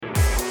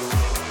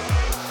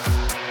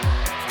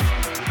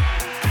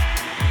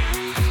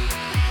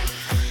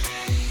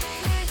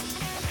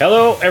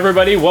Hello,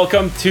 everybody.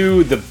 Welcome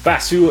to the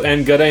Basu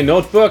and Godin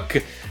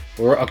Notebook.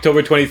 We're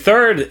October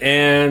 23rd,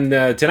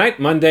 and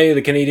tonight, Monday,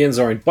 the Canadians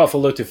are in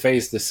Buffalo to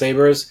face the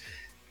Sabres.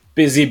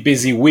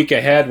 Busy week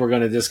ahead. We're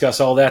going to discuss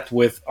all that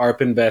with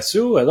Arpin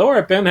Basu. Hello,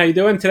 Arpin. How you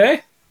doing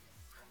today?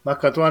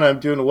 Makatwana,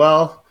 I'm doing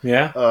well.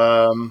 Yeah?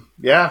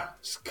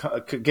 Just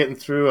getting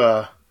through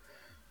a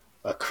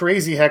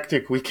crazy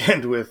hectic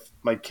weekend with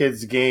my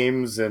kids'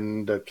 games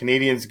and the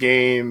Canadians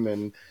game.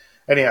 And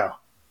anyhow,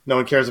 no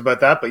one cares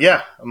about that. But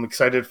yeah, I'm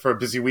excited for a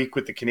busy week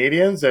with the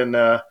Canadians. And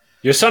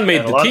your son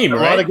made the team,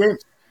 right? A lot of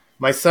games.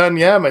 My son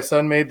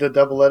made the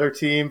double-letter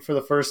team for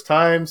the first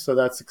time, so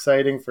that's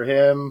exciting for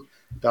him.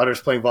 Daughter's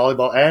playing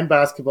volleyball and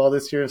basketball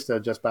this year instead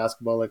of just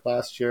basketball like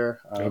last year.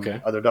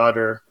 Okay. Other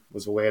daughter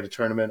was away at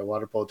a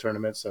water polo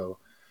tournament, so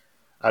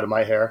out of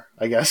my hair,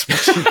 I guess.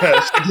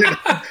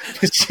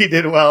 But she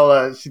did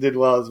well. She did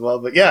well as well.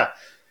 But yeah,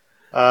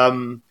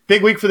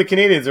 big week for the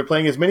Canadians. They're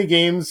playing as many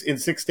games in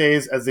 6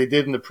 days as they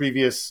did in the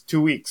previous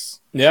 2 weeks.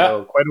 Yeah,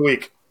 so quite a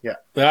week. Yeah,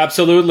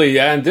 absolutely.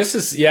 And this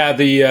is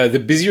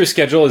the busier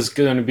schedule is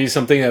going to be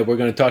something that we're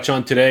going to touch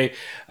on today.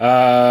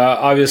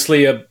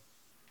 Obviously,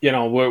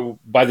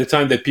 by the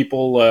time that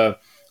people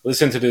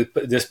listen to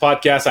this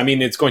podcast, I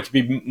mean, it's going to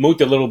be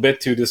moot a little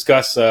bit to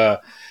discuss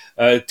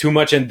too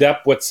much in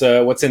depth what's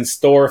in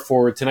store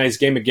for tonight's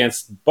game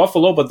against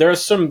Buffalo. But there are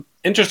some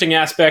interesting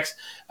aspects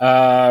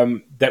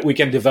that we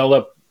can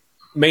develop,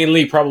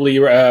 mainly probably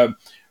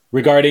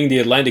regarding the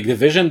Atlantic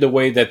Division, the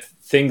way that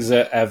things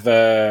have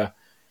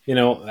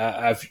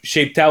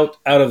shaped out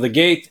of the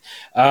gate.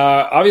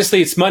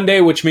 Obviously, it's Monday,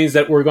 which means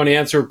that we're going to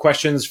answer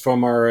questions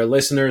from our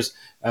listeners.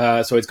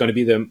 So it's going to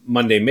be the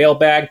Monday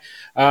mailbag.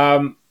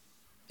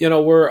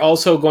 We're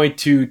also going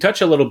to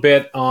touch a little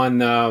bit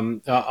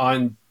on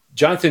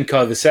Jonathan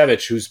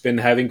Kovacevic, who's been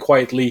having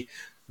quietly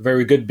a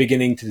very good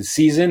beginning to the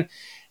season.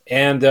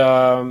 And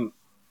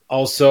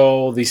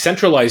also the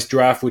centralized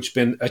draft, which has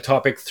been a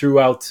topic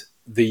throughout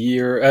the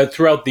year,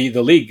 throughout the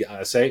league,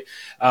 I say.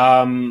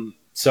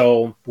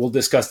 So we'll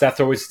discuss that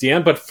towards the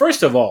end. But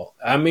first of all,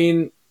 I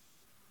mean,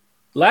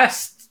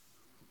 last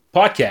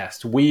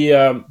podcast,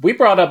 we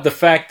brought up the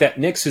fact that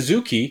Nick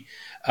Suzuki,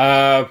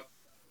 Martin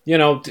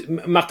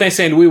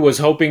Saint Louis was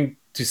hoping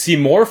to see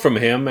more from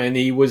him, and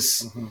he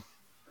was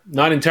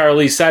not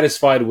entirely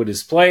satisfied with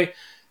his play.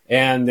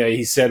 And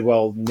he said,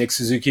 well, Nick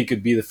Suzuki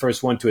could be the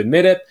first one to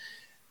admit it.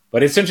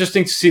 But it's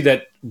interesting to see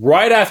that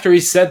right after he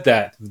said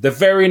that, the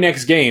very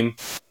next game,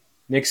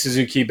 Nick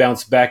Suzuki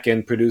bounced back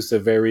and produced a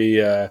very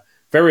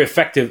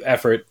effective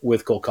effort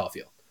with Cole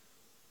Caulfield.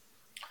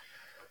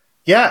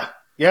 Yeah,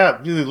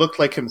 it really looked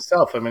like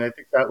himself. I mean, I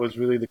think that was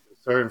really the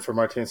concern for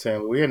Martin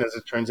St. Louis, and as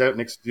it turns out,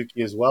 Nick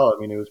Suzuki as well. I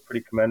mean, it was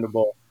pretty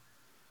commendable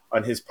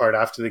on his part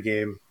after the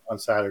game on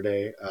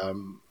Saturday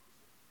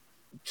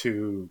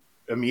to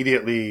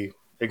immediately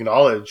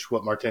acknowledge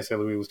what Martin St.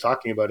 Louis was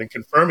talking about and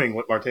confirming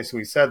what Martin St.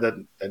 Louis said, that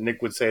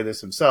Nick would say this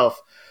himself,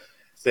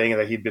 saying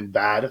that he'd been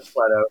bad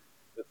flat out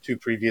the 2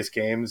 previous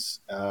games,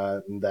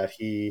 and that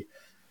he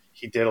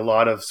did a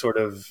lot of sort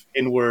of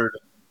inward,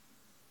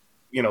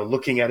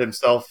 looking at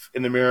himself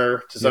in the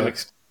mirror to some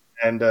extent,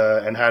 and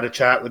had a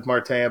chat with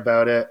Martin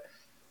about it.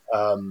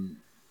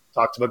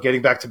 Talked about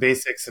getting back to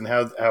basics and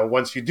how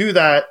once you do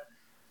that,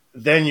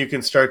 then you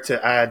can start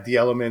to add the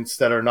elements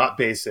that are not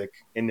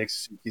basic in Nick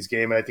Suzuki's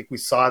game. And I think we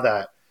saw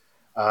that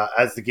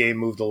as the game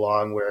moved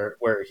along,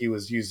 where he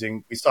was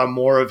we saw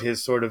more of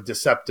his sort of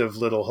deceptive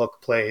little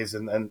hook plays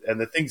and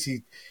the things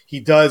he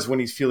does when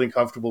he's feeling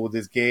comfortable with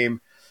his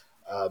game.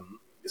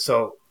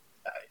 So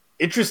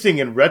interesting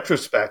in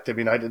retrospect. I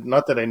mean,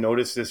 not that I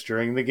noticed this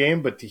during the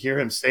game, but to hear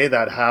him say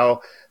that,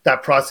 how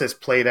that process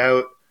played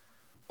out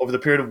over the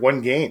period of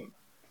one game,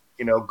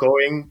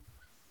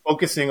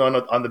 focusing on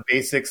the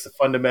basics, the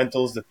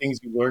fundamentals, the things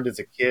you learned as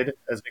a kid,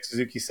 as Nick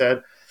Suzuki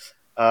said.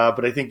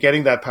 But I think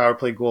getting that power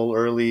play goal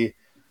early,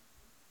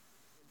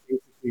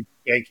 basically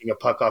yanking a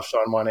puck off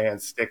Sean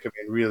Monahan's stick, I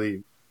mean,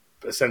 really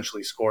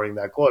essentially scoring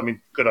that goal. I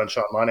mean, good on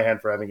Sean Monahan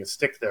for having a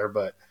stick there,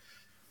 but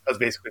that was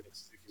basically Nick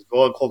Suzuki's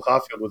goal. And Cole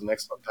Caulfield was an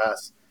excellent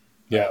pass.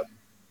 Yeah.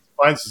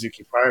 Find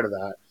Suzuki prior to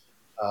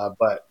that.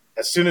 But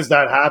as soon as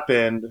that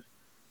happened,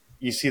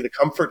 you see the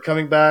comfort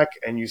coming back,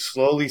 and you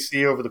slowly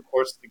see over the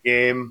course of the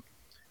game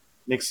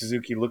Nick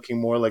Suzuki looking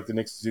more like the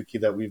Nick Suzuki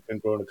that we've been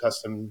grown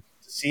accustomed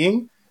to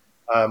seeing.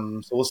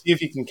 So we'll see if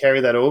he can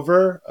carry that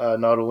over,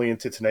 not only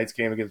into tonight's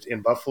game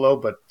in Buffalo,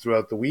 but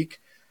throughout the week.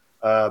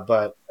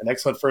 But an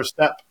excellent first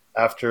step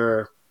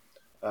after,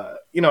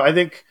 I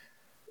think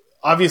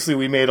obviously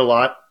we made a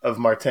lot of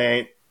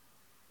Martin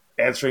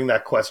answering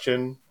that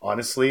question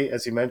honestly,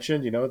 as he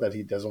mentioned, that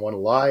he doesn't want to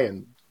lie.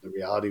 And the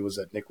reality was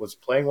that Nick was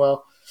playing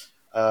well.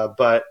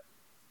 But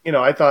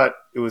I thought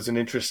it was an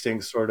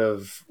interesting sort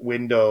of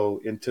window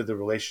into the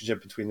relationship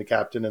between the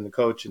captain and the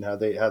coach, and how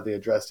they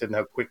addressed it, and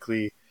how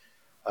quickly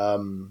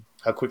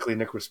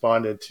Nick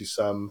responded to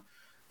some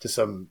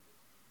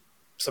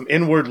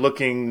inward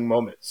looking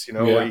moments,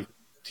 where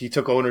he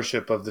took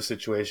ownership of the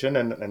situation,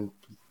 and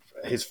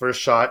his first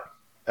shot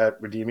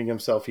at redeeming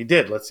himself, he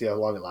did. Let's see how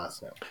long it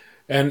lasts now.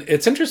 And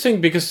it's interesting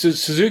because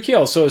Suzuki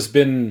also has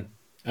been.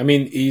 I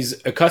mean,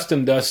 he's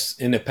accustomed us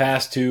in the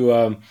past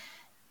to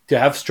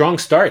have strong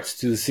starts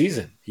to the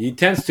season. He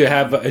tends to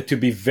have to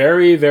be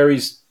very, very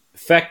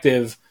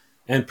effective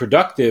and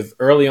productive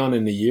early on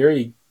in the year.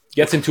 He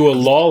gets into a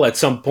lull at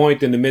some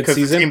point in the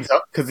midseason.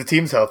 Because the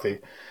team's healthy.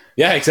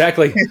 Yeah,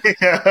 exactly.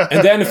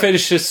 And then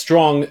finishes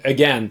strong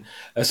again.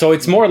 So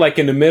it's more like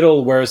in the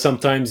middle where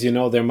sometimes,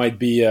 there might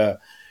be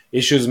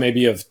issues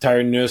maybe of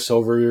tiredness,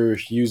 over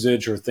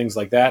usage, or things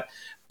like that.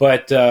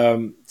 But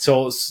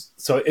so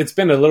it's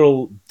been a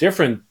little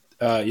different,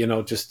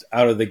 just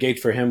out of the gate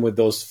for him with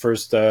those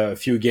first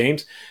few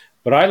games.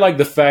 But I like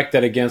the fact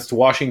that against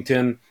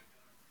Washington,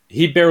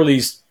 he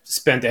barely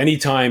spent any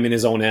time in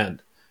his own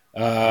end.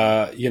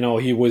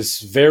 He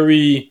was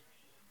very,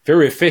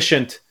 very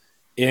efficient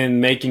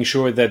in making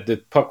sure that the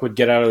puck would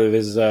get out of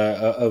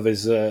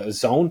his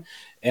zone,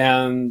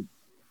 and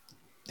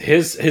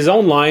his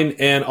own line,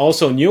 and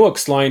also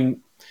Newark's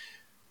line,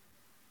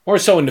 more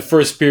so in the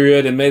first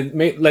period, and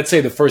let's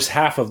say the first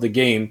half of the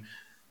game.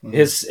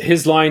 Mm-hmm.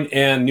 His line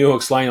and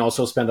Newark's line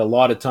also spent a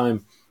lot of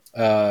time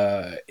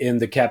in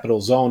the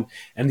capital zone.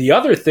 And the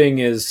other thing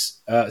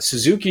is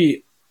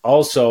Suzuki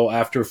also,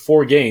 after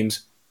 4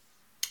 games,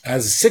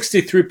 has a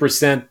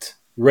 63%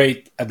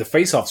 rate at the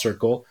faceoff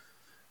circle.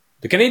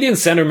 The Canadian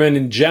centermen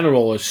in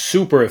general are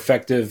super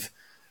effective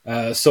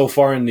so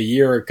far in the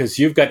year, because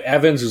you've got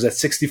Evans, who's at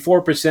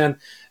 64%,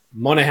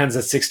 Monahan's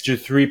at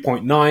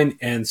 63.9%,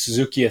 and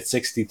Suzuki at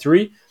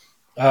 63%.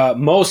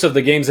 Most of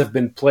the games have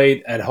been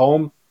played at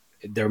home.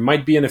 There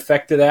might be an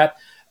effect to that,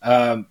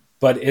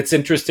 but it's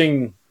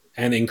interesting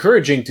and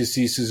encouraging to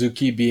see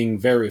Suzuki being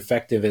very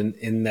effective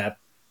in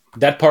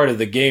that part of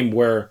the game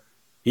where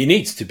he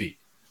needs to be.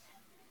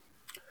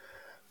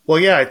 Well,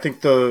 yeah, I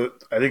think the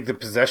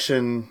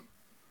possession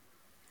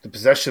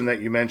that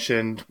you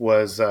mentioned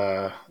was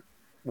a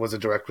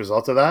direct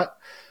result of that.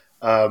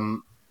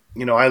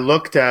 I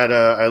looked at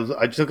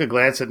I took a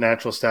glance at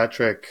Natural Stat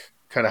Trick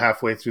kind of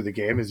halfway through the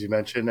game, as you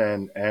mentioned,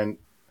 and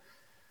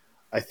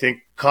I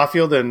think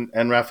Caulfield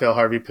and Raphael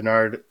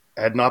Harvey-Pinard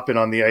had not been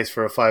on the ice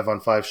for a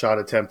 5-on-5 shot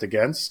attempt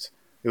against.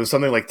 It was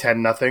something like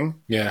 10-0.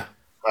 Yeah.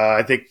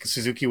 I think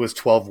Suzuki was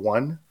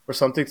 12-1 or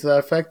something to that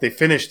effect. They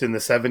finished in the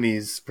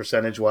 70s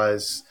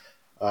percentage-wise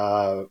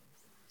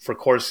for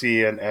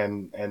Corsi, and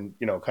kind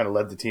of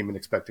led the team in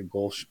expected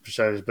goal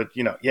percentage. But,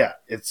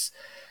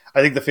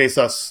 I think the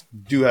faceoffs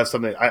do have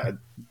something.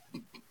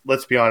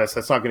 Let's be honest,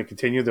 that's not going to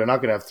continue. They're not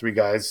going to have 3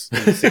 guys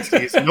in the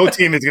 60s. No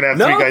team is going to have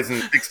 3 guys in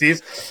the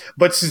 60s.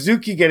 But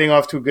Suzuki getting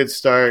off to a good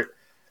start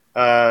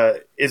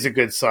is a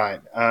good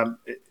sign.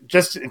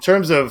 Just in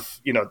terms of,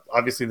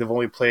 obviously they've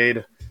only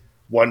played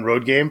 1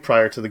 road game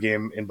prior to the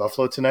game in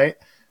Buffalo tonight.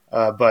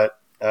 But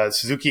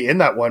Suzuki in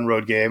that 1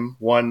 road game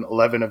won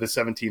 11 of his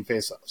 17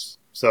 faceoffs.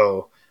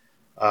 So,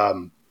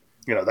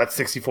 that's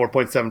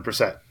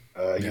 64.7%.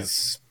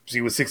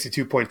 He was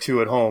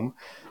 62.2 at home.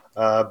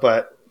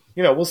 But,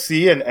 we'll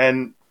see.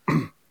 And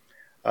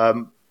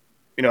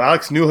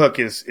Alex Newhook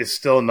is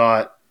still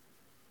not,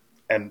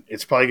 and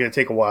it's probably going to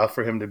take a while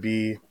for him to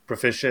be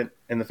proficient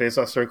in the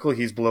faceoff circle.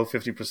 He's below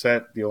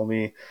 50%, the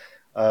only,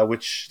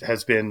 which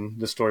has been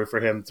the story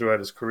for him throughout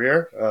his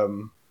career.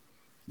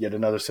 Yet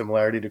another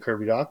similarity to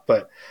Kirby Dach.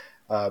 But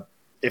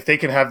if they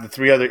can have the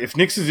 3 other, if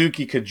Nick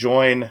Suzuki could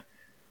join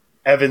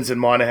Evans and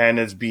Monahan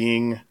as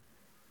being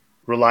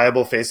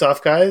reliable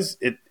faceoff guys,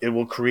 it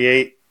will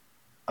create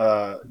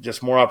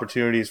just more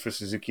opportunities for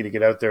Suzuki to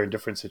get out there in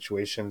different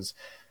situations.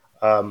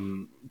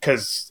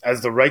 Because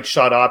as the right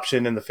shot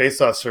option in the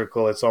faceoff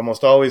circle, it's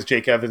almost always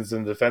Jake Evans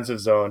in the defensive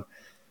zone.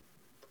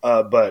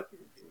 But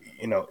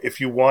if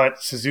you want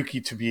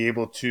Suzuki to be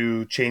able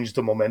to change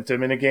the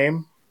momentum in a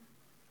game,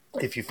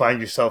 if you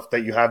find yourself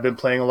that you have been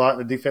playing a lot in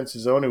the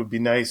defensive zone, it would be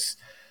nice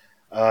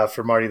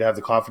for Marty to have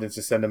the confidence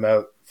to send him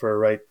out for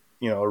a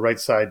right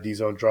side D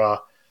zone draw,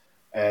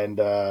 and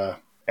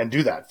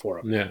do that for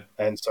him. Yeah.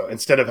 And so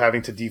instead of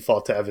having to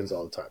default to Evans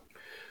all the time.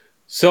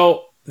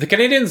 So the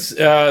Canadians,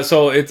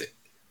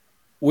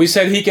 we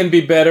said he can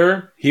be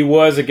better. He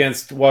was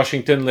against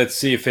Washington. Let's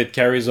see if it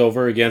carries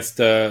over against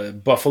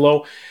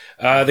Buffalo.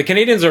 The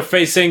Canadians are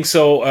facing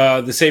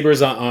the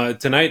Sabres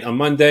tonight on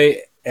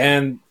Monday.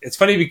 And it's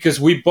funny because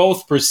we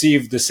both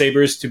perceive the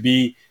Sabres to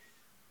be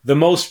the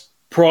most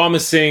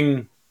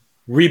promising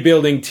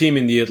rebuilding team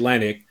in the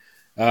Atlantic,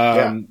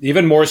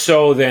 even more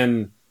so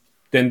than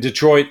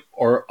Detroit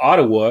or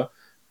Ottawa.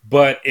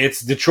 But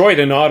it's Detroit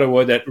and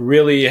Ottawa that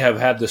really have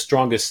had the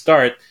strongest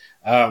start.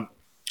 The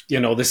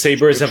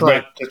Sabres have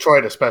not...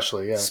 Detroit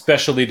especially, yeah.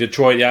 Especially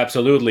Detroit, yeah,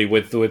 absolutely,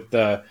 with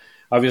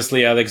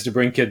obviously Alex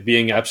DeBrincat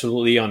being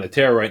absolutely on a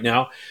tear right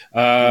now.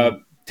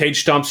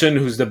 Tage Thompson,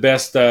 who's the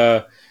best...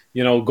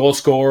 goal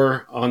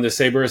scorer on the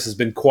Sabres, has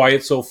been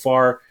quiet so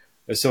far.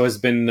 So has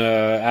been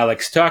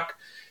Alex Tuck.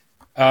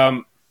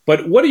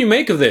 But what do you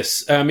make of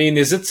this? I mean,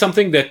 is it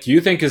something that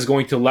you think is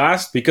going to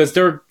last? Because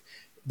the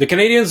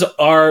Canadians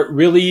are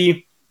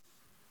really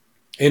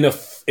in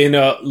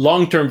a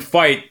long-term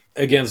fight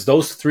against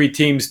those 3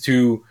 teams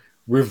to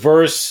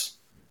reverse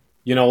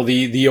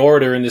the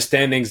order in the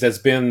standings that's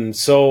been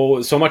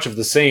so much of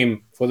the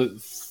same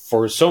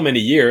for so many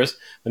years.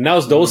 But now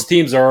Mhm. those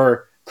teams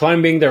are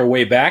climbing their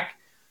way back.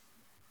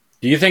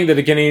 Do you think that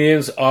the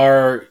Canadians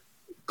are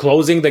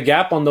closing the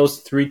gap on those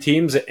three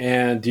teams?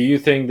 And do you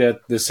think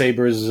that the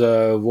Sabres'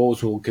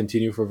 woes will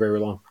continue for very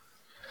long?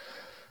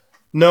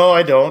 No,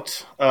 I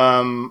don't.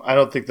 I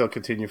don't think they'll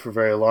continue for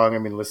very long. I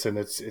mean, listen,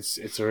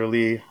 it's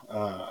early.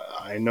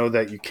 I know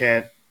that you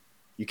can't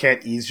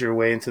ease your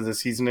way into the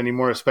season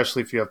anymore,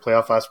 especially if you have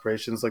playoff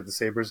aspirations like the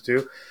Sabres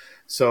do.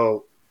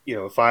 So,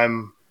 if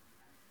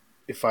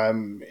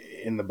I'm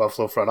in the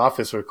Buffalo front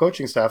office or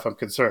coaching staff, I'm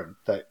concerned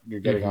that you're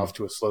getting Mm-hmm. off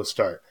to a slow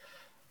start.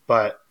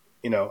 But,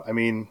 I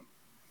mean,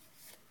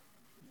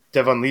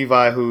 Devon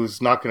Levi,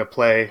 who's not going to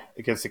play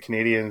against the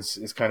Canadians,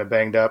 is kind of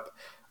banged up.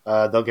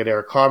 They'll get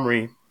Eric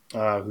Comrie,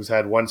 who's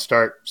had one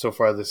start so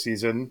far this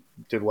season,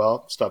 did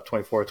well, stopped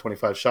 24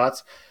 25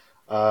 shots.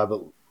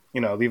 But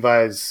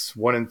Levi's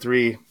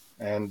 1-3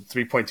 and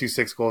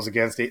 3.26 goals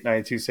against,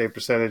 892 save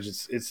percentage.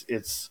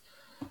 It's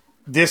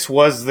this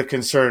was the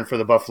concern for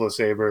the Buffalo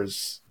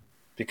Sabres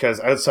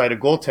because outside of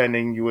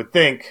goaltending, you would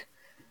think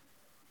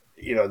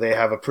they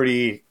have a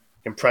pretty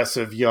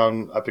impressive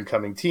young up and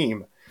coming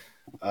team.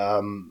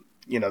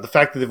 The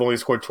fact that they've only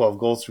scored 12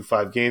 goals through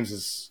 5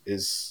 games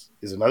is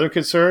another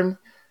concern.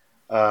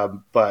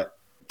 But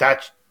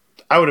that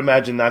I would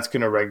imagine that's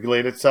going to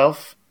regulate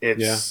itself. Yeah.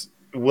 It's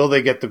will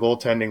they get the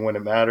goaltending when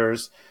it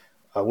matters?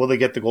 Will they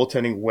get the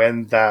goaltending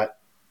when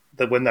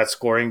that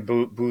scoring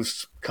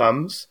boost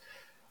comes?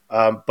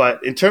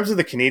 But in terms of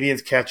the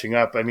Canadians catching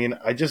up, I mean,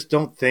 I just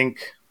don't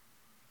think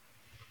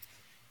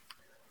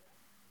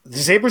the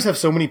Sabres have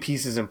so many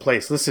pieces in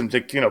place. Listen,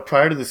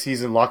 prior to the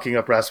season, locking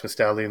up Rasmus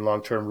Dahlin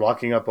long term,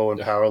 locking up Owen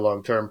Yeah. Power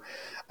long term.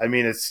 I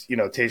mean, it's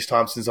Tage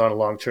Thompson's on a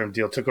long term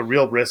deal. Took a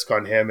real risk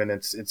on him, and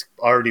it's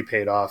already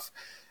paid off.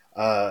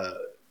 Uh,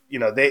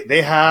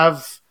 they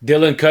have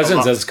Dylan a Cousins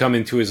lot. has come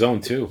into his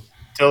own too.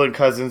 Dylan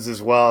Cousins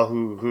as well,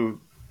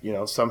 who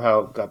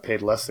somehow got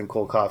paid less than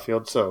Cole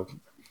Caulfield. So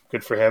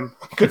good for him.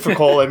 Good for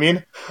Cole. I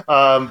mean,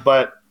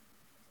 but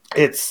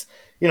it's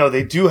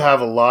they do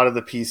have a lot of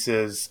the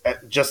pieces,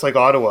 just like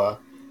Ottawa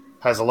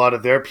has a lot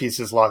of their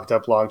pieces locked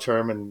up long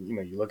term. And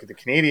you look at the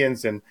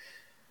Canadians, and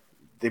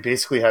they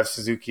basically have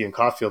Suzuki and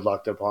Caulfield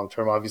locked up long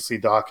term. Obviously,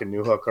 Doc and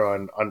Newhook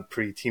are on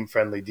pretty team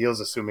friendly deals,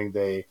 assuming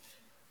they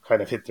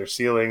kind of hit their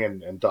ceiling.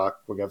 And Doc,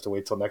 we're gonna have to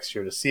wait till next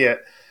year to see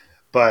it.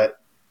 But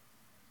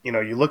you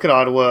look at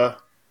Ottawa,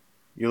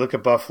 you look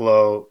at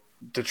Buffalo.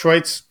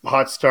 Detroit's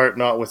hot start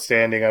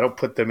notwithstanding, I don't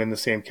put them in the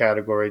same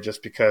category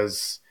just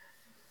because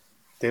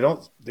they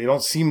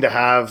don't seem to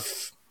have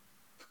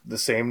the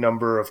same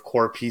number of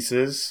core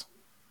pieces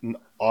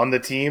on the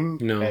team,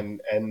 No.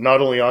 and not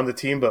only on the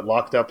team but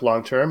locked up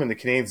long term. And the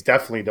Canadians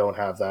definitely don't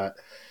have that.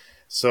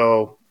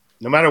 So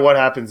no matter what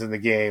happens in the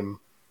game,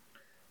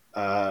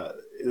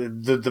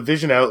 the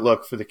division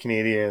outlook for the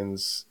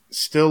Canadians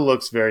still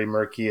looks very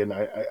murky, and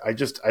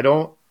I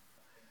don't.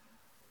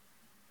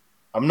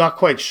 I'm not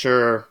quite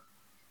sure.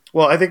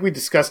 Well, I think we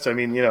discussed. I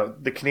mean,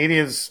 the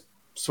Canadians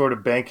sort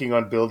of banking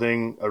on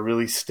building a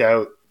really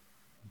stout,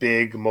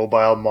 big,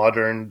 mobile,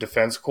 modern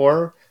defense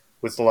core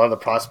with a lot of the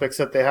prospects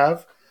that they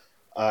have,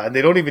 and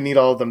they don't even need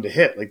all of them to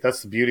hit. Like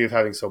that's the beauty of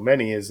having so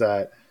many is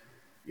that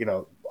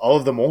all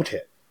of them won't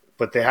hit,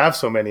 but they have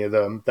so many of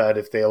them that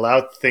if they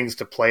allow things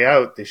to play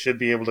out, they should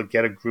be able to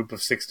get a group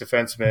of 6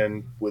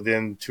 defensemen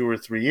within 2 or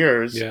 3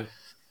 years Yeah.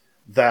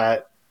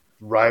 that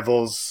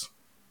rivals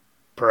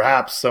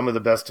perhaps some of the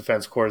best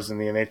defense cores in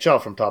the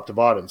NHL from top to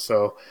bottom.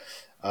 So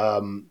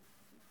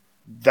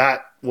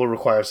that will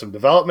require some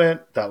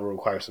development. That will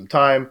require some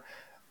time.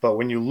 But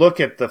when you look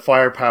at the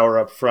firepower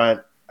up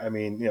front, I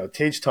mean,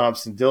 Tage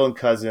Thompson, Dylan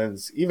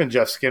Cousins, even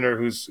Jeff Skinner,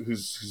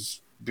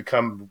 who's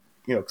become,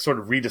 sort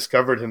of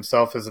rediscovered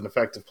himself as an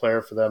effective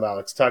player for them.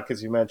 Alex Tuck,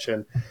 as you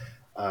mentioned,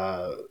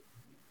 uh,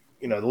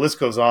 the list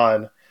goes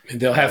on. And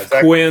they'll have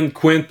Zach, Quinn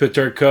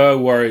Peterka,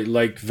 who are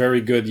like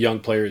very good young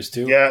players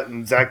too. yeah,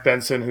 and Zach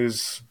Benson,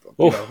 who's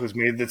Oh, who's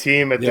made the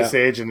team at yeah. this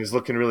age and is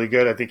looking really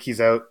good. I think he's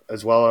out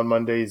as well on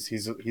Monday.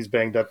 He's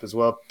banged up as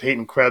well.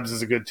 Peyton Krebs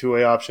is a good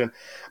two-way option.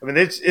 I mean,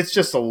 it's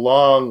just a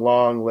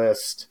long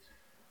list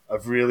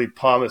of really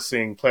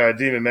promising players. I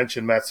didn't even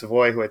mention Matt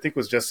Savoy, who I think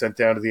was just sent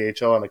down to the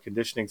AHL on a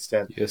conditioning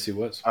stint. Yes, he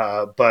was.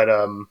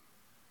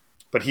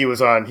 But he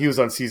was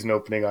on season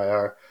opening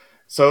IR.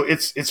 So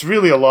it's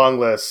really a long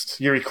list.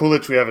 Yuri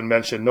Kulich we haven't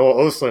mentioned. Noah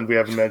Osland we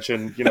haven't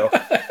mentioned.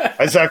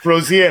 Isaac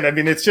Rosian. I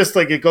mean, it's just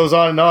like it goes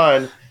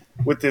on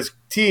with this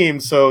team.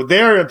 So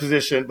they're in a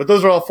position, but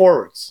those are all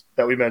forwards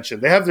that we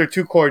mentioned. They have their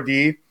two core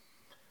D.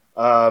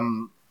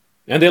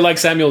 And they like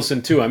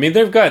Samuelson too. I mean,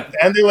 they've got.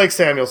 And they like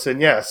Samuelson,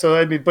 yeah. So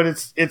I mean, but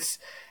it's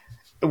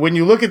when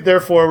you look at their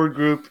forward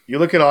group, you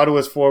look at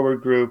Ottawa's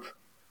forward group,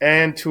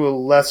 and to a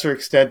lesser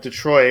extent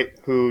Detroit,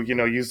 who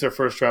used their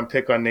first round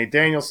pick on Nate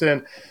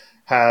Danielson,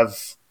 have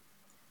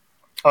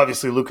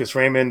obviously Lucas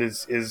Raymond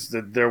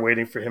they're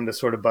waiting for him to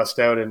sort of bust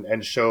out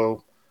and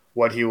show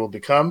what he will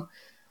become.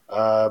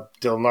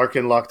 Dylan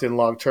Larkin locked in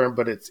long term,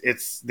 but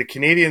it's the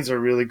Canadians are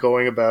really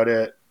going about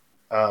it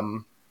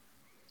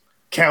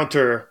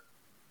counter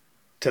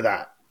to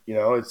that.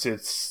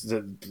 It's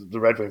the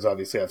Red Wings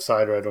obviously have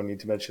Sider. I don't need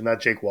to mention that.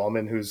 Jake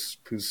Wallman, who's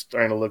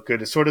starting to look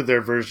good, is sort of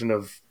their version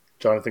of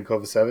Jonathan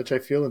Kovacevic. I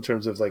feel in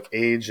terms of like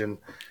age and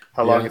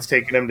how long it's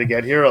taken him to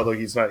get here. Although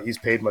he's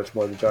paid much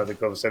more than Jonathan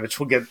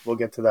Kovacevic. We'll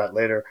get to that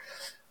later.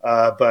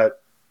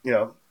 But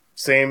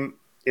same.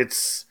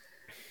 It's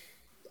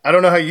I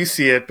don't know how you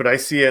see it, but I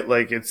see it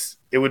like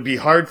it would be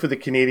hard for the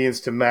Canadians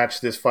to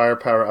match this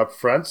firepower up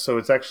front. So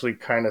it's actually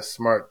kind of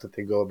smart that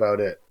they go about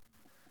it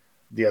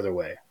the other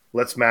way.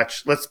 Let's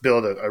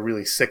build a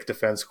really sick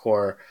defense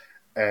core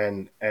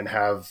and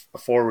have a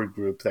forward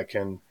group that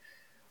can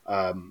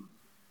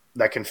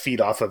feed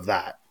off of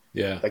that.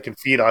 Yeah. That can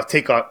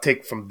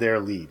take from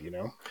their lead,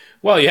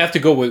 Well, you have to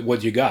go with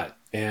what you got.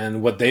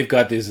 And what they've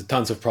got is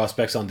tons of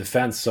prospects on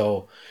defense.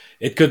 So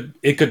it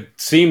could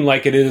seem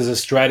like it is a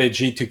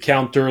strategy to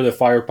counter the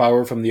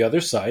firepower from the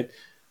other side,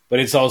 but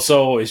it's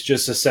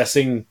just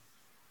assessing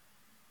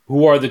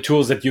who are the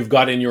tools that you've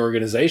got in your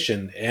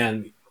organization.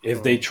 And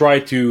if they try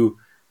to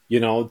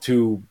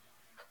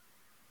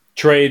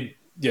trade,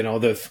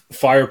 the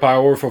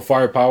firepower for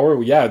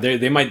firepower,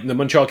 the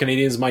Montreal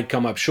Canadiens might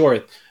come up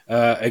short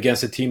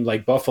against a team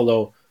like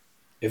Buffalo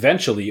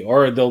eventually,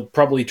 or they'll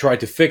probably try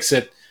to fix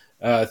it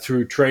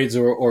through trades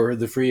or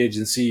the free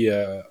agency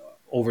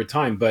over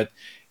time. But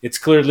it's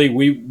clearly,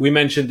 we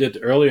mentioned it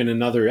earlier in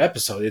another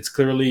episode, it's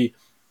clearly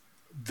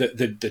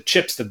the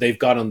chips that they've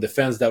got on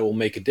defense that will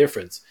make a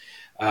difference.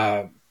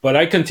 But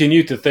I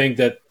continue to think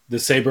that the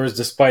Sabres,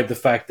 despite the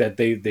fact that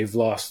they've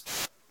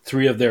lost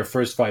 3 of their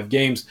first 5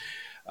 games,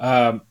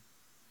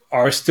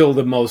 are still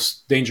the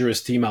most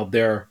dangerous team out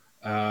there,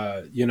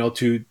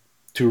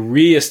 to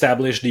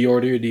reestablish the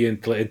order of the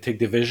Atlantic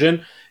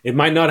Division. It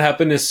might not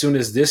happen as soon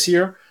as this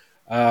year.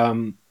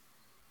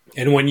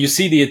 And when you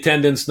see the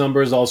attendance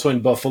numbers also in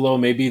Buffalo,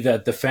 maybe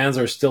that the fans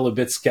are still a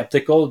bit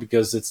skeptical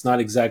because it's not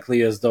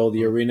exactly as though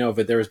the arena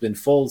over there has been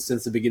full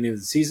since the beginning of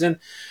the season.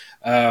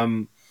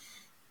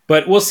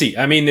 But we'll see.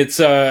 I mean,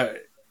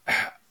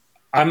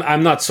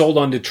 I'm not sold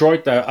on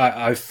Detroit.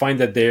 I find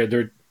that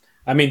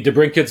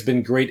DeBrincat's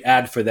been great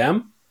ad for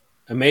them.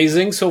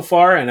 Amazing so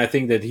far, and I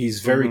think that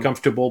he's very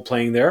comfortable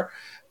playing there.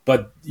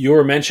 But you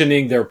were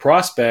mentioning their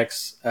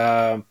prospects.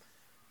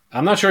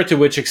 I'm not sure to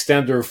which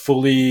extent they're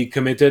fully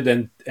committed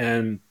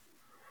and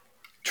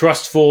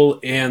trustful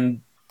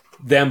in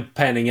them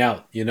panning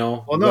out.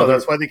 Well, no,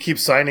 that's why they keep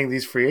signing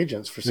these free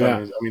agents for some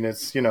reason. I mean,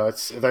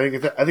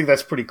 I think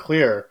that's pretty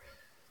clear.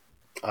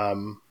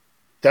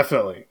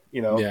 Definitely,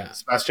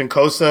 Sebastian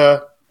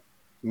Cossa,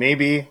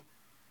 maybe.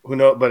 Who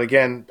knows? But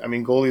again, I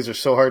mean, goalies are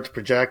so hard to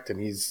project,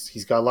 and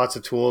he's got lots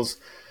of tools.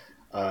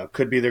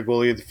 Could be their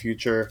goalie of the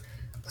future.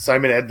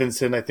 Simon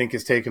Edvinsson, I think,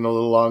 has taken a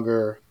little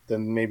longer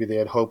than maybe they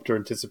had hoped or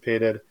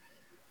anticipated.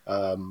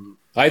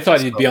 I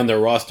thought he'd be on their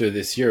roster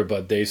this year,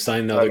 but they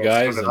signed other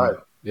guys.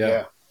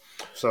 Yeah.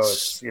 So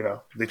it's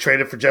they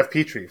traded for Jeff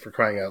Petrie, for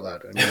crying out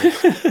loud. I mean,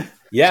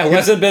 yeah, who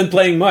hasn't been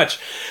playing much.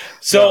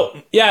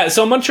 So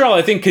so Montreal,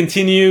 I think,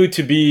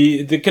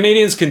 the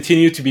Canadians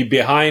continue to be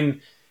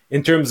behind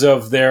in terms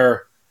of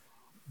their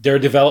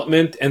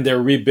development and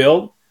their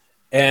rebuild.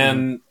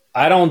 And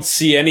I don't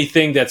see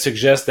anything that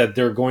suggests that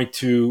they're going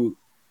to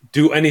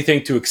do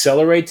anything to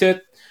accelerate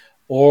it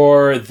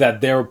or that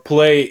their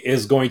play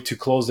is going to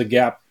close the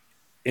gap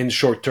in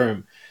short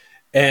term.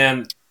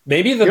 And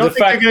maybe they're going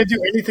to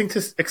do anything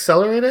to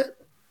accelerate it?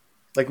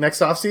 Like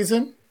next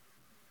offseason?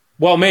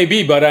 Well,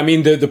 maybe, but I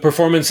mean the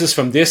performances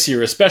from this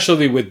year,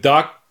 especially with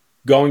Doc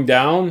going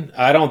down,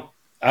 I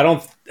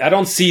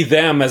don't see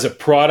them as a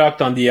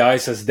product on the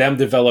ice, as them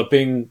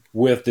developing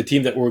with the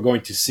team that we're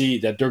going to see,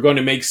 that they're going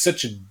to make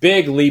such a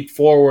big leap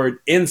forward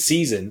in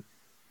season.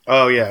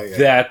 Oh yeah.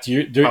 That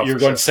you're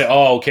going to say,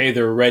 oh, okay,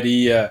 they're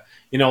ready.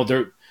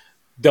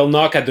 They'll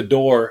knock at the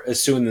door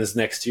as soon as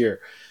next year.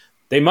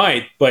 They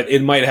might, but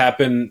it might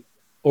happen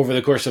over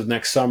the course of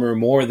next summer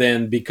more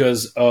than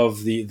because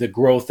of the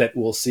growth that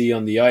we'll see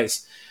on the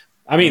ice.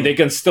 I mean, they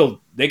can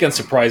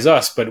surprise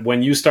us, but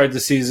when you start the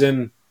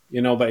season,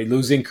 by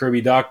losing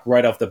Kirby Dach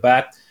right off the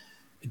bat,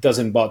 it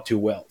doesn't bode too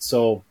well.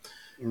 So,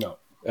 no.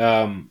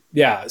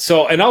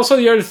 So, and also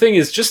the other thing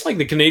is, just like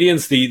the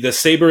Canadians, the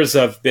Sabres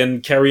have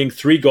been carrying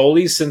 3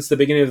 goalies since the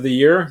beginning of the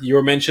year. You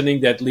were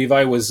mentioning that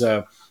Levi was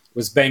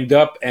banged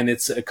up, and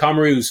it's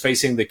Comrie who's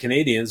facing the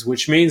Canadians,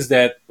 which means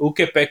that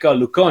Ukko-Pekka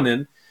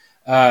Luukkonen,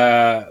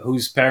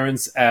 whose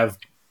parents have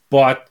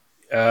bought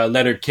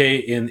letter K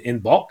in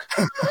bulk.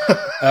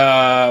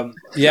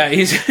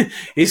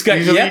 He's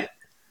got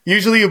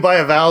Usually you buy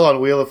a vowel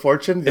on Wheel of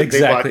Fortune.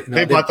 Exactly.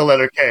 They bought the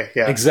letter K.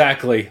 Yeah.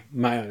 Exactly.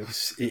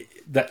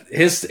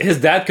 His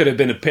dad could have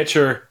been a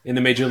pitcher in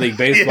the Major League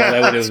Baseball.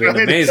 That would have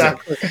been amazing.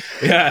 Exactly.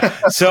 Yeah.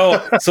 So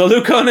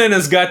Luukkonen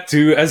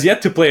has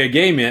yet to play a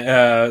game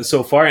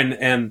so far,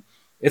 and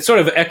it sort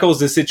of echoes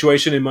the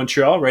situation in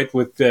Montreal, right,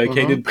 with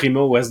Caden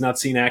Primo, who has not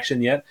seen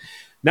action yet.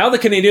 Now the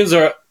Canadians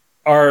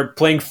are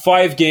playing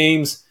 5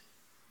 games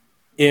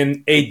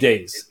in 8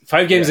 days,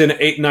 5 games in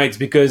 8 nights,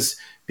 because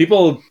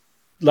people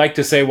like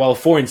to say, well,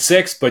 4 and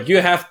 6, but you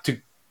have to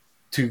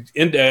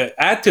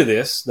add to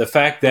this the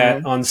fact that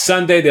Mm-hmm. on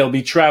Sunday they'll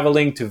be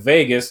traveling to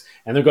Vegas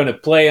and they're going to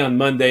play on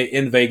Monday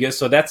in Vegas.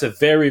 So that's a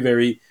very,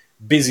 very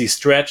busy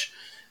stretch.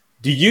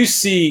 Do you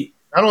see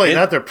Not only it?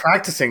 that, they're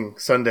practicing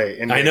Sunday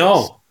in I Vegas.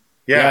 know.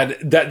 Yeah.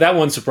 Yeah, that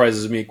one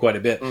surprises me quite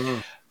a bit. Mm-hmm.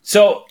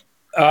 So,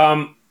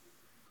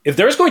 if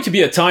there's going to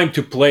be a time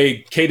to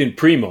play Caden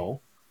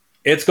Primo,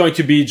 it's going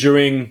to be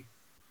during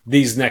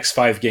these next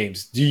 5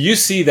 games. Do you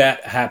see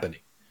that happening?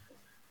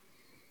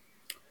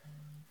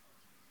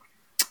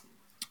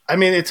 I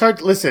mean, it's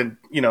hard. Listen,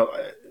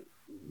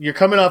 you're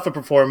coming off a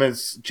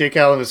performance. Jake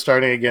Allen is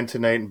starting again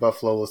tonight in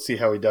Buffalo. We'll see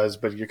how he does,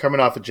 but you're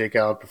coming off a Jake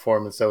Allen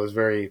performance that was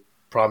very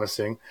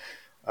promising.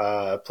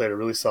 Played a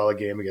really solid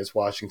game against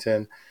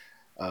Washington.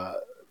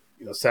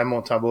 Sam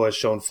Montembeau has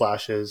shown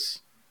flashes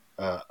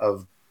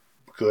of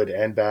good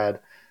and bad.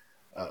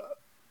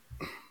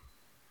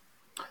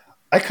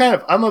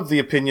 I'm of the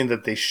opinion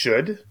that they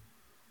should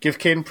give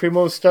Caden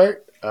Primo a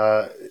start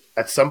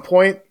at some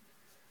point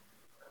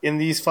in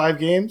these 5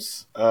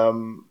 games.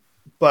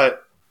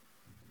 But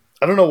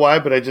I don't know why,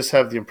 but I just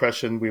have the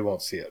impression we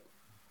won't see it.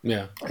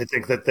 Yeah. I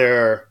think that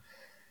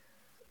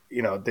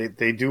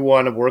they do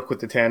want to work with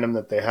the tandem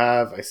that they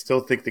have. I still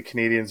think the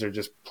Canadians are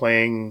just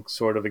playing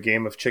sort of a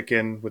game of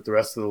chicken with the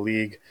rest of the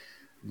league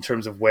in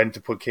terms of when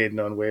to put Caden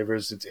on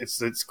waivers.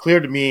 It's clear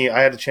to me.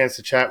 I had a chance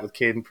to chat with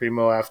Caden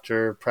Primo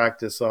after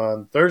practice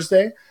on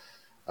Thursday.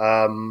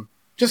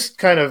 Just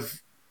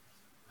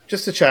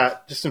to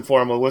chat, just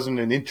informal. It wasn't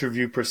an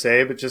interview per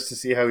se, but just to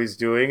see how he's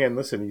doing. And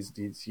listen, he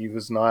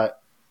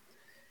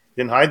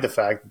didn't hide the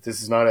fact that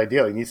this is not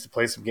ideal. He needs to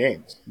play some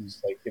games. He's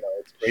like,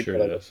 it's great. Sure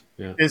it is.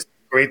 Yeah. It's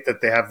great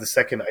that they have the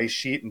second ice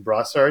sheet in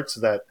Brassard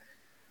so that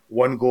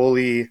one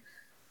goalie,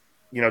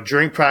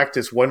 during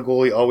practice, one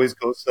goalie always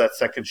goes to that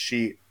second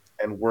sheet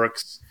and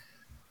works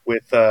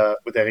with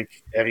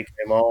Eric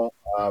Raymond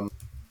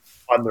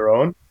on their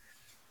own.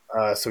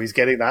 So he's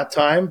getting that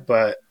time,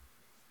 but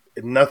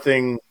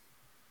nothing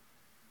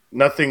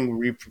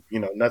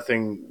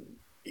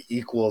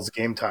equals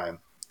game time,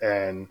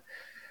 and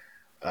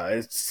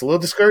it's a little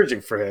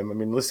discouraging for him. I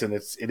mean, listen,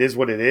 it is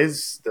what it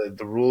is.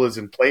 The rule is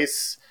in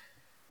place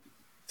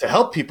to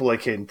help people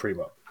like Caden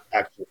Primo.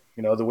 Actually,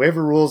 the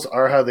waiver rules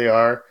are how they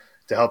are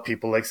to help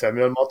people like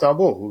Samuel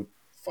Montembeau, who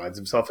finds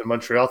himself in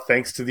Montreal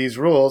thanks to these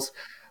rules.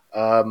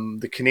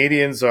 The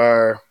Canadians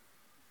are,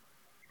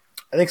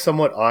 I think,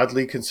 somewhat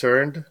oddly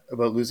concerned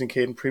about losing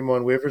Caden Primo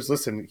on waivers.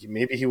 Listen,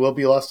 maybe he will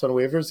be lost on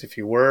waivers. If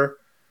he were,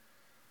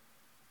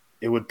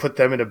 it would put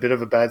them in a bit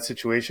of a bad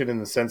situation in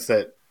the sense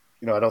that,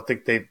 I don't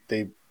think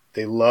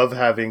they love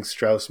having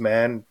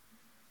Strauss-Mann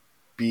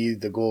be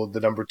the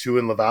number 2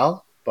 in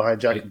Laval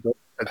behind Jack.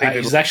 I think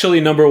he's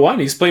actually number 1.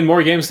 He's played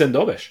more games than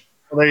Dobish.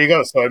 Well, there you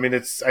go. So I mean, I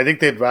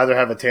think they'd rather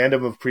have a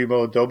tandem of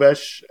Primo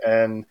Dobish,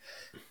 and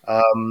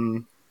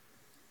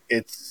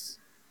it's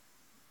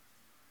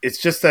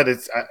just that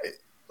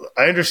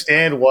I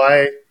understand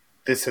why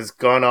this has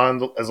gone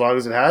on as long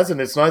as it has,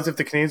 and it's not as if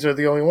the Canadians are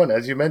the only one.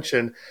 As you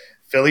mentioned,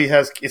 Philly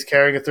is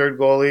carrying a third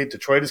goalie,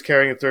 Detroit is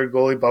carrying a third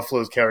goalie,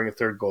 Buffalo is carrying a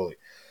third goalie.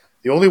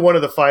 The only one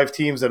of the 5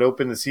 teams that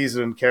opened the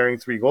season carrying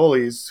 3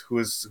 goalies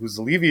who's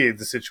alleviated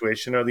the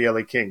situation are the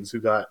LA Kings, who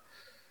got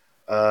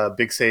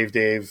Big Save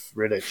Dave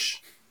Rittich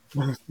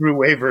through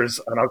waivers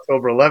on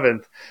October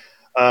 11th.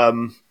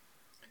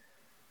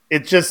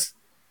 It just,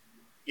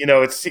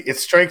 it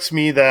strikes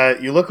me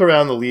that you look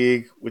around the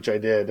league, which I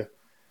did,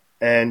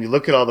 and you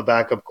look at all the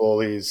backup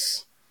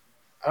goalies.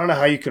 I don't know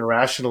how you can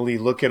rationally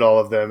look at all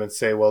of them and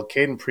say, well,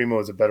 Caden Primo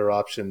is a better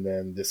option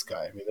than this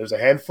guy. I mean, there's a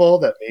handful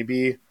that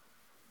maybe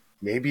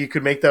you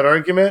could make that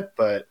argument,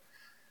 but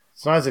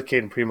it's not as if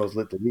Caden Primo's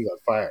lit the league on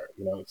fire.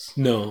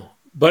 No.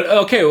 But,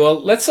 okay, well,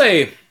 let's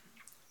take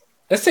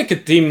a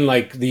team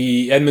like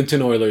the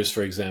Edmonton Oilers,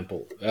 for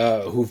example,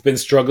 who've been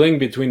struggling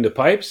between the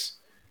pipes,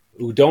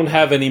 who don't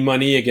have any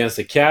money against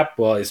the cap,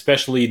 well,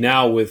 especially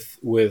now with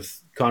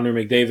Connor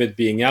McDavid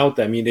being out.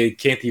 I mean, they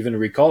can't even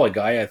recall a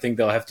guy. I think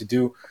they'll have to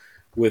do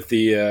with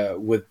the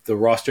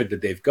roster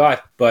that they've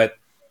got. But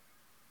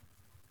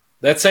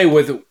let's say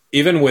with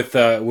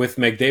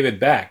McDavid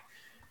back,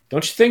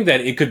 don't you think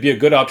that it could be a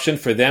good option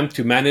for them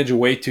to manage a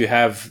way to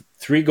have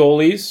 3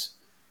 goalies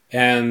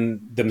and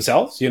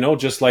themselves,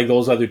 just like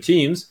those other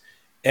teams,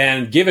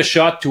 and give a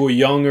shot to a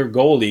younger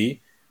goalie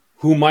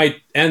who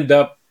might end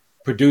up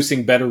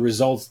producing better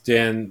results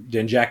than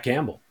Jack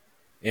Campbell?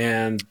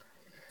 And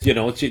you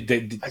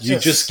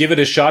just give it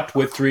a shot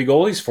with 3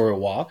 goalies for a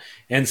while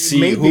and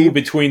see who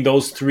between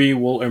those 3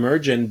 will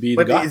emerge and be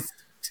the guy.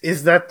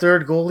 Is that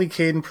third goalie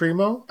Caden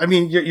Primo? I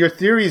mean, your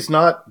theory is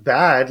not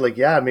bad. Like,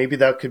 yeah, maybe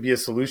that could be a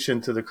solution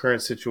to the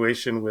current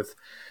situation with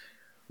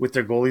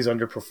their goalies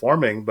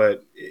underperforming.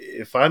 But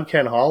if I'm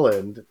Ken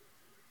Holland,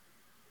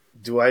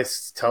 do I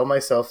tell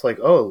myself like,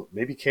 oh,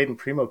 maybe Caden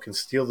Primo can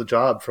steal the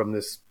job from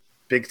this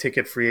big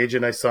ticket free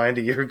agent I signed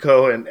a year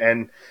ago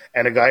and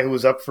a guy who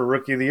was up for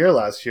Rookie of the Year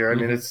last year? I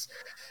mean,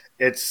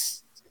 it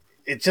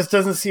just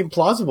doesn't seem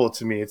plausible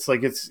to me. It's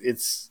like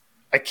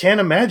I can't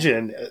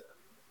imagine.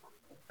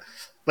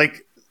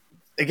 Like,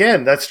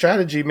 again, that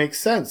strategy makes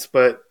sense,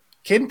 but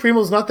Caden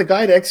Primo's not the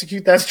guy to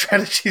execute that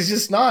strategy. He's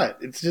just not.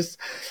 It's just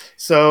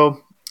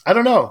so I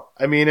don't know.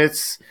 I mean,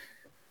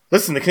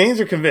 listen. The Canadiens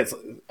are convinced,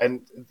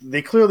 and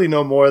they clearly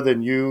know more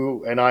than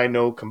you and I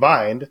know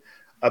combined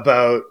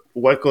about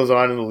what goes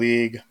on in the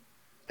league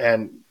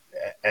and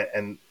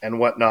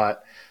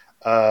whatnot.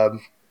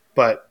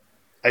 But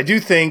I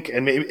do think,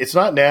 and maybe it's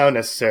not now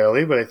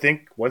necessarily, but I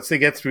think once they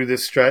get through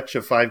this stretch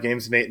of 5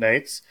 games and 8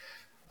 nights.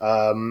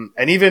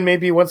 And even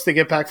maybe once they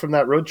get back from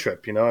that road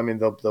trip, I mean,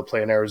 they'll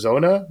play in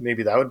Arizona.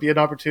 Maybe that would be an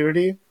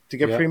opportunity to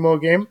get Primo a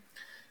game.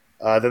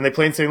 Then they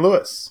play in St.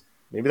 Louis.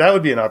 Maybe that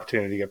would be an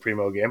opportunity to get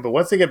Primo a game. But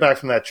once they get back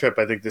from that trip,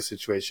 I think this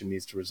situation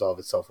needs to resolve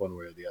itself one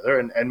way or the other.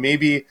 And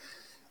maybe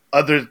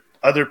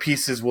other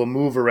pieces will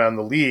move around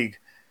the league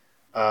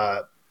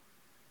that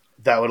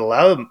would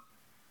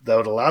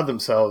allow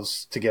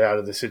themselves to get out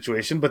of the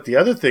situation. But the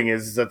other thing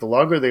is that the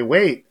longer they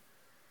wait,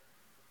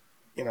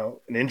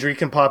 an injury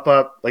can pop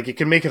up. Like, it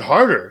can make it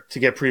harder to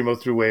get Primo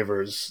through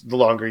waivers the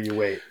longer you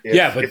wait.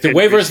 But the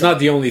waiver is not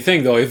the only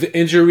thing, though. If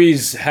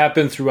injuries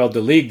happen throughout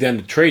the league, then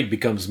the trade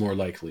becomes more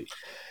likely.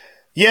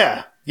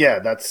 Yeah,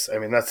 that's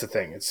the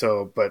thing. And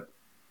so, but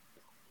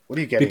what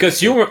are you getting?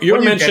 Because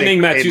you're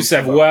mentioning Mathieu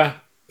Savoie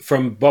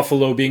from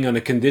Buffalo being on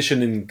a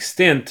conditioning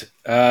stint.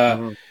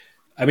 I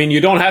mean,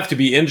 you don't have to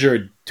be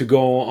injured to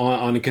go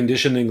on a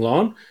conditioning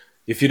loan.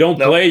 If you don't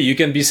play, you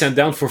can be sent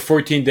down for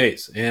 14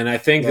 days. And I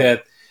think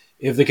that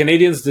if the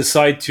Canadiens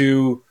decide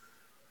to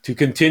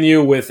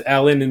continue with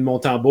Allen and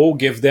Montembeault,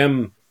 give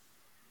them,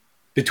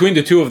 between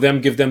the two of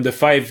them, give them the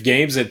 5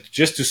 games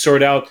just to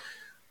sort out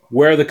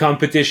where the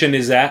competition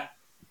is at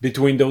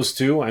between those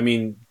two. I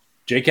mean,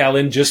 Jake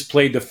Allen just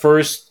played the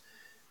first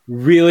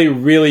really,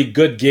 really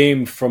good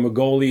game from a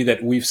goalie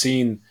that we've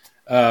seen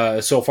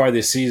so far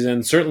this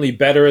season. Certainly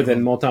better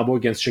than Montembeault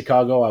against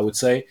Chicago, I would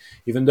say,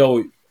 even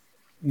though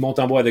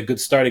Montembeault had a good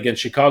start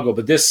against Chicago.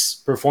 But this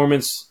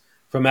performance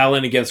from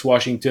Allen against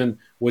Washington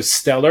was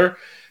stellar.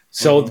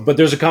 So, but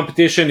there's a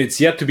competition.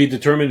 It's yet to be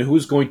determined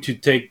who's going to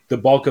take the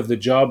bulk of the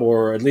job,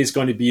 or at least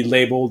going to be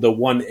labeled the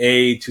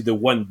 1A to the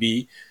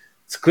 1B.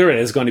 It's clear that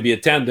it's going to be a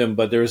tandem,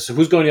 but there's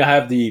who's going to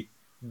have the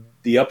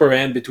upper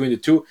end between the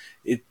two.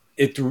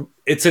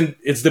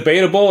 It's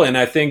debatable, and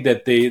I think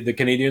that the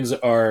Canadiens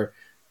are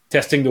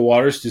testing the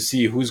waters to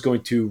see who's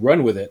going to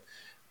run with it.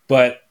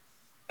 But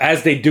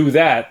as they do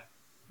that,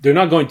 they're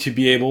not going to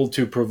be able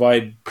to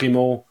provide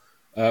Primo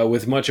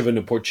with much of an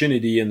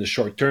opportunity in the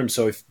short term.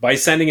 So if by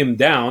sending him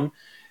down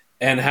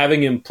and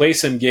having him play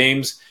some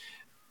games,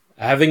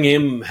 having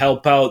him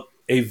help out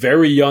a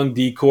very young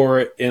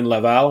decor in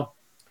Laval,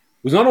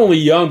 who's not only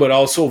young but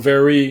also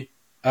very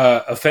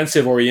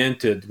offensive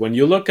oriented. When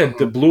you look at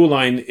the blue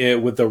line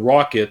with the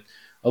Rocket,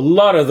 a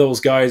lot of those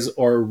guys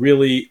are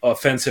really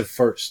offensive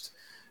first.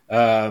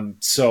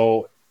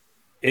 So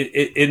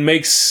it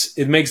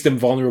makes them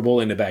vulnerable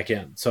in the back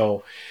end.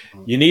 So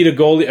you need a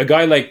goalie, a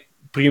guy like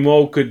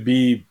Primo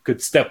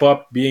could step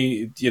up,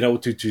 being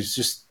to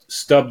just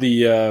stop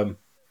the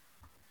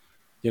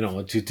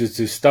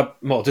to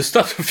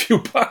stop a few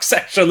bucks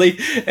actually,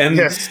 and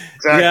yes,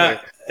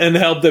 exactly. and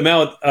help them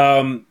out.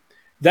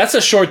 That's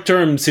a short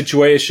term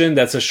situation.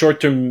 That's a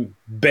short term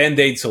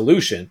Band-Aid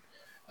solution.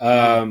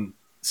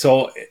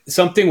 So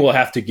something will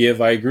have to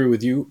give. I agree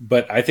with you,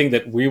 but I think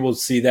that we will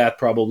see that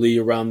probably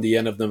around the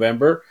end of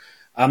November.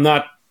 I'm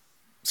not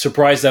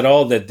surprised at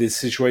all that this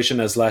situation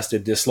has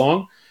lasted this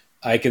long.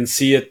 I can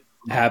see it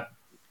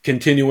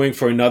continuing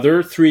for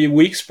another 3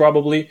 weeks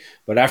probably,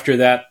 but after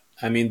that,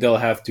 I mean, they'll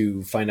have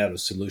to find out a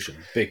solution,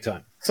 big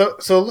time. So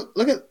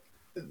look at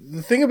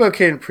the thing about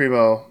Caden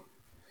Primo,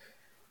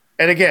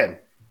 and again,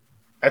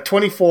 at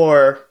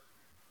 24,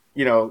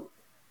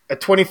 at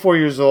 24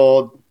 years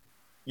old,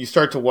 you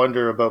start to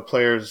wonder about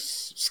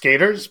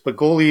skaters, but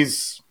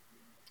goalies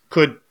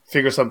could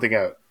figure something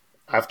out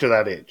after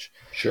that age.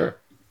 Sure.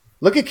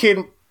 Look at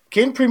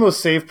Caden Primo's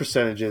save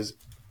percentages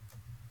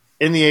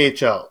in the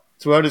AHL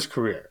throughout his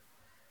career.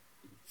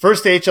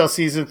 First AHL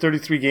season,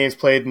 33 games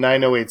played,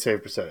 908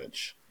 save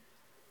percentage.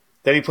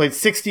 Then he played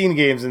 16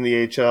 games in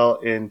the AHL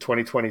in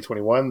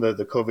 2020-21,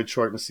 the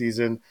COVID-shortened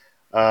season,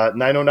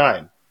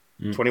 909.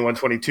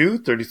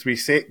 21-22,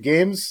 33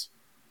 games,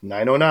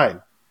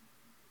 909.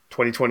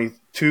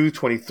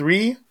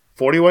 2022-23,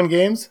 41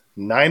 games,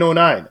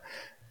 909.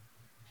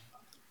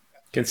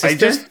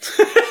 Consistent?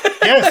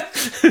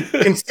 Yes,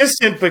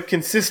 consistent, but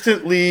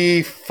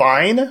consistently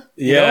fine.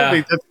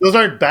 Yeah. Those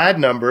aren't bad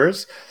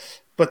numbers,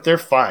 but they're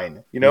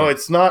fine.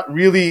 It's not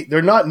really,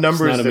 they're not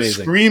numbers that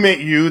scream at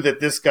you that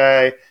this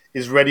guy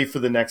is ready for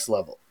the next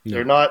level. No.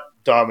 They're not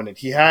dominant.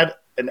 He had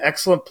an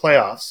excellent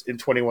playoffs in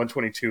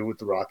 21-22 with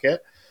the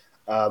Rocket.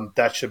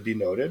 That should be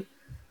noted.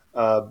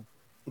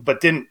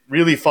 But didn't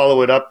really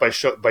follow it up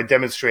by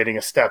demonstrating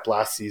a step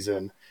last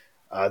season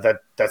that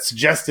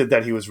suggested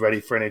that he was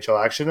ready for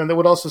NHL action, and that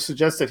would also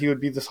suggest that he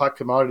would be this hot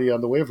commodity on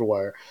the waiver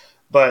wire.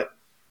 But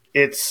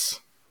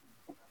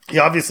he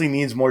obviously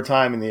needs more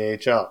time in the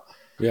AHL.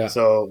 Yeah.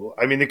 So,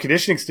 I mean, the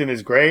conditioning stint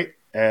is great.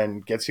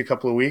 and gets you a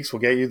couple of weeks.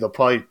 We'll get you. They'll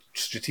probably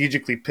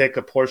strategically pick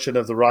a portion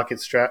of the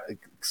Rockets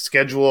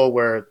schedule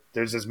where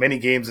there's as many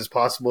games as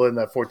possible in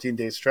that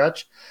 14-day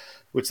stretch,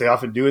 which they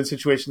often do in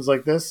situations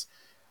like this.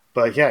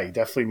 But yeah, he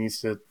definitely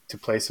needs to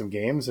play some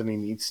games, and he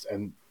needs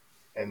and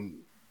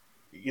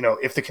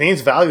if the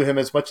Canadiens value him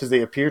as much as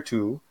they appear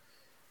to,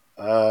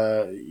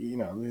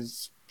 the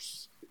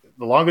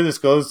longer this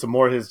goes, the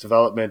more his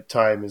development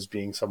time is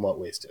being somewhat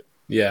wasted.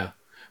 Yeah,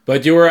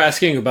 but you were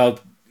asking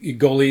about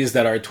goalies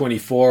that are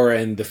 24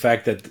 and the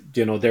fact that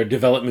their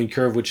development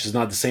curve, which is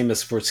not the same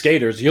as for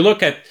skaters. You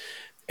look at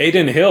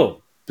Aiden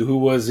Hill, who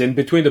was in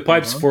between the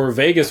pipes for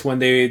Vegas when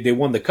they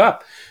won the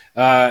cup.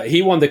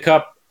 He won the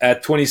cup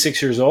at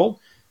 26 years old.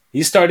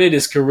 He started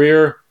his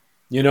career,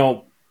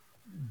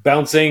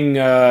 bouncing,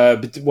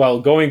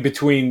 going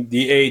between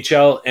the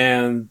AHL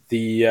and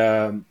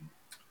the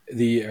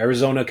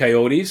Arizona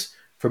Coyotes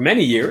for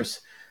many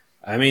years.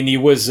 I mean, he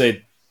was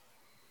a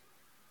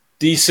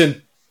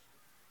decent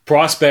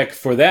prospect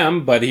for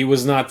them, but he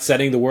was not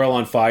setting the world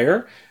on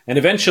fire. And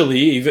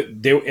eventually,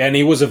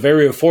 he was a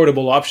very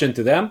affordable option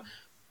to them,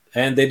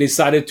 and they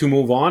decided to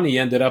move on. He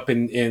ended up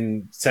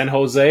in San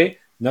Jose,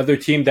 another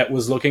team that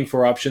was looking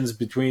for options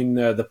between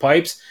the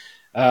pipes.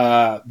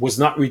 Was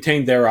not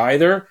retained there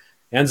either.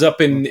 Ends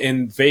up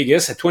in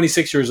Vegas at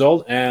 26 years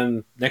old,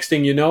 and next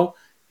thing you know,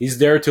 he's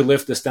there to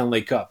lift the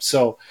Stanley Cup.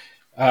 So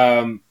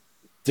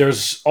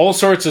there's all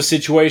sorts of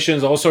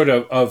situations, all sort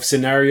of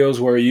scenarios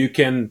where you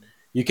can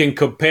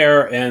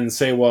compare and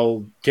say,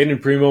 well,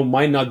 Caden Primo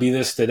might not be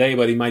this today,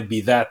 but he might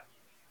be that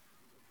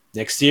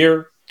next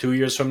year, 2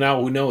 years from now,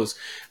 who knows?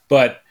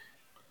 But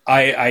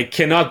I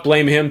cannot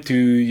blame him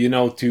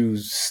to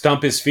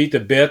stump his feet a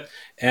bit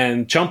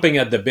and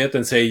chomping at the bit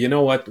and say, you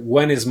know what,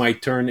 when is my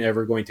turn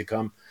ever going to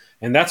come?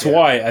 And that's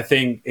why I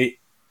think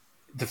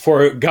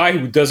for a guy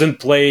who doesn't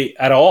play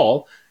at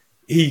all,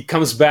 he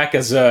comes back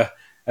as a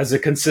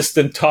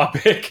consistent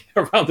topic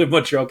around the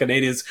Montreal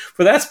Canadiens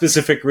for that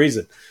specific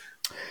reason.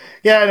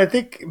 Yeah, and I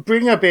think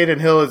bringing up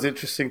Aiden Hill is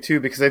interesting too,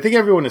 because I think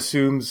everyone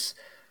assumes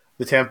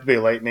the Tampa Bay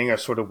Lightning are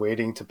sort of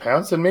waiting to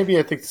pounce, and maybe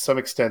I think to some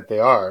extent they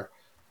are.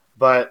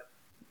 But,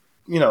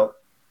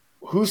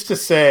 who's to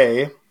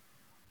say,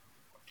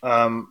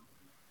 when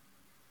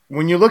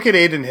you look at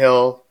Aiden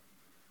Hill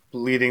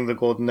leading the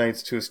Golden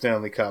Knights to a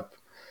Stanley Cup,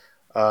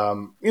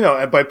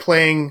 and by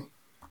playing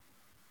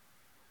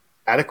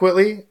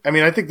adequately, I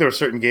mean, I think there were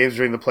certain games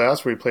during the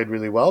playoffs where he played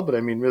really well, but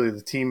I mean, really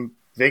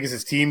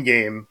Vegas' team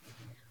game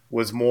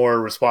was more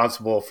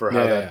responsible for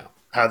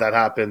how that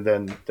happened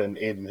than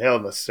Aiden Hill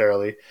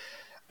necessarily.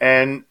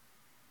 And,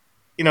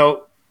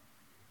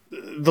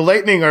 the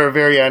Lightning are a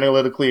very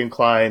analytically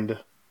inclined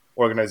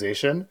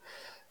organization.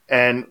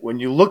 And when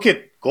you look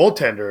at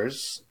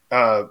goaltenders,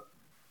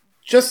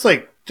 just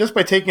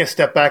by taking a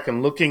step back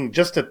and looking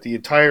just at the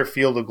entire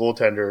field of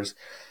goaltenders,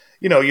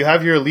 you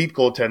have your elite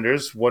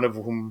goaltenders, one of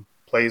whom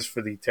plays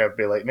for the Tampa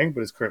Bay Lightning,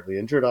 but is currently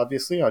injured,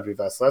 obviously, Andrei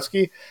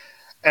Vasilevsky.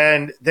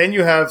 And then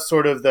you have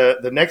sort of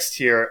the next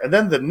tier. And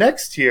then the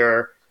next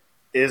tier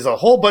is a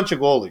whole bunch of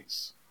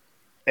goalies.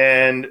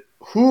 And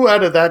who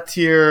out of that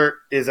tier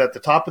is at the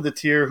top of the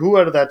tier, who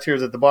out of that tier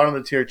is at the bottom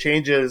of the tier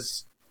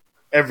changes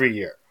every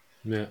year.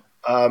 Yeah.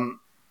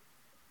 I'm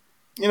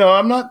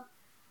not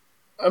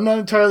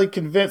entirely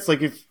convinced.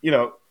 Like I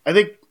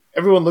think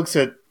everyone looks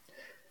at,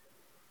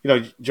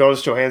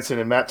 Jonas Johansson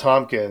and Matt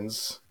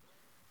Tompkins,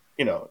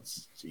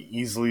 it's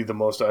easily the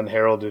most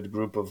unheralded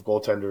group of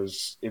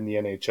goaltenders in the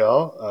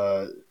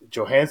NHL.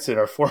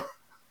 Johansson's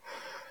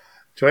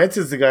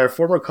the guy, our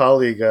former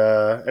colleague,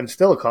 and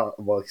still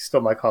he's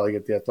still my colleague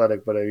at The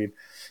Athletic, but I mean,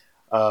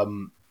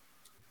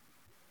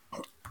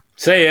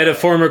 say it, a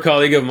former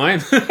colleague of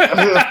mine.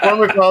 a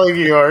former colleague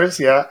of yours,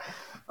 yeah.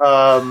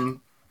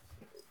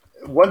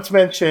 Once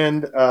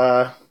mentioned,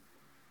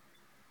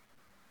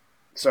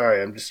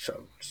 sorry, I'm just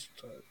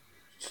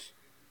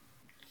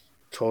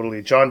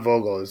totally, John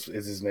Vogel is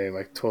his name.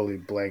 I totally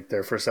blanked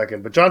there for a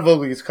second. But John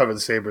Vogel used to cover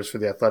the Sabres for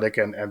The Athletic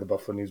and the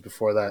Buffalo News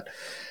before that.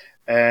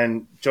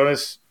 And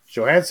Jonas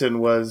Johansson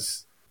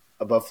was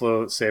a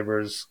Buffalo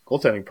Sabres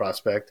goaltending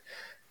prospect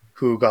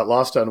who got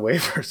lost on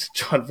waivers.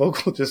 John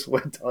Vogel just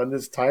went on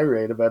this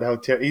tirade about how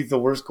he's the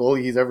worst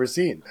goalie he's ever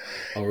seen.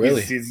 Oh,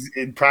 really? He's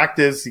in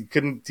practice, he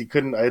couldn't.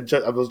 I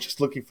was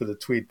just looking for the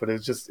tweet, but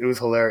it was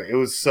hilarious. It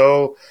was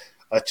so...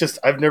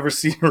 I've never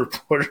seen a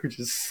reporter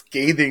just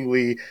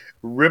scathingly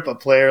rip a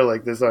player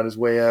like this on his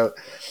way out.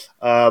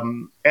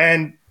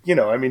 And,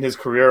 his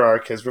career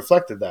arc has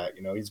reflected that.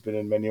 He's been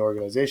in many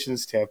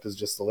organizations. Tampa's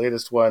just the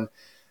latest one,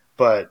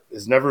 but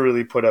has never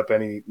really put up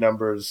any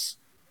numbers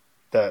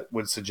that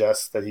would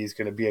suggest that he's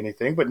going to be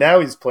anything. But now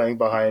he's playing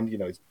behind,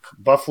 he's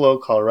Buffalo,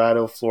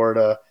 Colorado,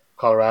 Florida,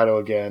 Colorado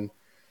again,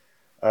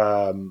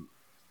 and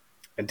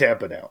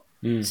Tampa now.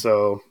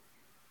 So,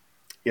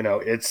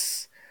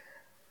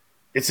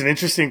 it's an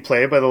interesting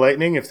play by the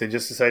Lightning if they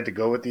just decide to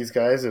go with these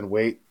guys and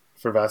wait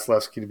for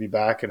Vasilevsky to be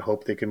back and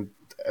hope they can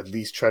at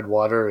least tread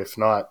water, if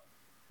not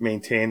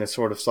maintain a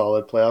sort of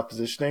solid playoff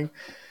positioning.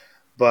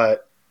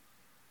 But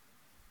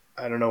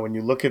I don't know, when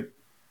you look at,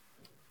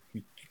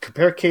 you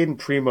compare Caden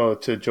Primo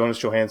to Jonas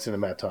Johansson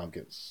and Matt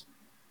Tompkins.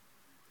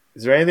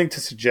 Is there anything to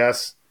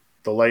suggest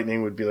the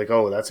Lightning would be like,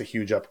 oh, that's a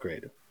huge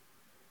upgrade?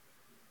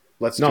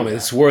 Let's do that.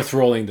 It's worth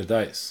rolling the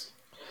dice.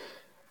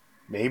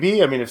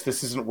 Maybe. I mean, if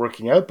this isn't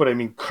working out, but I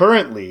mean,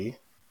 currently,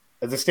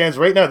 as it stands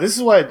right now, this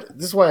is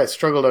why I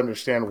struggle to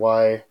understand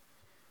what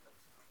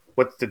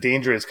the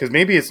danger is, because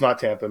maybe it's not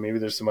Tampa, maybe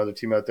there's some other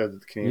team out there that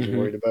the Canadians are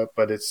worried about,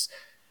 but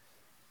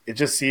it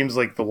just seems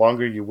like the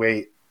longer you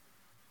wait,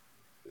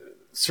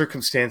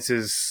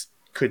 circumstances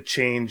could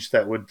change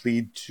that would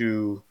lead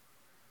to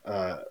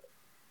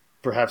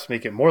perhaps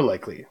make it more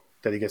likely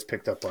that he gets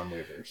picked up on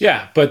waivers.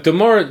 Yeah, but the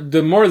more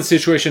the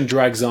situation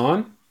drags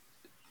on,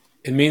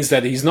 it means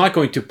that he's not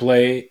going to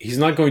play, he's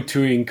not going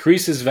to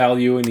increase his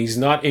value, and he's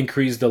not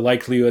increase the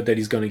likelihood that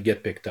he's going to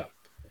get picked up.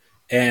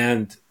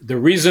 And the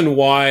reason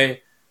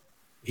why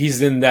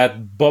he's in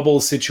that bubble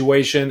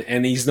situation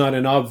and he's not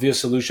an obvious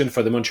solution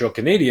for the Montreal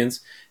Canadiens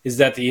is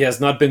that he has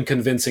not been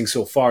convincing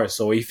so far.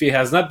 So if he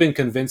has not been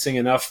convincing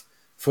enough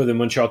for the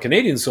Montreal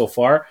Canadiens so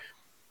far,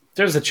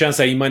 there's a chance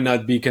that he might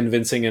not be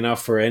convincing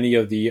enough for any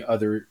of the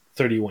other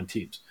 31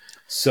 teams.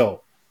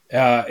 So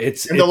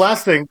the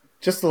last thing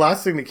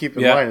to keep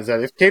in mind is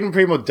that if Caden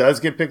Primo does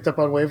get picked up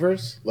on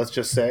waivers, let's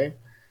just say,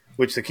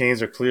 which the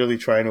Canadiens are clearly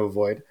trying to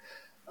avoid,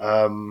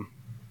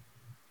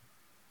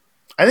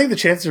 I think the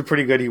chances are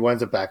pretty good he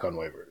winds up back on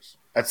waivers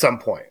at some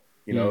point.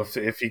 You know,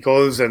 if he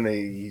goes and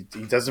he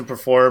doesn't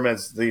perform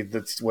as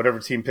whatever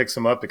team picks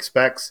him up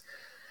expects,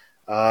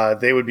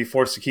 they would be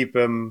forced to keep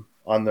him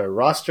on their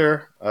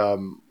roster.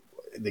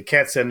 They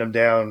can't send him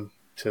down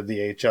to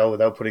the AHL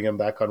without putting him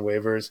back on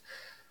waivers.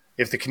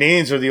 If the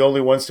Canadiens are the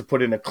only ones to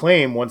put in a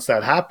claim once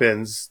that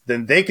happens,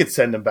 then they could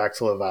send him back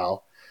to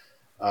Laval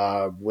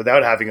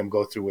without having him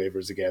go through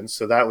waivers again.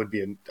 So that would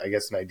be, I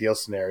guess, an ideal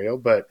scenario.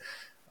 But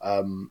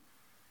I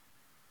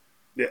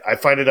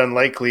find it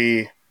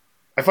unlikely.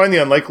 I find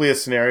the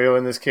unlikeliest scenario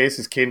in this case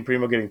is Caden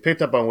Primo getting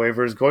picked up on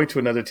waivers, going to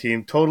another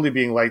team, totally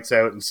being lights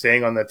out, and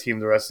staying on that team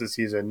the rest of the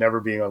season, and never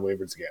being on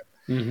waivers again.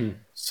 Mm-hmm.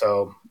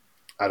 So,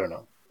 I don't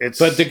know.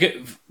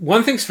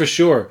 One thing's for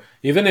sure,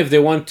 even if they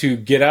want to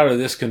get out of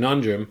this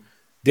conundrum,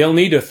 they'll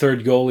need a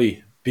third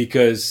goalie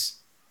because,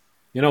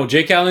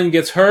 Jake Allen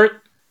gets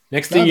hurt.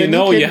 Next thing you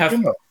know, you have...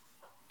 Primo.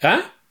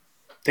 Huh?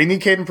 They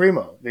need Caden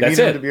Primo. That's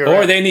it.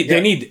 Or they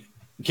need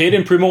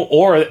Caden Primo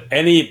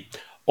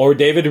or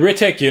David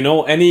Rittick,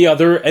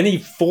 any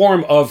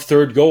form of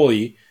third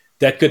goalie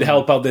that could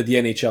help out at the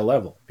NHL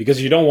level,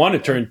 because you don't want to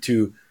turn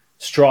to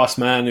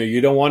Strassman or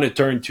you don't want to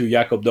turn to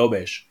Jakob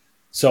Dobesch.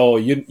 So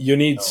you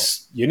need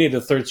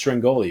a third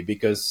string goalie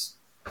because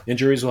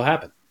injuries will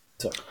happen.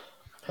 So,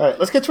 all right,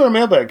 let's get to our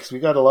mailbag because we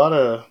got a lot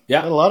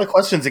of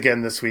questions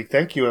again this week.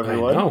 Thank you,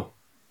 everyone.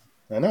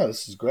 I know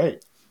this is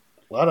great.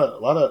 A lot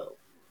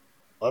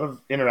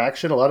of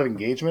interaction, a lot of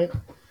engagement.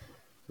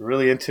 We're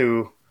really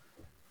into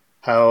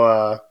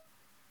how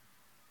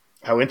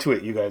into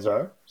it you guys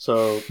are.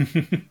 So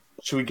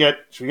should we get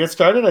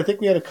started? I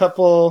think we had a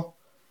couple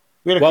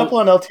on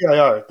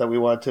LTIR that we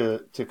want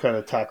to kind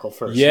of tackle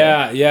first.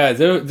 Yeah.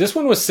 This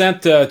one was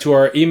sent to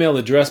our email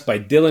address by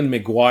Dylan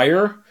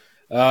McGuire.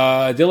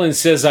 Dylan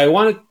says, I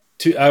wanted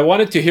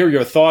to hear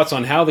your thoughts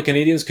on how the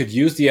Canadiens could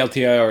use the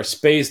LTIR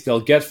space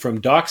they'll get from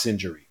Doc's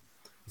injury.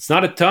 It's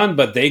not a ton,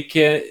 but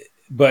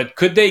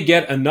could they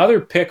get another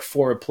pick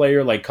for a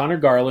player like Connor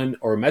Garland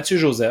or Mathieu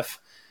Joseph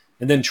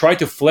and then try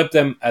to flip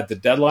them at the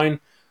deadline,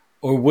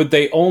 or would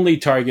they only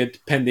target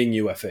pending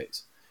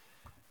UFAs?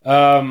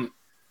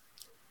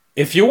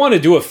 If you want to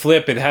do a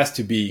flip, it has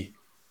to be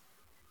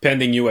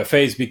pending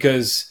UFAs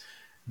because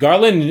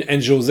Garland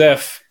and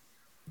Joseph,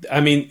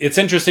 it's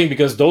interesting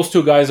because those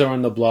two guys are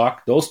on the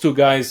block. Those two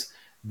guys,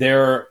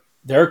 their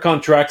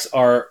contracts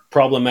are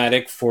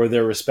problematic for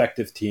their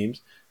respective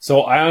teams.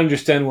 So I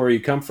understand where you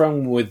come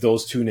from with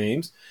those two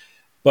names,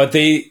 but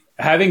they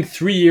having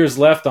 3 years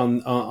left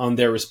on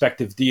their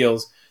respective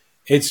deals,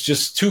 it's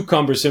just too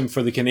cumbersome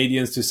for the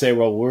Canadiens to say,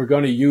 well, we're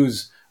going to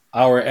use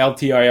our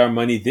LTIR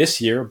money this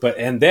year,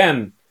 and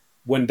then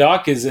when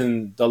Doc is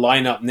in the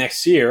lineup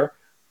next year,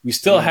 we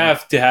still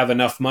have to have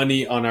enough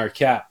money on our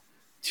cap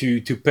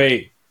to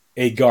pay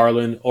a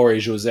Garland or a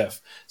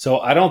Joseph. So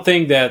I don't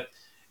think that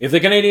if the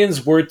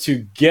Canadiens were to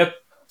get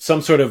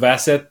some sort of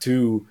asset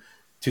to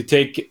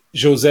take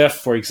Joseph,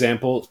 for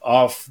example,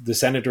 off the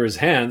Senators'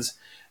 hands,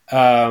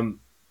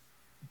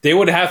 they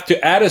would have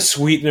to add a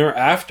sweetener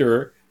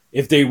after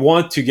if they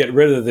want to get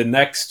rid of the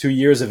next 2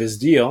 years of his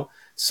deal.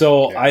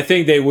 So I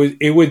think it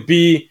would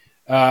be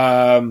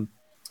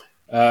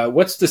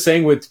what's the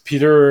saying with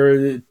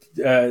Peter?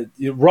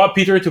 Rob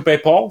Peter to pay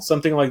Paul,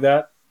 something like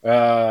that.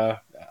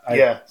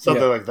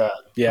 Something like that.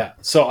 Yeah.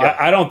 So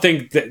I don't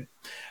think it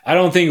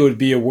would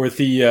be a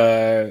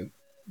worthy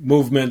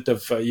movement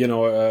of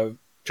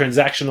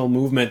transactional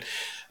movement.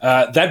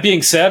 That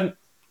being said,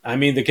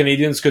 the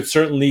Canadiens could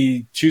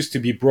certainly choose to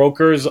be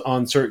brokers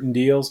on certain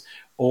deals,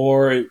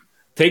 or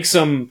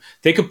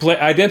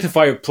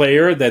identify a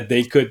player that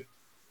they could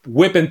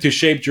whip into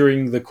shape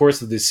during the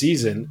course of the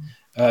season,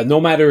 no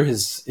matter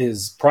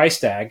his price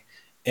tag,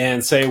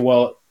 and say,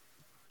 well,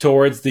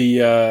 towards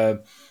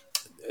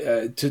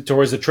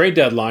towards the trade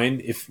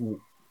deadline, if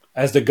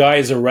as the guy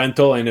is a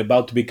rental and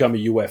about to become a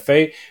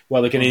UFA,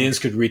 while the Canadians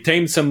could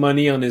retain some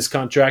money on his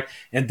contract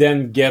and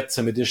then get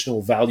some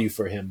additional value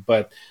for him,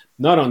 but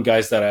not on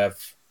guys that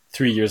have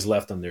 3 years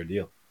left on their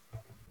deal.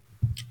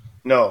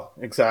 No,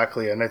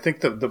 exactly. And I think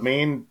the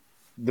main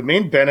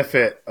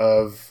benefit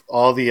of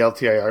all the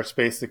LTIR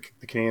space that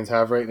the Canadians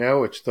have right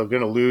now, which they're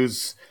going to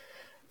lose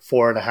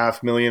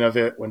 4.5 million of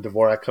it when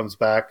Dvorak comes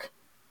back,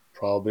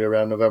 probably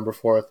around November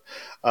 4th,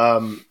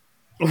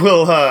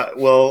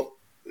 will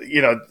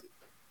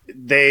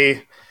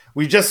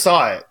we just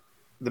saw it.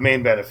 The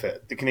main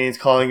benefit, the Canadians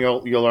calling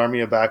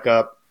Yolarmia back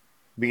up,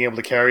 being able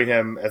to carry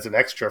him as an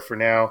extra for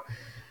now.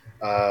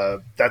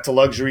 That's a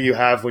luxury you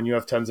have when you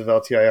have tons of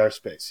LTIR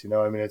space.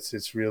 I mean,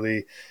 it's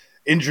really,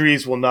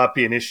 injuries will not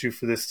be an issue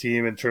for this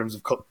team in terms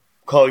of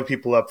calling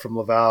people up from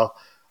Laval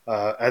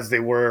as they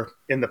were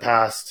in the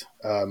past.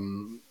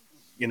 And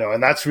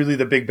that's really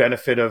the big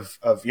benefit of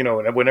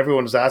when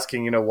everyone was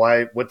asking,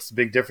 what's the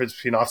big difference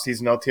between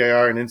off-season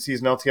LTIR and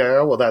in-season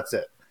LTIR? Well, that's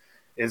it.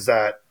 Is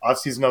that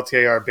off-season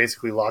LTIR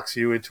basically locks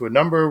you into a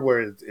number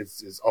where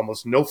it's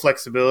almost no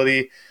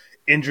flexibility.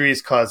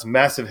 Injuries cause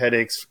massive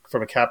headaches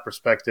from a cap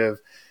perspective,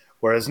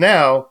 whereas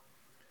now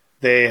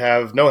they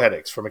have no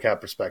headaches from a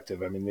cap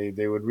perspective. I mean,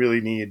 they would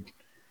really need,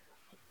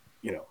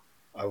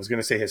 I was going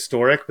to say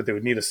historic, but they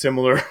would need a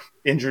similar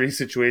injury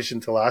situation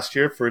to last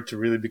year for it to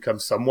really become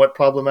somewhat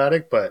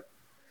problematic. But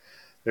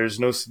there's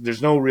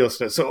no real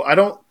so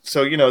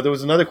there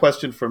was another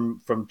question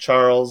from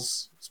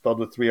Charles, spelled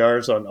with 3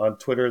 R's, on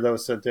Twitter that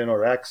was sent in,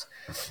 or X,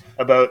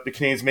 about the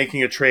Canadians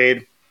making a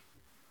trade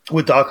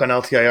with Doc on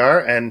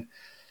LTIR. And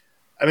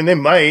I mean, they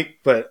might,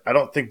 but I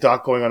don't think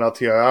Doc going on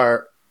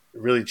LTIR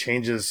really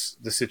changes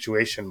the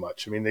situation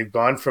much. I mean, they've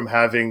gone from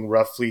having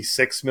roughly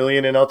 6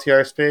 million in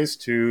LTIR space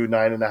to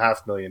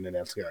 9.5 million in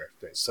LTIR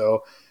space.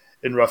 So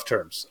in rough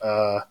terms,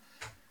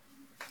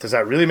 does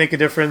that really make a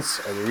difference?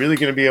 Are they really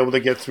going to be able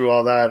to get through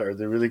all that? Are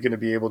they really going to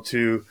be able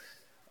to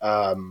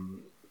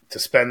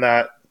spend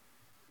that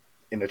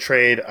in a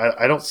trade?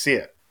 I don't see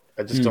it.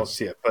 I just don't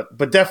see it.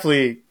 But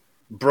definitely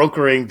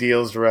brokering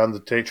deals around the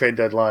trade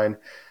deadline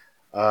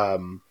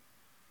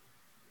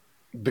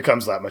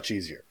becomes that much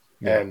easier.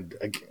 Yeah.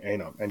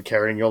 And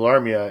carrying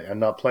Yolarmia and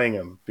not playing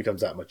him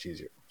becomes that much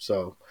easier.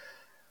 So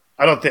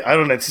I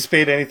don't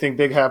anticipate anything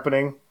big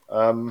happening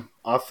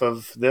off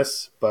of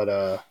this,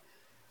 but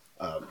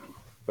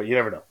you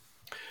never know.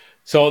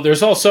 So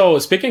there's also,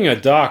 speaking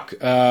of Doc,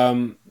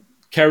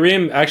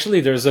 Karim,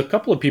 actually there's a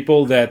couple of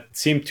people that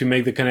seem to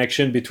make the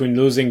connection between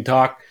losing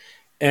Doc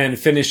and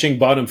finishing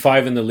bottom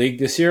 5 in the league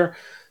this year.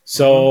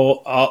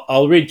 So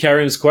I'll read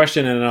Karim's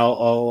question and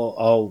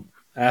I'll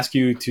ask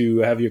you to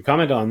have your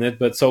comment on it.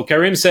 But so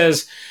Karim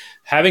says,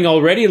 having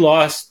already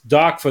lost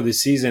Doc for the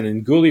season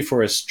and Gouli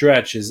for a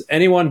stretch, is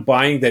anyone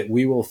buying that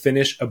we will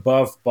finish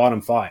above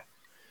bottom 5?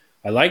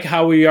 I like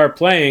how we are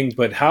playing,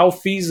 but how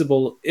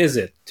feasible is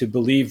it to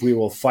believe we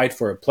will fight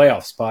for a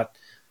playoff spot?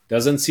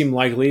 Doesn't seem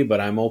likely,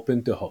 but I'm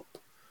open to hope.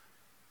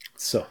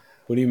 So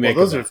what do you make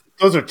of that?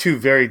 Those are two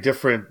very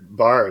different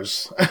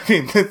bars. I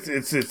mean,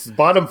 it's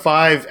bottom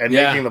 5 and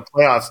making the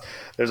playoffs.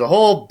 There's a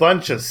whole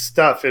bunch of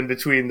stuff in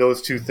between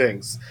those two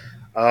things.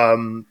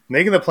 Making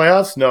the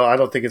playoffs, no, I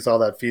don't think it's all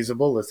that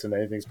feasible. Listen,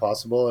 anything's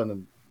possible,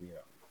 and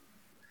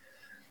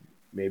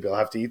maybe I'll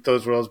have to eat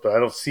those worlds. But I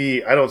don't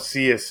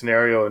see a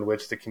scenario in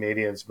which the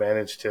Canadians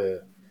manage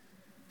to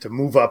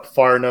move up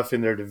far enough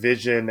in their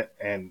division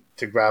and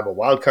to grab a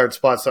wild card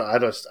spot. So I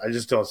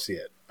just don't see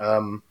it.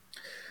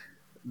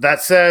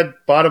 That said,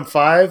 bottom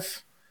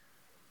 5,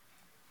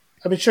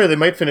 I mean, sure, they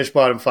might finish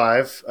bottom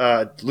 5.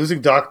 Losing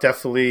Doc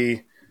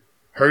definitely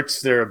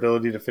hurts their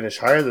ability to finish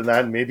higher than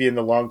that. And maybe in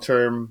the long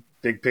term,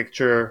 big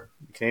picture,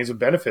 the Canadians would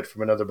benefit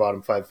from another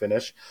bottom 5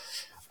 finish.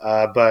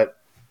 But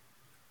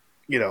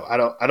I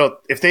don't.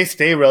 If they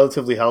stay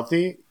relatively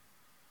healthy,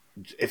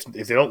 if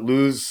they don't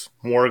lose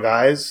more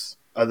guys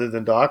other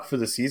than Doc for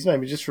the season, I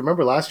mean, just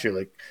remember last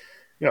year,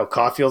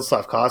 Caulfield,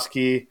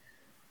 Slavkovsky,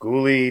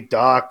 Gouli,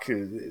 Doc,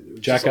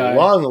 just a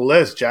long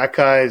list.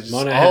 Jackai, just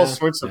all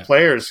sorts of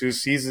players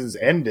whose seasons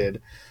ended.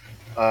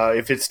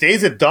 If it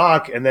stays at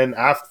Doc, and then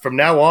from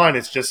now on,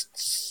 it's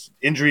just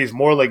injuries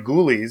more like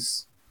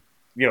Gouli's,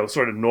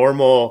 sort of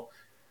normal,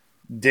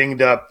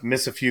 dinged up,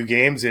 miss a few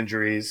games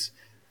injuries.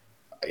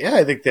 Yeah,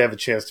 I think they have a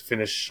chance to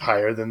finish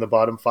higher than the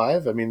bottom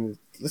 5. I mean,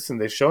 listen,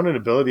 they've shown an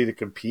ability to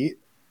compete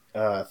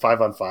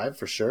 5-on-5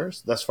 for sure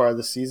thus far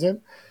this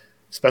season.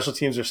 Special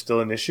teams are still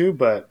an issue,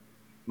 but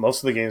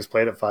most of the games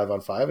played at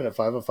 5-on-5, and at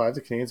 5-on-5,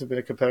 the Canadians have been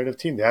a competitive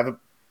team. They haven't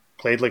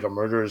played like a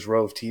murderer's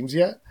row of teams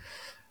yet.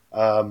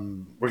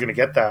 We're going to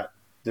get that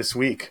this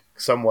week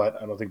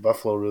somewhat. I don't think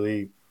Buffalo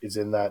really is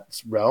in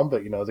that realm,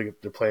 but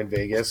they're playing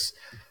Vegas.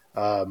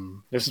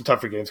 There's some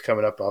tougher games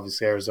coming up.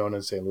 Obviously, Arizona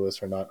and St.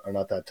 Louis are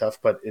not that tough,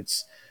 but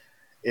it's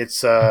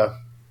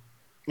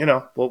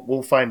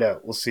we'll find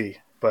out. We'll see,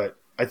 but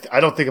I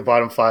don't think a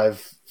bottom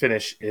 5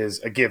 finish is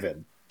a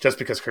given just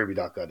because Kirby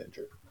Dach got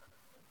injured.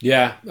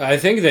 Yeah, I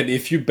think that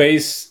if you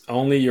base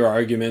only your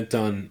argument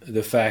on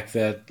the fact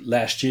that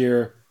last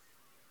year,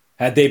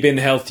 had they been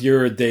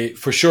healthier, they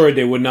for sure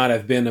they would not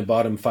have been a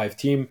bottom five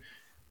team.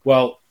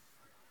 Well,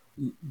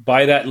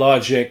 by that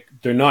logic,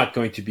 they're not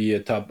going to be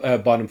a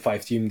bottom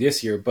five team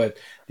this year. But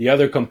the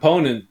other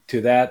component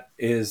to that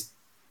is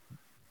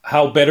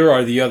how better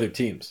are the other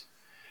teams.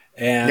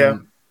 Yeah,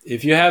 And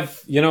if you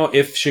have,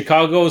 if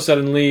Chicago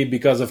suddenly,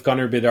 because of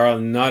Connor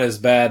Bedard, not as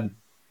bad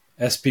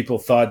as people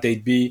thought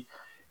they'd be,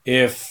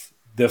 if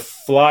the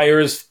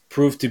Flyers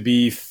prove to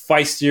be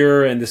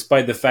feistier, and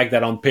despite the fact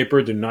that on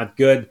paper they're not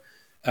good,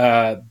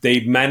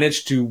 they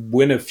managed to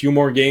win a few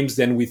more games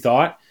than we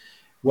thought.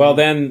 Well, hmm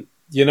then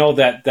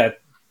that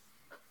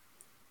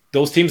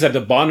those teams at the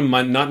bottom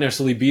might not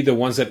necessarily be the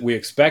ones that we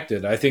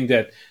expected. I think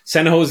that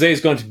San Jose is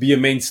going to be a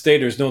mainstay.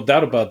 There's no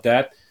doubt about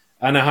that.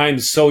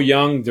 Anaheim's so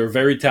young. They're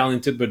very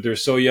talented, but they're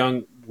so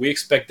young. We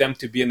expect them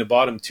to be in the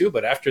bottom too.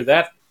 But after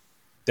that,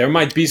 there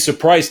might be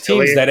surprise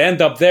teams Philly, that end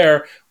up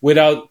there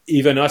without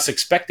even us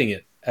expecting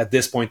it at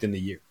this point in the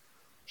year.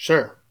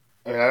 sure.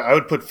 I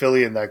would put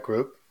Philly in that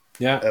group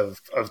Yeah.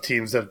 of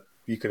teams that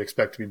you could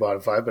expect to be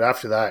bottom five. But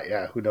after that,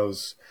 yeah, who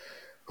knows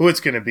who it's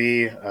going to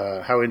be,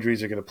 how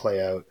injuries are going to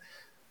play out,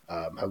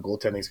 how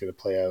goaltending is going to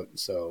play out.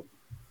 So,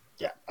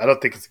 yeah, I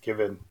don't think it's a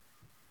given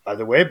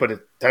either way.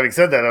 But having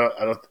said that,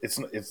 I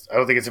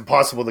don't think it's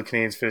impossible the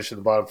Canadians finish in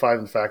the bottom five.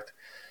 In fact,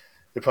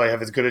 they probably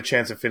have as good a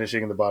chance of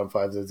finishing in the bottom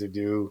five as they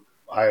do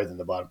higher than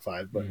the bottom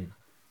five. But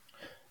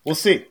we'll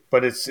see.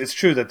 But it's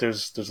true that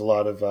there's a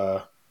lot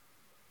of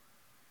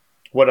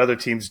what other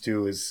teams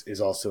do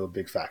is also a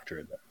big factor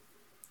in that.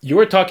 You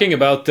were talking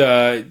about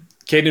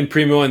Caden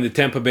Primo and the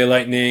Tampa Bay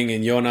Lightning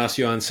and Jonas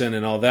Johansson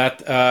and all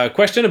that.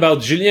 Question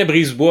about Julien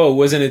Brisebois, who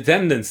was in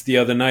attendance the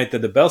other night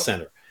at the Bell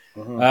Center.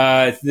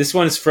 This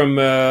one is from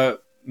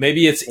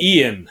maybe it's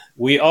Ian.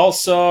 We all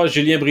saw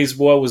Julien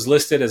Brisebois was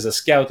listed as a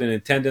scout in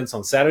attendance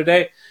on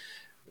Saturday.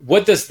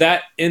 What does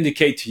that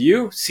indicate to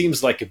you?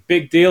 Seems like a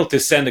big deal to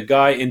send a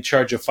guy in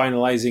charge of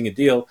finalizing a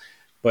deal,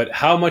 but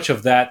how much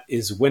of that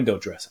is window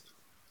dressing?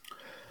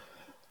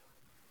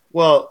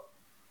 Well,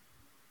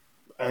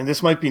 and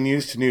this might be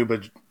news to you,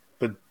 but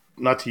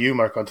not to you,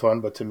 Marc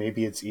Antoine, but to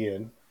maybe it's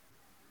Ian.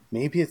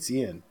 Maybe it's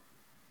Ian.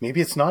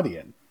 Maybe it's not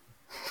Ian.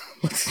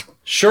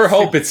 Sure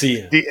hope it's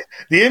Ian.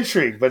 The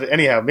intrigue, but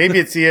anyhow, maybe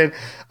it's Ian.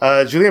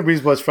 Julien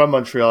Brisebois is from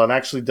Montreal and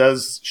actually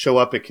does show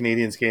up at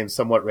Canadiens games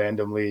somewhat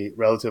randomly,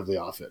 relatively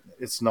often.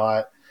 It's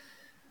not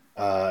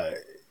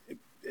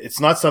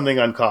something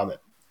uncommon.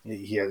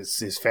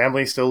 His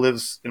family still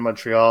lives in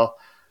Montreal.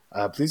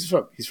 He's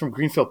from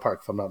Greenfield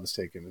Park, if I'm not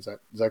mistaken. Is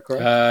that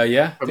correct?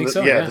 Yeah, I think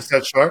so. Yeah, the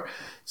South Shore.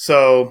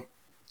 So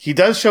he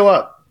does show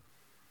up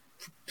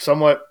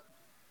somewhat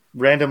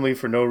randomly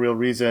for no real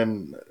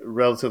reason,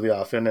 relatively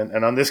often.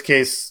 And on this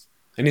case,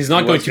 and he's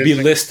not going to be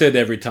listed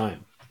every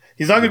time.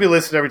 He's not going to be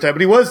listed every time,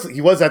 but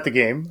he was at the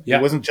game. Yeah.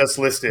 He wasn't just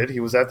listed. He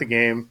was at the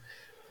game,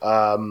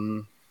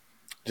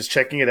 just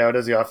checking it out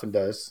as he often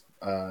does.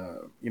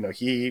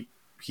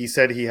 He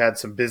said he had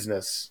some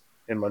business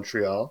in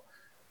Montreal.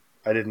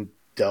 I didn't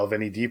delve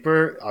any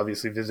deeper.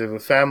 Obviously, visited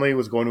with family,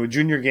 was going to a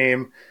junior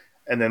game,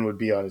 and then would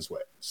be on his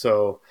way.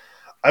 So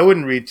I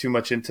wouldn't read too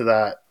much into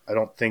that. I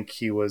don't think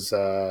he was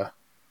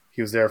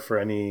there for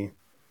any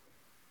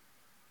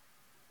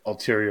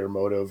ulterior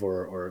motive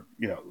or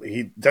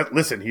he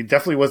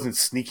definitely wasn't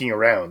sneaking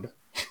around.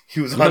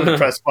 He was on the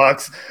press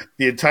box,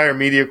 the entire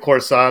media corps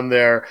saw him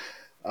there.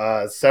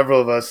 Several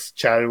of us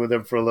chatted with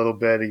him for a little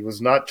bit. He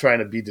was not trying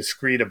to be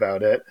discreet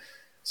about it.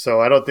 So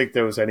I don't think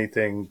there was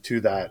anything to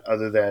that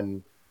other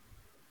than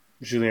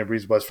Julien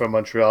Brisebois is from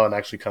Montreal and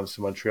actually comes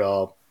to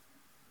Montreal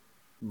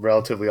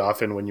relatively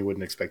often when you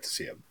wouldn't expect to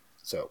see him.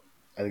 So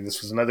I think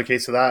this was another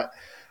case of that.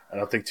 I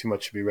don't think too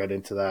much should be read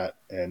into that.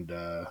 And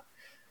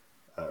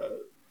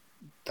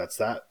that's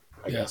that,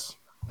 I guess.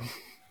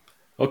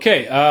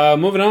 Okay,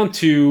 moving on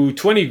to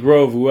 20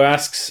 Grove, who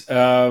asks,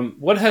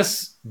 what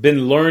has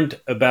been learned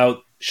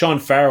about Sean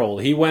Farrell?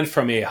 He went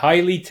from a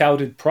highly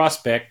touted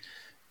prospect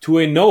to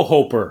a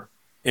no-hoper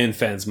in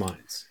fans'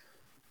 minds.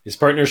 His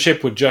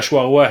partnership with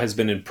Joshua Roy has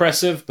been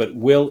impressive, but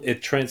will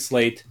it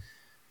translate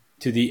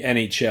to the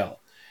NHL?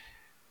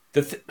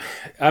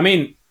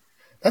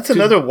 That's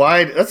another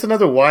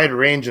wide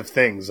range of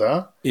things,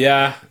 huh?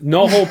 Yeah,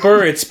 no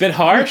hoper. It's a bit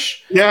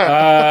harsh.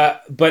 Yeah.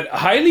 But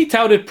highly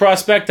touted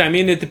prospect.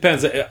 It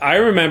depends. I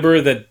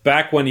remember that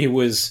back when he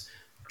was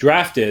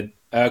drafted,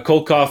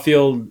 Cole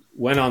Caulfield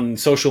went on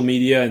social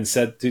media and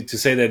said to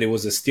say that it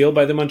was a steal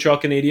by the Montreal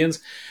Canadiens.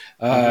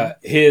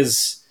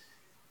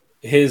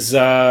 His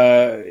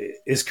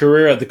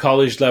career at the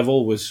college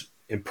level was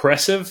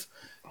impressive.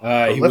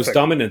 He was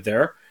dominant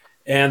there,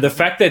 and the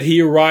fact that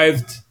he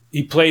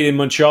played in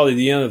Montreal at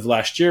the end of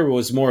last year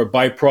was more a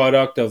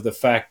byproduct of the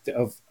fact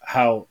of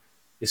how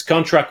his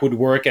contract would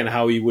work and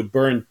how he would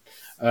burn,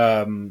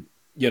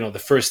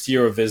 the first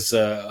year of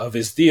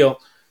his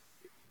deal.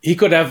 He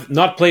could have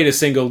not played a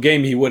single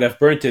game; he would have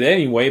burnt it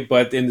anyway.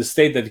 But in the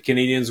state that the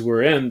Canadiens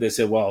were in, they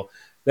said, "Well,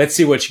 let's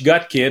see what you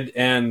got, kid,"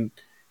 and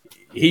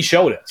he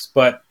showed us.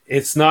 But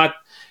it's not,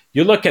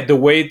 you look at the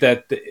way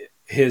that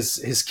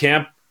his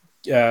camp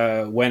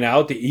went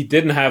out. He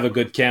didn't have a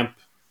good camp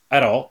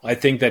at all. I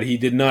think that he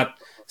did not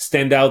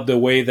stand out the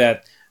way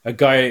that a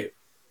guy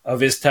of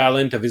his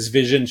talent, of his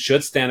vision,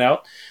 should stand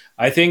out.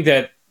 I think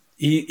that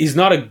he's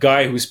not a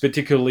guy who's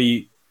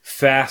particularly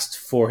fast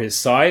for his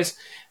size,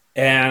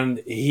 and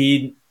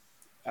he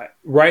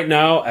right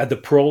now at the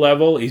pro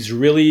level he's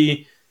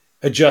really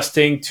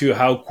adjusting to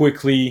how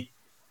quickly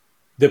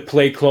the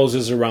play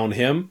closes around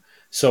him.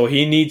 So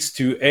he needs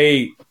to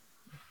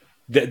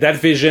that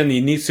vision.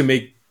 He needs to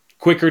make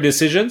quicker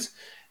decisions,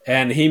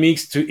 and he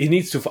needs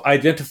to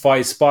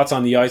identify spots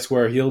on the ice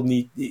where he'll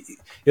be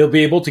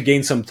able to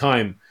gain some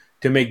time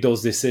to make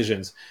those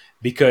decisions.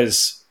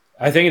 Because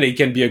I think that he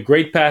can be a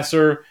great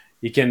passer.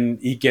 He can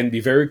be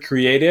very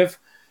creative,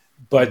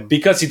 but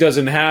because he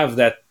doesn't have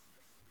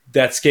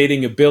that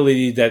skating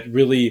ability that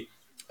really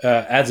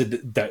adds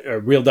a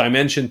real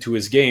dimension to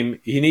his game,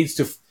 he needs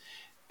to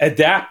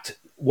adapt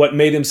what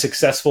made him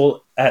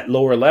successful at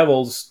lower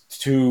levels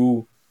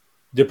to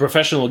the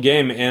professional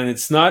game. And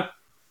it's not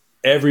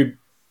every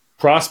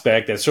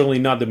prospect, and certainly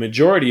not the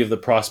majority of the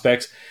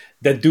prospects,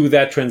 that do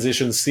that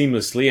transition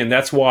seamlessly. And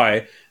that's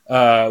why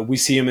we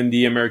see him in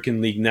the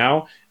American League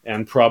now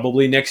and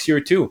probably next year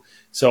too.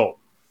 So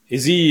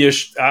is he?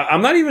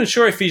 I'm not even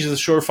sure if he's a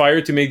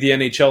surefire to make the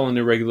NHL on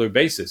a regular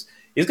basis.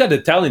 He's got the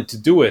talent to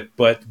do it,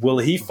 but will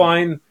he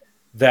find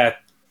that?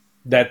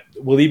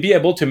 Will he be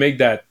able to make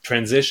that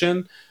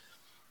transition?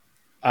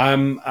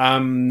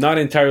 I'm not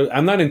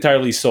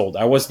entirely sold.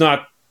 I was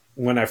not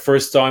when I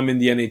first saw him in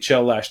the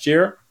NHL last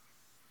year,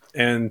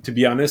 and to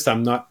be honest,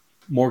 I'm not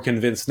more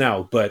convinced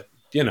now. But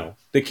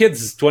the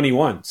kid's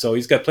 21, so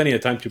he's got plenty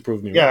of time to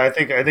prove me Yeah,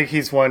 wrong. I think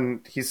he's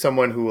one. He's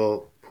someone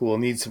who will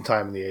need some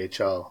time in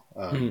the AHL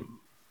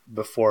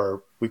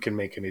before we can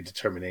make any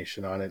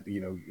determination on it.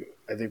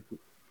 I think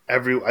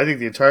I think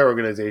the entire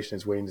organization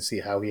is waiting to see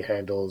how he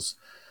handles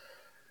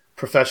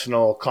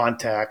professional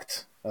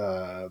contact,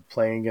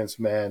 playing against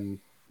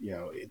men,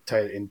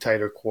 in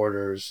tighter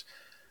quarters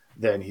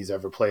than he's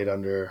ever played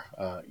under.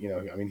 I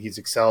mean, he's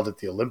excelled at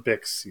the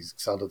Olympics, he's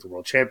excelled at the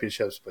World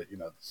Championships, but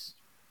it's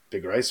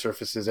bigger ice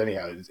surfaces.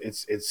 Anyhow,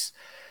 it's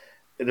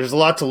there's a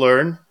lot to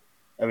learn.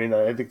 I mean,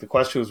 I think the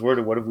question was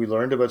worded, what have we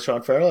learned about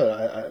Sean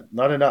Farrell?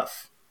 Not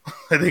enough.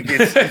 I think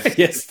it's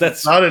Yes,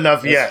 it's not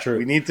enough that's yet. true.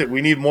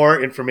 We need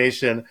more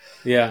information.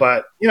 Yeah,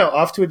 But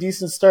off to a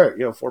decent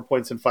start. 4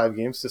 points in 5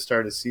 games to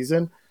start a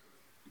season.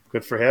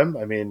 Good for him.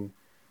 I mean,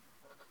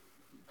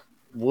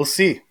 we'll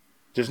see.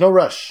 There's no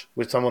rush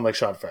with someone like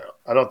Sean Farrell.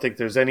 I don't think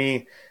there's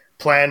any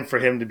plan for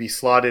him to be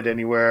slotted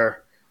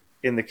anywhere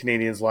in the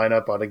Canadiens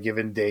lineup on a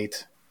given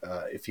date.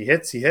 If he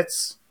hits, he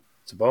hits.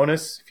 It's a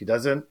bonus. If he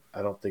doesn't,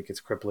 I don't think it's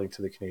crippling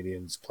to the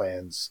Canadiens'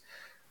 plans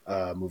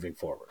moving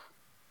forward.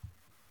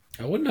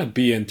 I would not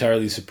be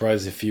entirely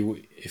surprised if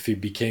he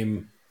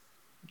became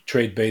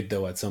trade bait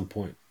though at some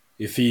point.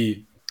 If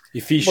he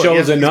Well, shows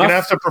he's going to enough,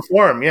 have to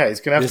perform. Yeah, he's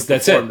going to have to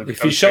that's perform. it. To If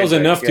he become shows trade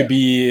bait. enough Yeah.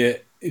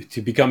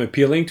 to become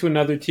appealing to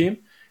another team,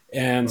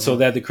 and so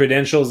that the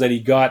credentials that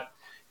he got,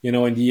 in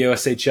the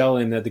USHL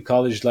and at the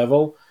college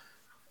level,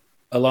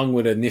 along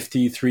with a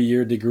nifty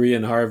 3-year degree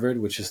in Harvard,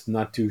 which is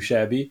not too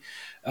shabby,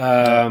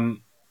 I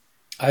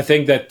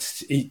think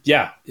that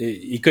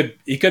he could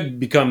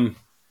become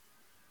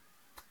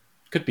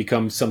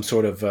some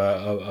sort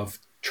of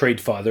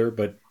trade fodder,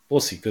 but we'll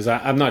see because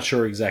I'm not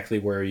sure exactly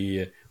where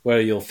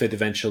he'll fit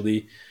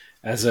eventually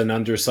as an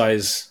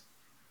undersized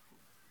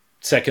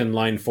second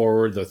line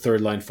forward, the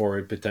third line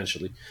forward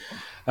potentially.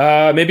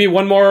 Maybe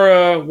one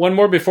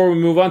more before we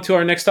move on to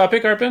our next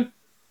topic, Arpin.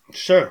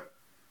 Sure.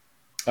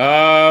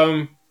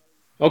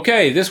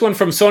 Okay, this one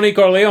from Sonny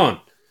Corleone.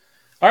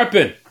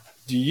 Arpin,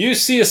 do you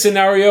see a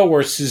scenario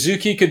where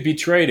Suzuki could be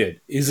traded?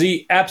 Is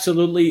he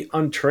absolutely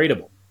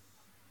untradeable?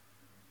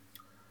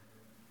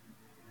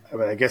 I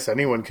mean, I guess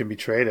anyone can be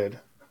traded.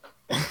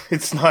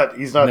 He's not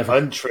Never.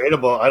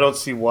 untradeable. I don't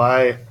see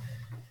why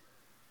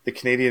the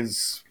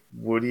Canadians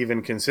would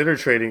even consider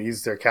trading.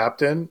 He's their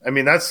captain. I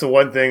mean, that's the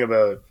one thing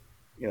about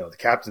the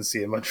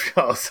captaincy in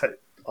Montreal is that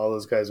all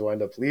those guys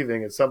wind up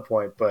leaving at some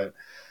point. But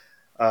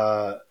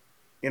I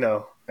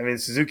mean,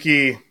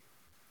 Suzuki.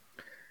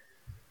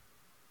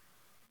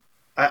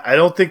 I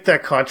don't think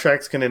that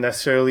contract's going to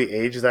necessarily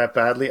age that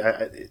badly.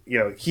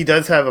 He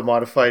does have a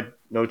modified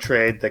no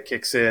trade that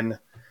kicks in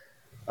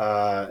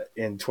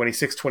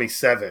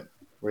 26-27,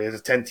 where he has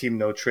a 10-team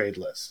no trade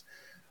list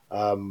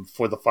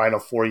for the final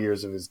 4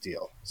 years of his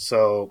deal.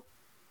 So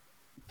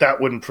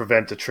that wouldn't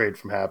prevent a trade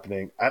from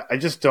happening. I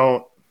just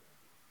don't.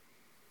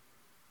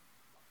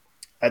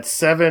 At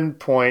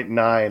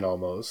 7.9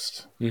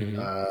 almost,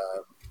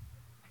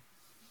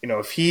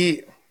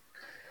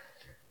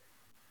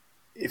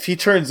 if he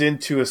turns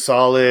into a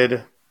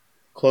solid,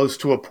 close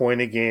to a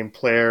point a game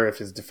player, if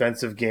his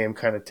defensive game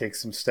kind of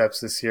takes some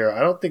steps this year, I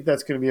don't think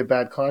that's going to be a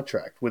bad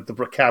contract with the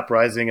cap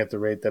rising at the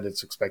rate that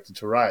it's expected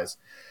to rise.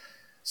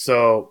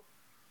 So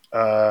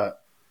I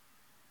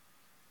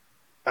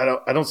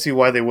don't see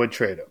why they would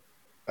trade him.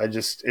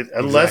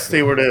 Unless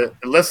they were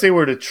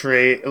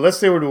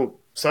to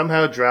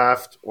somehow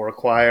draft or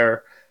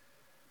acquire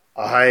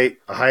a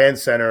high end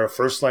center, a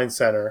first line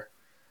center,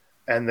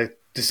 and the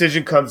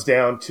decision comes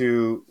down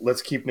to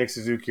let's keep Nick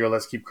Suzuki or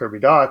let's keep Kirby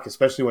Dach,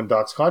 especially when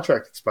Dach's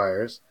contract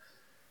expires.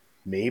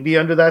 Maybe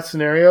under that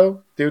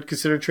scenario, they would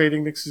consider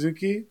trading Nick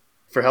Suzuki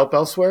for help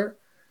elsewhere.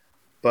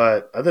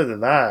 But other than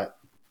that,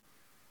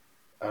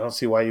 I don't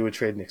see why you would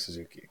trade Nick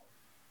Suzuki.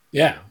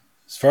 Yeah,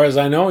 as far as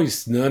I know,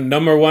 he's the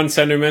number one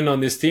centerman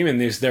on this team,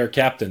 and he's their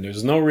captain.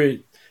 There's no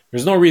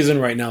reason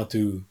right now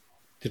to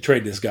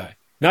trade this guy.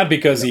 Not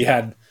because he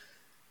had,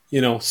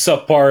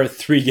 subpar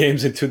 3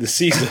 games into the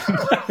season.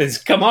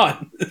 Come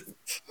on.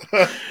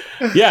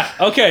 Yeah.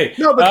 Okay.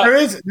 No, but there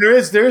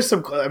is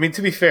some. I mean,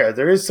 to be fair,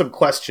 there is some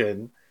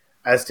question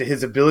as to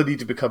his ability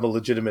to become a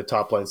legitimate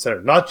top line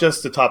center, not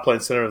just the top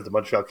line center of the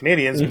Montreal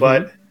Canadiens,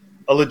 but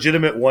a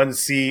legitimate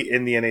 1C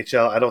in the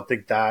NHL. I don't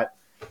think that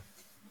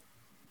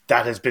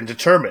has been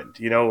determined.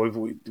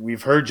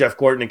 We've heard Jeff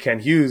Gorton and Ken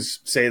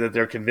Hughes say that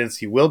they're convinced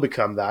he will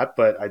become that,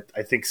 but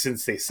I think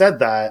since they said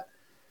that,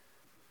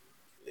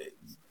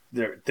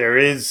 there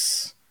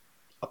is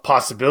a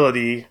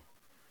possibility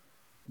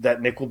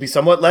that Nick will be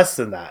somewhat less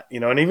than that.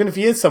 And even if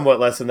he is somewhat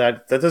less than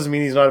that, that doesn't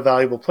mean he's not a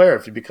valuable player.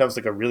 If he becomes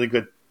like a really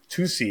good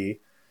 2C,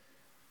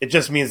 it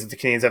just means that the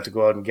Canadiens have to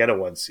go out and get a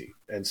 1C.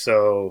 And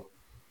so,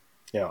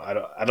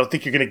 I don't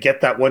think you're going to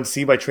get that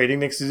 1C by trading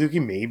Nick Suzuki.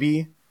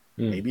 Maybe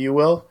you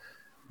will.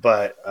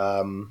 But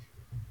I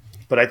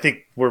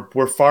think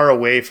we're far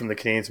away from the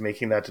Canadiens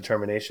making that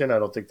determination. I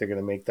don't think they're going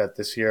to make that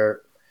this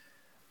year.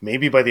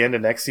 Maybe by the end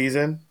of next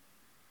season,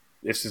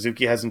 if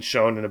Suzuki hasn't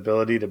shown an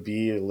ability to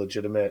be a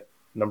legitimate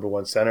number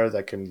one center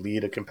that can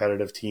lead a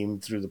competitive team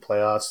through the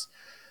playoffs,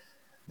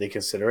 they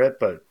consider it.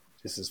 But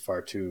this is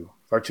far too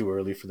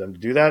early for them to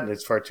do that, and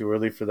it's far too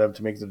early for them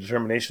to make the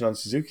determination on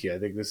Suzuki. I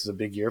think this is a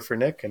big year for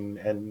Nick,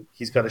 and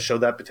he's got to show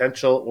that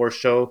potential, or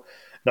show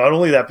not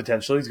only that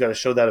potential, he's got to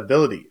show that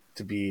ability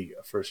to be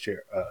a first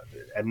year,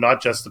 and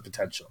not just the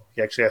potential.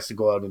 He actually has to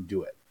go out and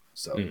do it.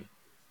 So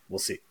we'll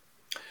see.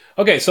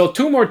 Okay, so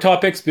 2 more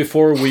topics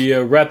before we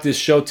wrap this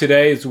show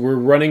today. We're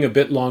running a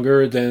bit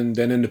longer than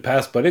in the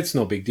past, but it's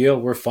no big deal.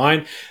 We're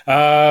fine.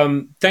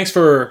 Thanks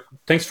for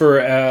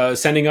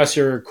sending us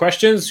your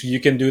questions. You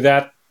can do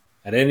that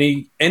at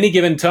any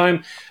given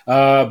time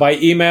by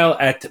email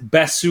at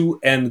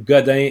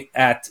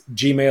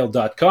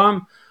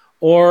bassoutandgodin@gmail.com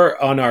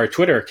or on our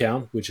Twitter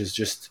account, which is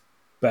just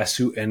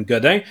Bassou and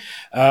Godin.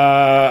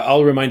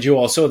 I'll remind you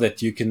also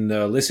that you can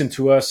listen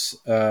to us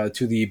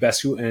to the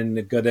Bassou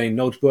and Godin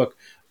Notebook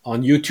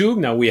on YouTube.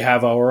 Now we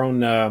have our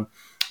own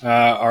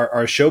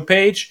our show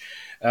page.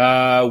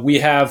 We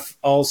have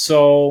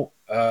also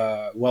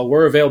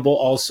we're available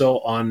also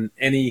on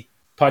any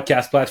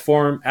podcast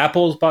platform,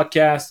 Apple's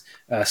podcast,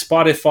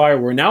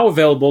 Spotify. We're now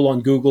available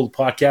on Google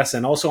Podcasts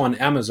and also on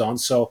Amazon.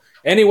 So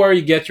anywhere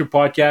you get your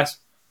podcast,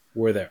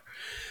 we're there.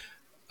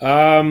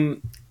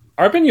 Arpin,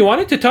 you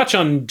wanted to touch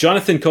on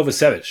Jonathan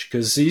Kovacevic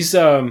because he's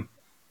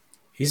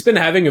been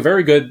having a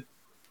very good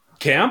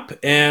camp,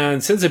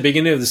 and since the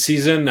beginning of the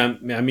season,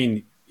 I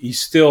mean,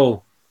 he's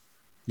still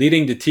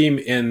leading the team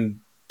in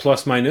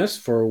plus minus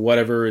for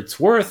whatever it's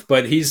worth,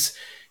 but he's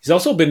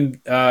also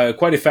been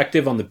quite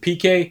effective on the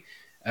PK,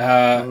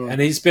 and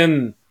he's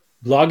been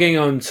logging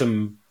on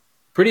some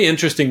pretty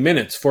interesting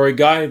minutes for a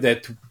guy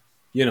that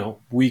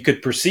we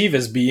could perceive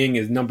as being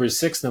a number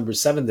 6, number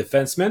 7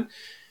 defenseman.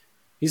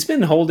 He's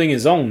been holding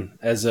his own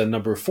as a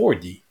number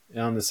 4D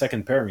on the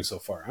second pairing so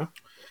far, huh?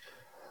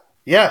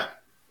 Yeah,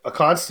 a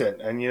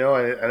constant. And,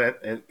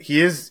 and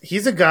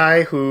he's a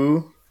guy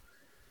who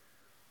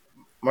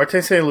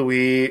Martin St.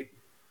 Louis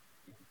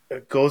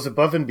goes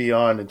above and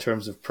beyond in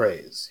terms of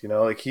praise.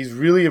 He's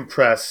really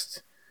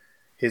impressed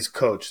his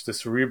coach, the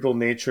cerebral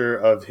nature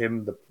of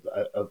him,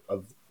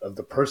 of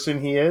the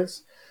person he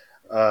is.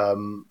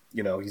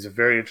 He's a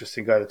very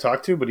interesting guy to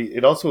talk to, but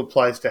it also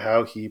applies to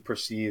how he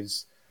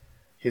perceives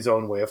his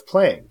own way of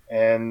playing.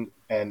 And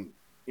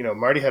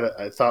Marty had,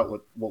 I thought,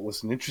 what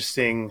was an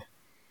interesting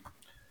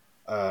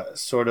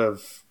sort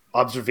of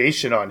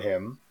observation on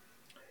him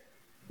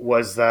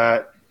was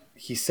that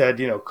he said,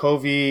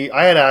 Covey,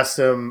 I had asked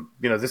him,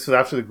 this was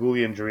after the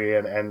Gouli injury,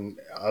 and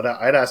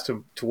I'd asked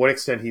him to what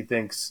extent he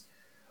thinks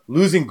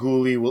losing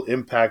Gouli will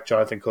impact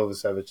Jonathan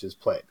Kovacevic's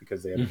play,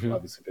 because they had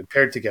obviously been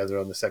paired together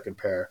on the second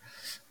pair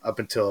up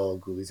until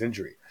Gouli's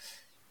injury.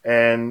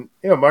 And,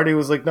 Marty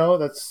was like, no,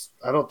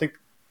 I don't think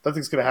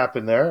nothing's going to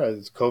happen there.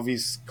 Covey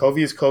is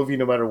Covey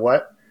no matter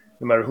what,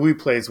 no matter who he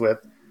plays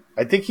with.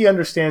 I think he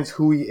understands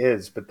who he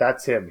is, but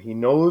that's him. He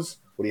knows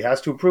what he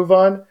has to improve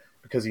on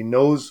because he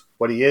knows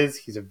what he is.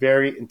 He's a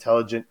very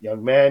intelligent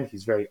young man.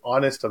 He's very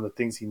honest on the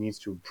things he needs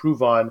to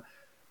improve on,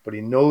 but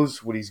he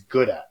knows what he's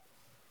good at.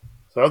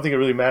 So I don't think it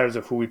really matters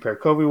who we pair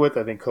Covey with.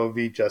 I think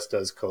Covey just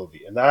does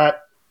Covey. And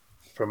that,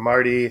 for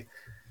Marty,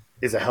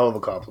 is a hell of a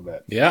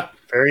compliment. Yeah.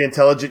 Very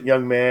intelligent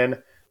young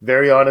man,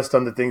 very honest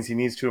on the things he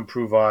needs to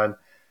improve on.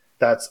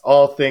 That's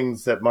all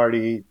things that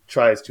Marty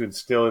tries to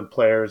instill in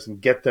players and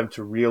get them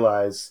to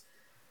realize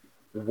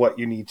what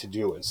you need to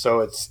do. And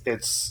so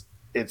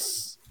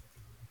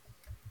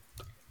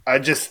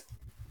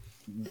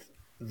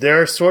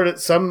there are sort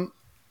of some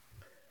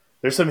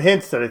there's some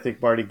hints that I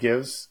think Marty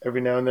gives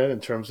every now and then in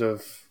terms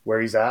of where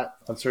he's at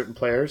on certain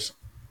players.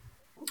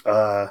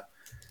 Uh,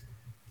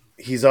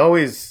 he's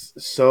always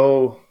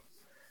so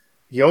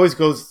he always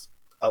goes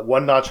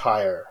one notch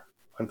higher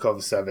on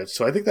Kovacevic,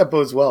 so I think that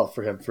bodes well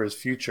for him for his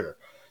future.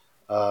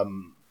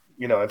 And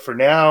for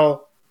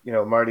now,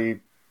 Marty,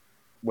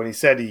 when he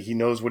said he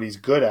knows what he's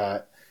good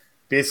at,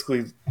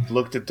 basically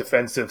looked at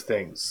defensive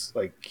things.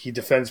 Like he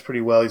defends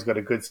pretty well. He's got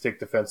a good stick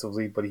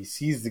defensively, but he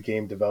sees the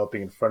game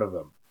developing in front of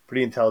him.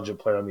 Pretty intelligent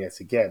player on the ice.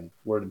 Again,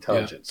 word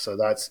intelligence.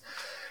 Yeah.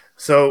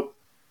 So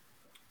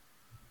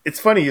it's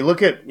funny. You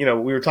look at, we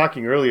were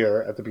talking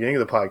earlier at the beginning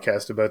of the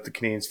podcast about the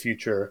Canadiens'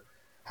 future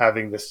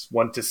having this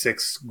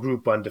 1-6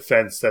 group on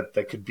defense that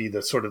could be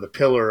the sort of the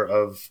pillar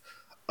of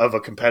a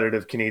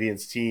competitive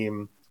Canadiens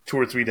team 2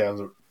 or 3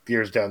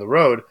 years down the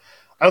road.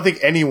 I don't think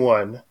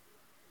anyone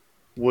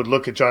would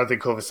look at Jonathan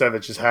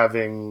Kovacevic as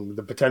having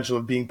the potential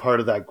of being part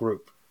of that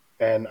group.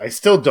 And I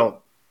still don't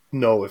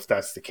know if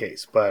that's the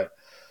case, but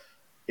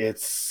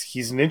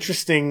he's an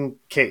interesting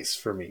case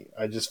for me.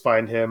 I just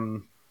find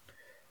him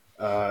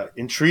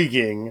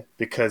intriguing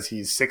because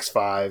he's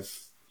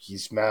 6'5",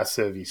 he's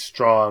massive, he's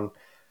strong,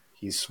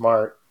 he's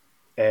smart.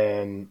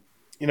 And,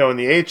 in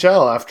the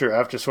AHL,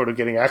 after sort of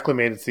getting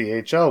acclimated to the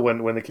AHL, when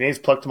the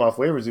Canadiens plucked him off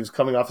waivers, he was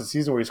coming off a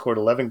season where he scored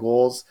 11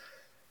 goals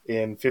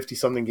in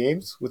 50-something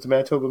games with the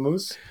Manitoba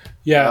Moose.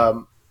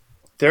 Yeah.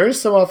 There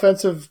is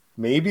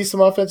maybe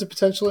some offensive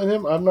potential in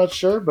him. I'm not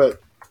sure,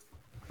 but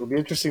it'll be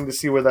interesting to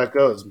see where that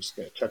goes. I'm just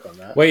going to check on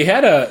that. Well,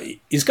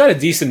 he's got a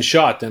decent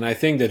shot, and I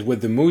think that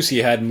with the Moose, he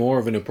had more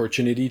of an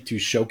opportunity to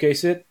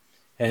showcase it,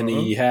 and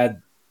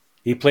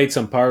he played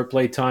some power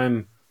play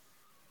time,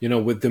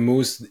 with the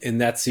Moose in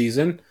that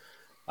season.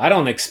 I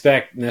don't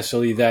expect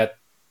necessarily that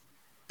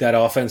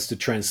offense to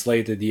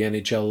translate at the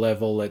NHL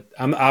level.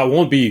 I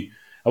won't be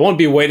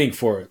waiting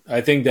for it. I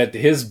think that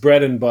his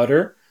bread and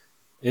butter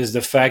is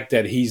the fact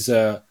that he's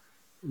a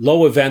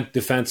low event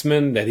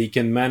defenseman, that he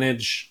can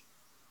manage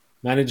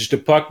the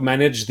puck,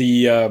 manage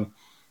the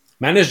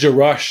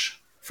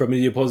rush from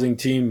the opposing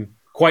team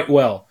quite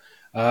well.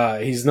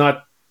 He's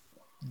not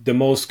the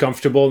most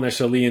comfortable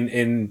necessarily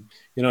in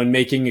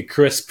making a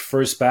crisp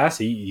first pass.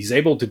 He's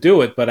able to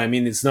do it, but I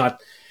mean it's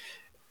not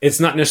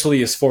necessarily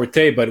his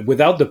forte. But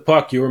without the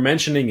puck, you were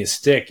mentioning his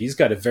stick. He's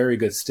got a very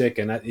good stick,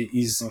 and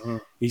he's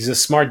a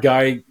smart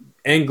guy,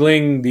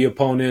 angling the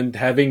opponent,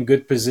 having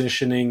good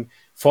positioning,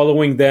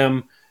 following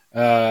them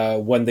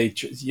when they.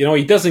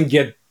 He doesn't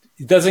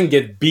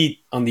get beat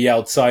on the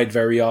outside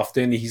very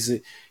often. He's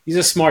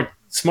a smart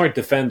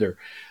defender.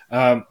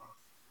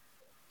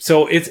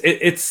 So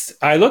it's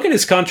I look at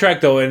his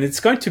contract though, and it's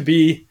going to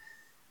be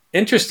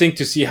interesting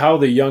to see how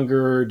the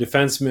younger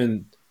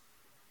defensemen,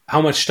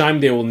 how much time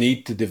they will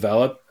need to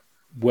develop,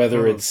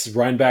 whether it's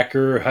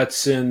Reinbacher,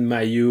 Hudson,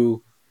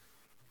 Mailloux,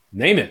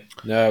 name it.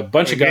 A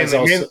bunch of guys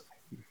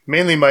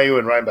mainly Mailloux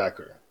and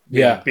Reinbacher.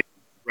 Yeah.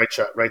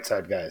 Right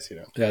side guys,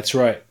 That's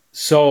right.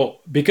 So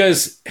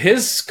because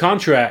his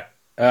contract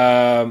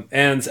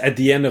ends at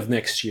the end of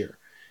next year.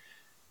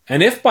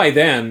 And if by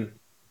then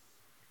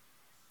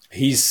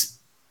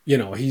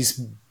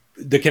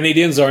the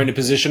Canadiens are in a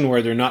position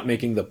where they're not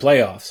making the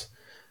playoffs,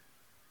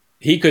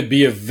 he could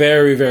be a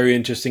very, very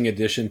interesting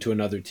addition to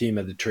another team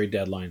at the trade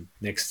deadline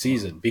next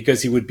season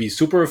because he would be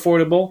super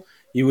affordable.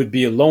 He would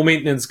be a low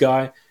maintenance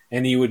guy,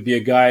 and he would be a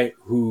guy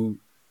who,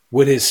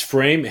 with his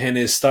frame and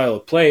his style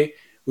of play,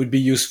 would be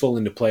useful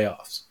in the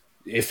playoffs,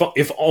 if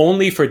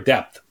only for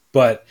depth.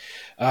 But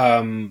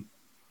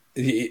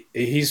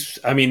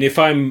if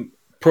I'm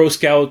pro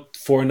scout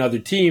for another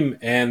team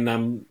and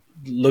I'm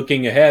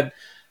looking ahead,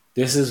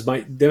 this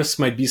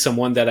might be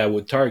someone that I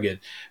would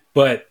target.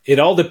 But it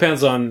all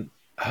depends on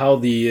how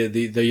the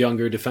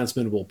younger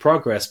defenseman will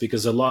progress,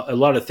 because a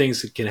lot of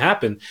things can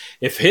happen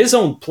if his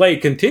own play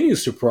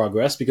continues to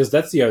progress, because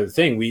that's the other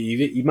thing.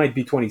 He might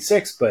be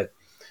 26, but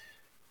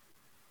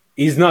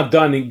he's not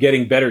done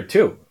getting better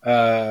too.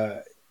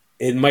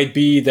 It might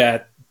be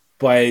that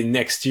by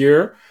next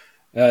year,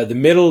 the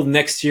middle of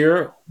next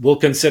year, we'll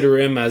consider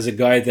him as a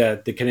guy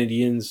that the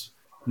Canadiens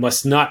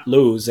must not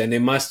lose, and they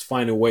must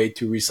find a way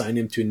to re-sign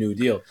him to a new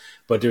deal.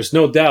 But there's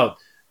no doubt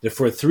that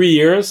for 3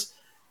 years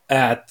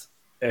at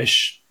a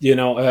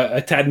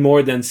tad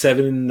more than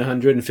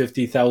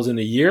 $750,000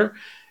 a year,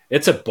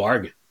 it's a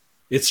bargain.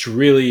 It's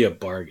really a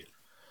bargain.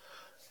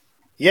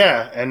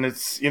 Yeah, and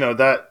it's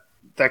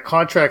that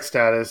contract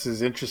status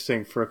is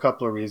interesting for a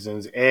couple of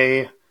reasons.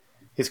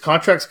 His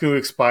contract's going to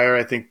expire,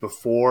 I think,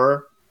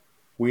 before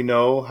we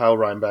know how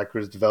Reinbacher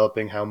is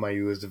developing, how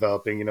Mailloux is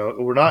developing.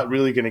 We're not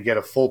really going to get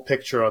a full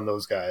picture on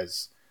those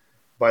guys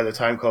by the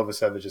time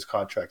Kovacevic's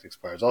contract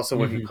expires. Also,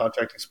 when his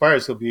contract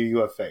expires, he'll be a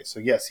UFA.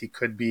 So yes, he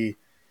could be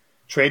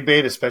trade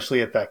bait,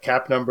 especially at that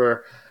cap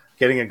number.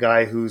 Getting a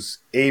guy who's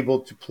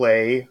able to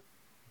play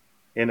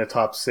in a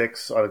top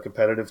 6 on a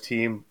competitive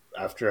team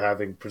after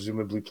having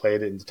presumably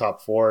played in the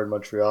top 4 in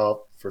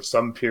Montreal for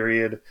some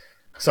period,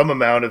 some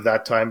amount of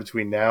that time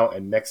between now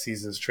and next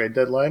season's trade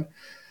deadline.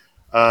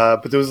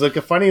 But there was like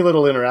a funny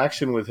little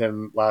interaction with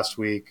him last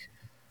week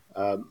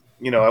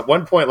At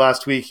one point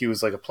last week he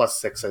was like a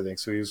 +6, I think.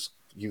 So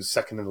he was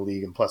second in the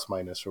league in plus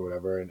minus or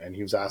whatever, and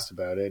he was asked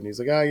about it, and he's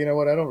like, you know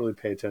what? I don't really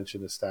pay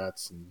attention to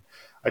stats, and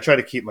I try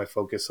to keep my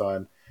focus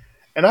on.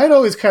 And I'd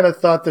always kind of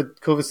thought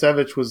that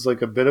Kovacevic was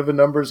like a bit of a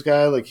numbers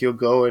guy. Like he'll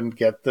go and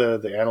get the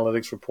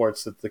analytics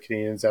reports that the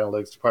Canadiens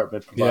analytics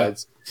department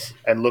provides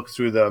and look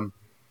through them.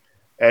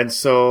 And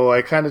so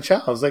I kind of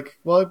challenged. I was like,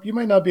 well, you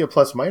might not be a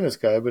plus minus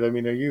guy, but I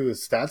mean, are you a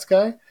stats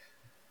guy?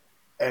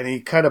 And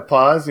he kind of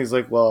paused and he's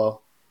like,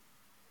 well,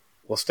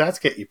 stats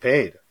get you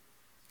paid.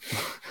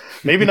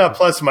 Maybe not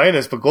plus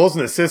minus, but goals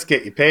and assists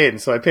get you paid.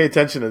 And so I pay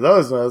attention to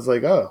those. And I was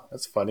like, oh,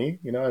 that's funny.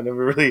 I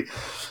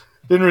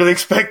didn't really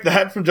expect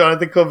that from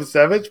Jonathan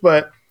Kovacevic,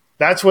 but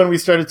that's when we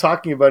started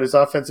talking about his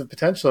offensive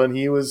potential. And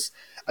he was,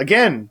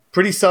 again,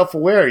 pretty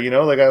self-aware,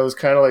 like I was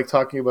kind of like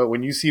talking about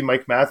when you see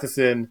Mike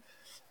Matheson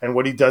and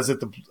what he does at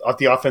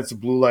the offensive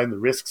blue line, the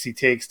risks he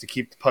takes to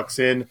keep the pucks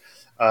in,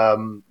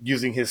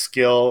 using his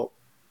skill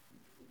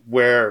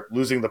where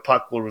losing the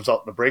puck will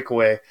result in a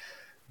breakaway.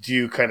 Do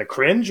you kind of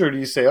cringe, or do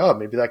you say, oh,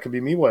 maybe that could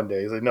be me one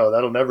day? He's like, no,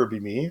 that'll never be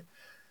me.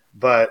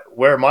 But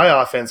where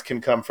my offense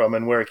can come from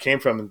and where it came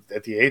from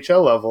at the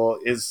AHL level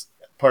is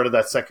part of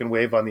that second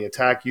wave on the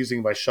attack,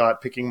 using my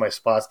shot, picking my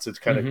spots to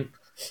kind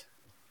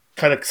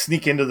of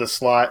sneak into the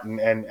slot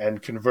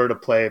and convert a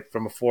play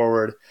from a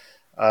forward.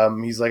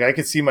 He's like, I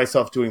could see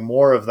myself doing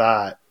more of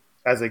that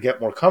as I get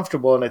more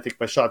comfortable, and I think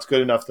my shot's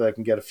good enough that I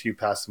can get a few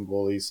past some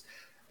goalies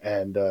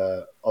and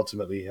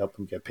ultimately help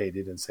him get paid.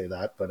 He didn't say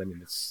that, but I mean,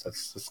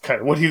 that's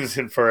kind of what he was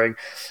inferring,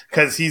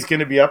 because he's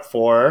going to be up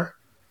for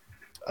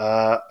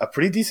a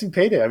pretty decent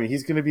payday. I mean,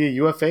 he's going to be a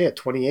UFA at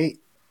 28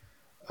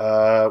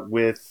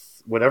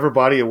 with whatever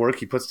body of work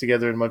he puts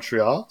together in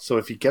Montreal. So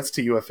if he gets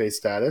to UFA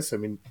status, I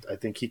mean, I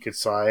think he could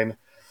sign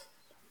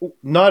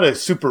not a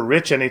super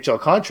rich NHL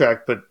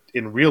contract, but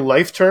in real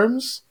life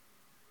terms,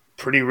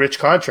 pretty rich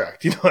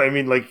contract. You know what I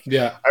mean? Like,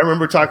 Yeah. I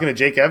remember talking to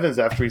Jake Evans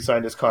after he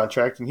signed his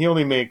contract, and he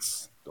only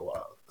makes,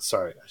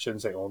 sorry, I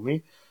shouldn't say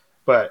only,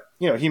 but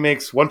he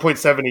makes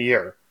 1.7 a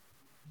year.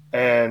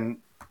 And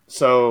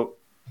so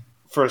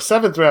for a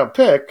 7th round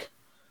pick,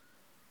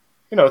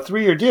 a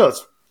 3-year deal,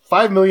 it's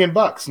 $5 million,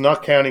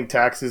 not counting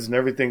taxes and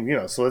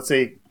everything, so let's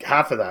say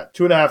half of that,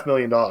 $2.5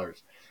 million to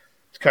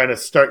kind of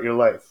start your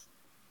life.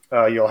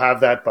 You'll have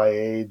that by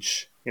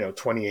age,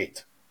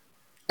 28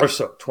 or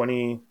so.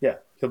 20, yeah,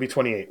 he'll be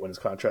 28 when his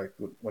contract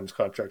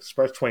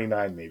starts,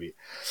 29 maybe.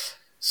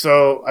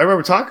 So I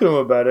remember talking to him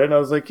about it, and I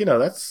was like,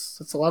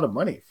 that's a lot of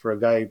money for a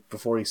guy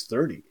before he's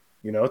 30,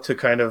 to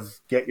kind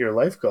of get your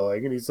life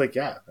going. And he's like,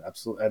 yeah,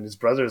 absolutely. And his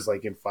brother is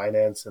like in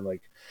finance and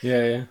like,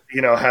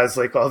 has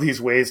like all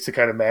these ways to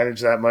kind of manage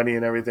that money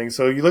and everything.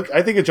 So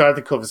I think of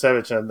Jonathan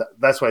Kovacevic, and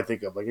that's what I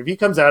think of. Like, if he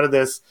comes out of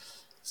this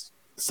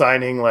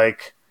signing,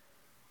 like,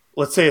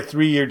 let's say a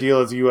 3-year deal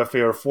as a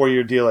UFA or a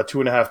 4-year deal at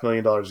 $2.5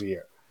 million a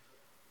year,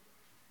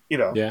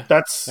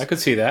 that's, I could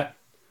see that,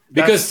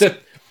 because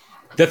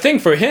the thing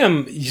for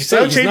him, you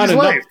say he's not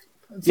enough. Life.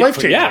 It's life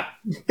changing.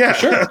 Yeah,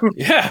 sure.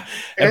 Yeah.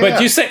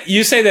 But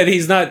you say that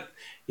he's not.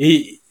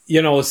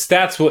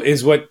 Stats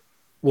is what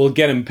will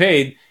get him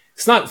paid.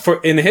 It's not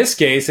in his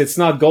case. It's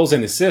not goals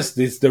and assists.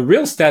 It's the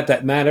real stat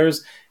that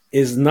matters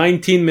is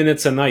 19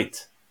 minutes a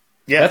night.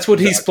 Yeah, that's what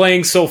he's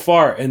playing so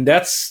far, and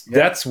that's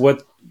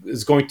what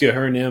is going to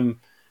earn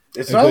him.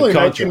 It's not only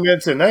 19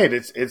 minutes a night.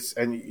 It's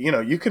and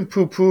you can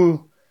poo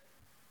poo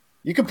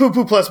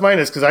plus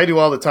minus, because I do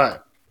all the time.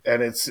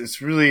 And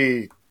it's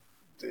really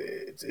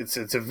it's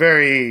a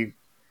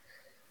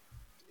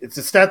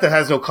stat that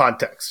has no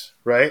context,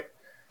 right?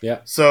 Yeah.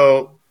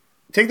 So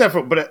take that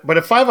but at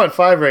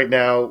 5-on-5 right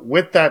now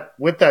with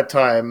that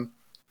time,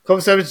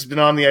 Kovacevic has been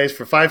on the ice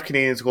for 5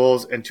 Canadiens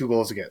goals and 2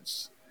 goals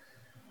against.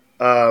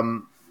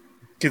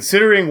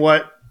 Considering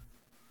what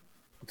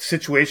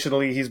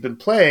situationally he's been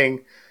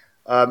playing,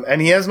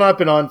 and he has not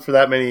been on for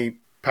that many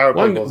power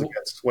play goals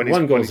against.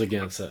 One goals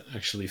against it,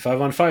 actually.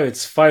 5-on-5,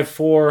 it's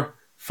 5-4.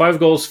 5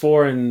 goals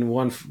for and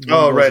one.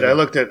 Oh, right. I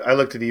looked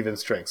at even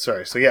strength.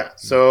 Sorry. So yeah.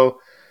 So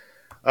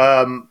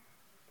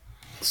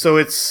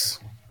it's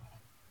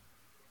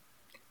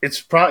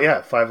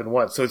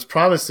 5-1. So it's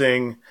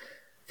promising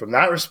from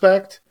that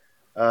respect.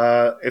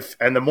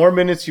 And the more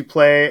minutes you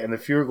play and the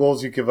fewer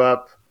goals you give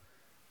up,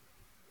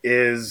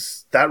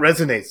 that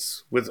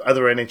resonates with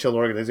other NHL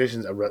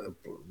organizations.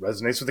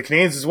 Resonates with the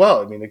Canadiens as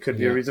well. I mean, it could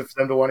be a reason for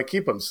them to want to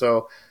keep him.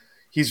 So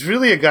he's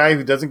really a guy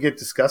who doesn't get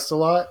discussed a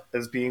lot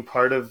as being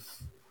part of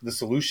the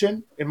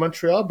solution in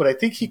Montreal, but I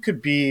think he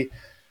could be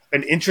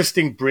an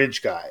interesting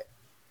bridge guy.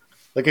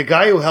 Like a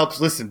guy who helps.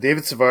 Listen,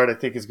 David Savard, I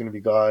think, is going to be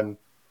gone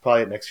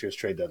probably at next year's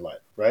trade deadline,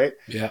 right?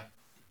 Yeah.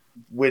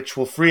 Which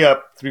will free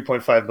up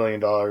 $3.5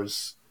 million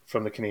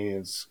from the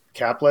Canadiens'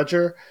 cap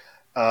ledger.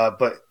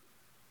 But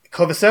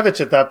Kovacevic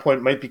at that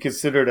point might be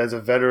considered as a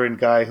veteran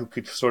guy who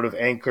could sort of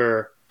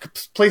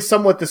play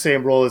somewhat the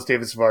same role as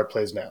David Savard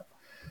plays now.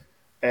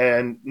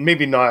 And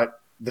maybe not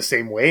the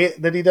same way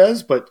that he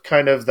does, but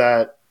kind of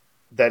that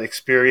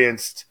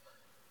experienced,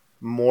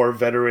 more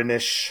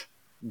veteranish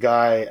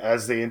guy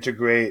as they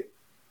integrate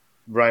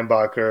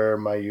Reinbacher,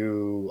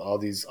 Mayu, all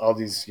these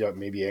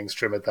maybe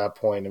Engstrom at that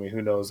point. I mean,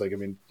 who knows? Like, I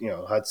mean,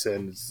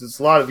 Hudson. It's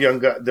a lot of young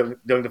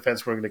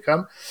defense we're going to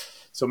come.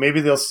 So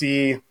maybe they'll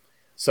see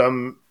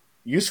some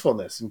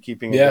usefulness in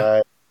keeping a Yeah, guy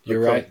like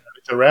you're right.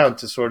 around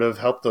to sort of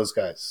help those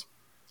guys.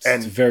 It's a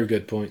And very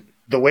good point.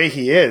 the way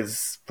he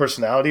is,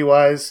 personality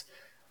wise,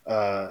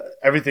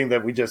 everything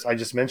that I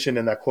just mentioned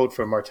in that quote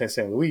from Martin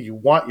St. Louis, you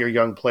want your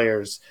young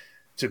players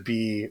to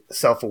be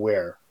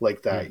self-aware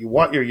like that. You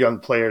want your young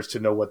players to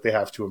know what they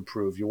have to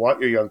improve. You want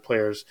your young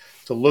players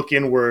to look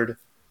inward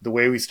the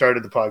way we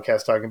started the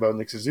podcast talking about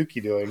Nick Suzuki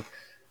doing.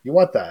 You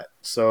want that.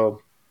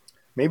 So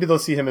maybe they'll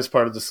see him as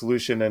part of the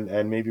solution,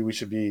 and maybe we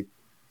should be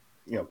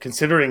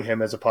considering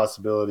him as a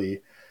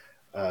possibility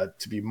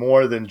to be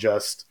more than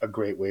just a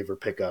great waiver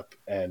pickup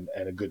and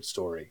a good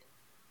story.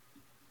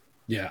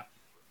 Yeah.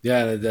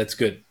 Yeah, that's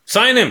good.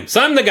 Sign him.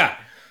 Sign the guy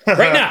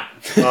right now.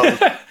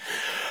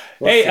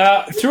 Hey,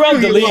 throughout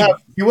the league,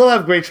 you will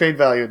have great trade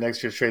value at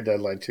next year's trade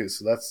deadline too.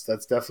 So that's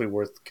definitely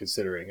worth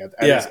considering at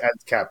his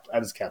cap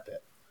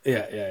hit.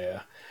 Yeah.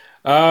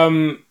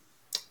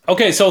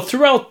 Okay, so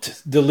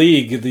throughout the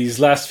league these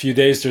last few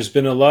days, there's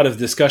been a lot of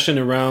discussion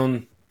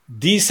around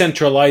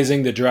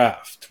decentralizing the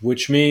draft,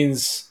 which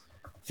means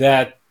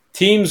that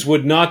teams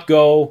would not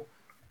bring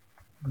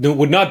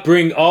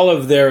all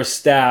of their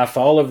staff,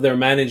 all of their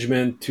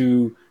management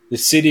to the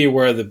city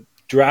where the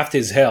draft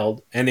is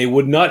held, and it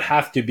would not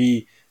have to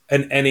be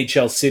an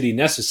NHL city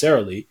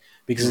necessarily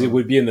because it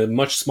would be in a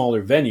much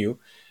smaller venue.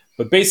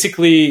 But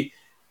basically,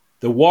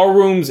 the war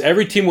rooms,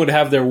 every team would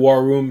have their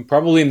war room,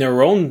 probably in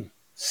their own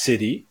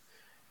city,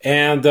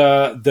 and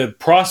the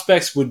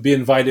prospects would be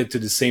invited to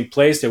the same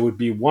place. There would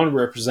be one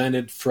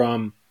represented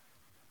from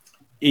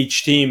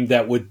each team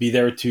that would be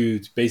there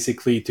to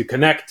basically to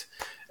connect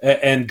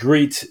and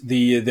greet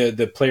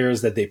the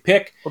players that they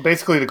pick. Well,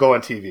 basically to go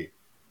on TV.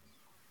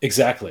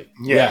 Exactly.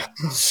 Yeah.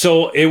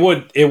 So it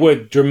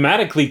would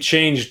dramatically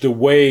change the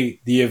way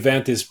the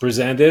event is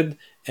presented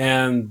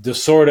and the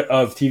sort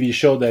of TV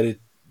show that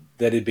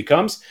it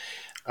becomes.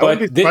 I would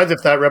be surprised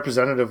if that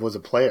representative was a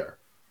player.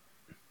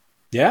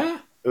 Yeah.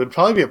 It would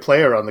probably be a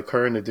player on the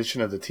current edition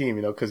of the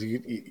team, because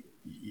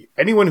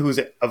anyone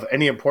who's of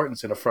any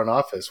importance in a front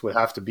office would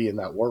have to be in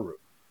that war room,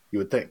 you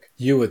would think.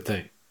 You would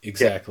think.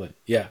 Exactly.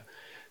 Yeah.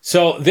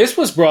 So this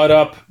was brought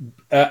up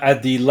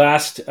at the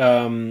last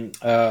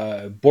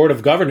Board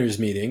of Governors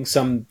meeting.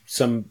 Some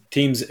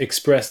teams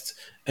expressed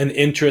an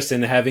interest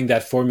in having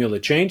that formula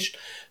changed,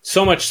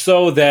 so much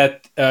so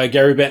that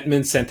Gary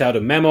Bettman sent out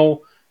a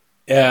memo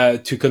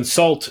to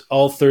consult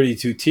all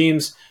 32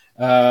 teams.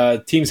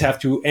 Teams have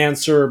to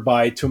answer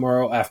by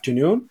tomorrow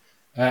afternoon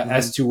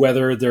as to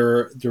whether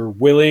they're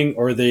willing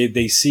or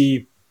they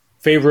see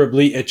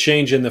favorably a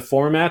change in the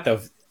format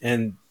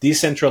and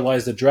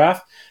decentralize the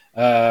draft.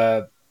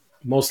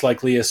 Most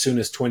likely as soon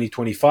as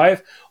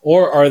 2025,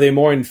 or are they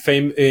more in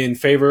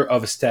favor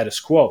of a status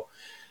quo?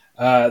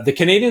 The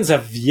Canadians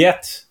have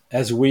yet,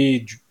 as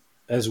we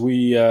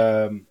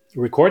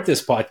record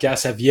this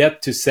podcast, have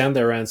yet to send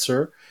their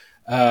answer.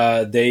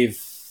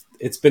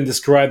 It's been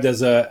described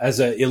as a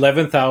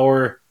 11th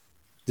hour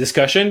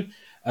discussion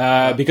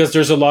because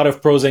there's a lot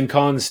of pros and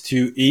cons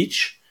to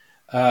each.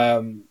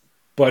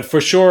 But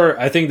for sure,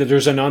 I think that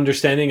there's an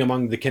understanding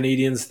among the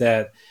Canadians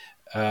that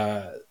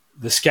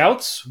the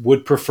scouts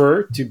would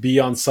prefer to be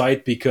on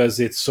site because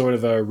it's sort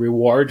of a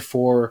reward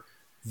for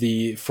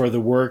the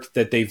work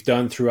that they've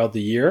done throughout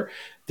the year.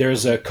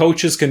 There's a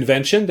coaches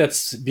convention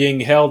that's being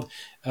held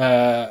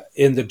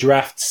in the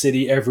draft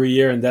city every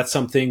year, and that's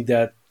something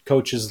that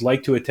coaches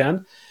like to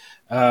attend.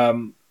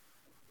 And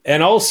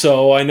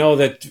also, I know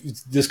that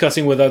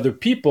discussing with other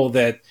people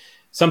that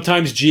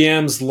sometimes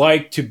GMs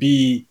like to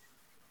be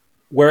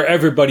where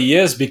everybody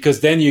is because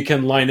then you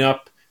can line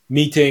up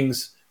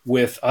meetings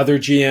with other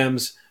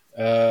GMs,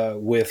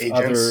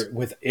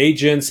 with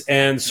agents,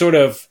 and sort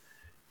of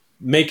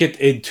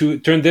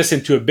turn this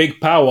into a big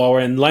powwow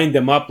and line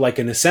them up like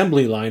an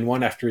assembly line,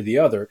 one after the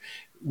other,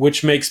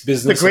 which makes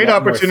business it's a great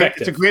opportunity.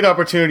 It's a great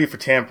opportunity for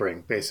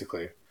tampering,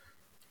 basically.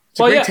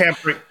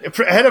 Tampering.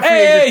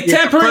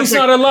 Tampering's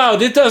not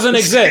allowed. It doesn't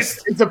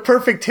exist. It's a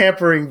perfect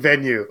tampering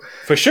venue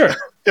for sure.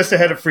 Just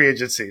ahead of free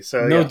agency,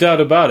 so no doubt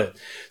about it.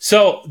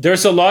 So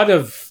there's a lot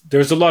of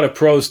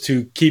pros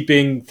to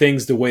keeping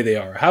things the way they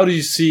are. How do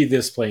you see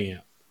this playing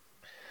out?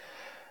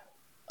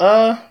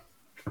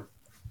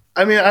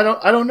 I mean, I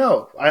don't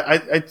know.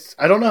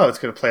 I don't know how it's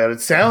going to play out.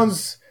 It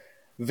sounds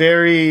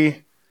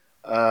very.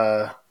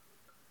 It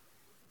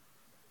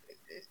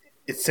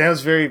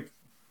sounds very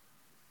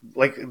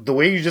like the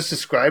way you just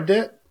described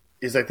it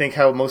is, I think,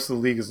 how most of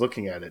the league is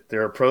looking at it.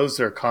 There are pros,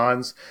 there are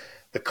cons.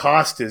 The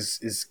cost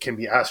can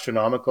be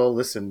astronomical.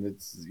 Listen,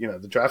 it's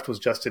the draft was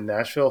just in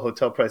Nashville.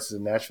 Hotel prices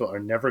in Nashville are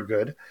never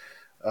good.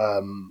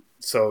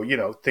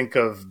 So think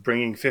of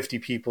bringing 50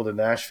 people to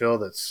Nashville.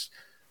 That's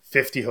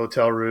 50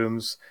 hotel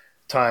rooms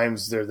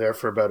times they're there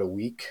for about a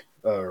week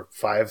or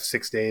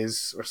 5-6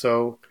 days or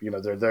so.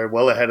 They're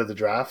well ahead of the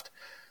draft.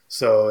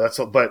 So that's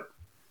all. But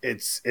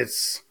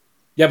it's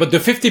Yeah, but the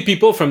 50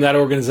 people from that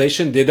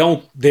organization, they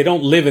don't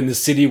live in the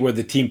city where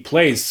the team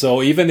plays.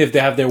 So even if they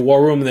have their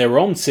war room in their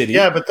own Yeah,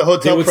 city, but the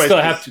they hotel would still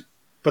have prices, to.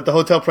 but the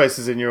hotel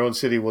prices in your own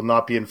city will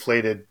not be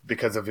inflated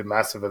because of a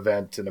massive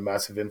event and a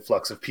massive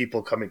influx of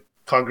people coming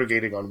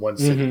congregating on one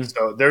city. Hmm.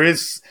 So there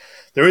is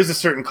a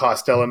certain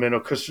cost element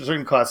or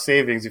certain cost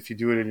savings if you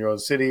do it in your own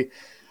city.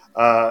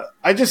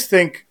 I just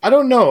think I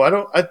don't know.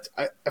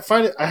 I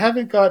find it. I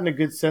haven't gotten a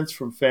good sense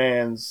from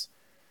fans.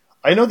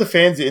 I know the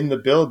fans in the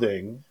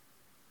building.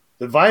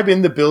 The vibe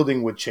in the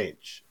building would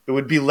change. It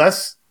would be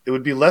less. It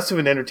would be less of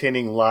an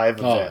entertaining live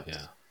Oh event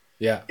yeah,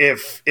 yeah,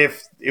 if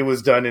it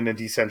was done in a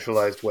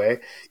decentralized way.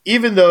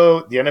 Even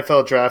though the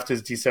NFL draft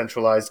is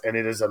decentralized and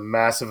it is a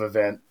massive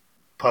event,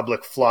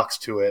 public flocks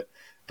to it.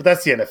 But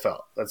that's the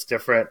NFL. That's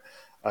different.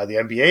 The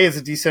NBA is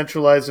a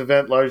decentralized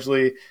event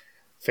largely.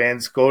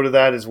 Fans go to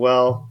that as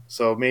well.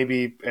 So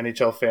maybe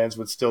NHL fans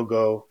would still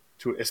go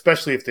to,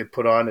 especially if they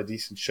put on a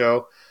decent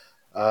show.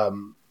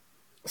 Um,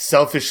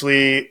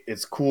 Selfishly,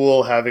 it's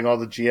cool having all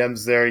the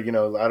GMs there.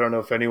 I don't know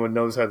if anyone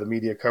knows how the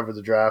media cover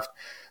the draft,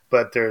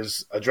 but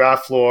there's a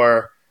draft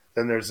floor.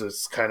 Then there's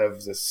this kind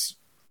of this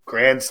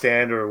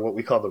grandstand or what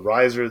we call the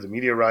riser, the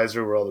media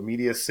riser, where all the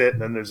media sit.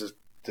 And then there's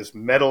this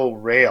metal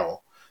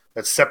rail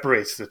that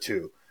separates the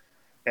two.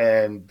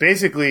 And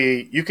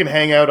basically, you can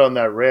hang out on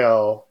that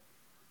rail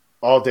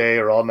all day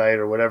or all night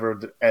or whatever,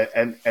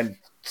 and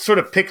sort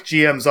of pick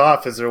GMs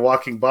off as they're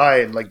walking by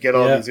and like get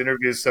all yeah. these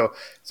interviews. So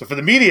for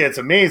the media, it's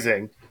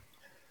amazing.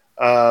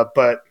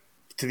 But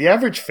to the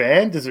average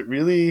fan, does it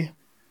really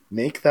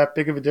make that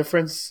big of a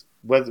difference,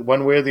 whether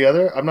one way or the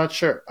other? I'm not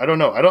sure. I don't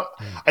know. I don't.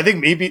 I think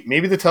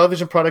maybe the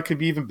television product could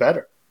be even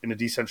better in a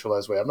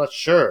decentralized way. I'm not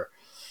sure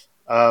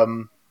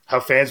how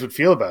fans would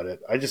feel about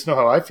it. I just know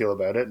how I feel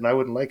about it, and I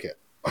wouldn't like it.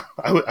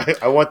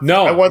 I want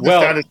No, the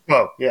well, status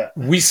quo. Yeah.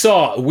 we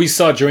saw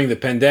during the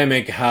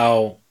pandemic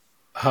how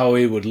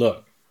it would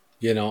look,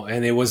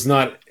 and it was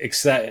not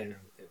exciting.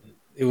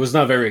 It was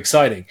not very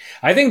exciting.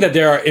 I think that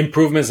there are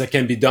improvements that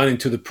can be done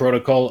into the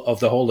protocol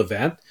of the whole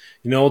event.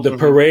 The Mm-hmm.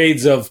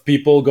 parades of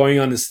people going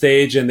on the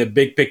stage and the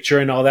big picture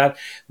and all that.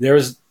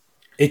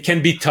 It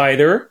can be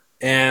tighter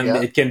and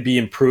Yeah. it can be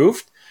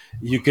improved.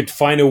 You could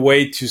find a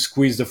way to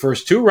squeeze the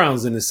first two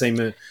rounds in the same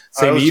I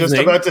same was just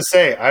evening. about to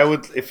say I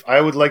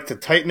would like to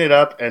tighten it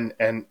up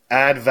and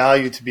add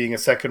value to being a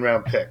second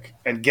round pick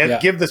and Yeah,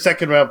 give the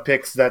second round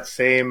picks that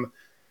same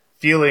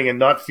feeling and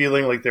not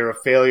feeling like they're a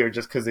failure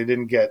just because they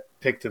didn't get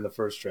picked in the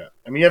first round.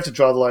 I mean, you have to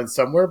draw the line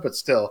somewhere, but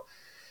still,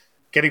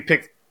 getting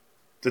picked.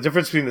 The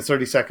difference between the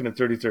 32nd and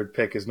 33rd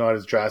pick is not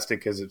as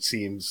drastic as it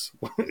seems,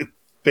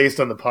 based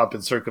on the pomp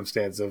and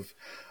circumstance of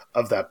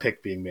that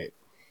pick being made.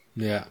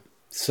 yeah.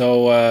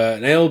 So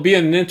it'll be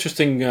an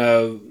interesting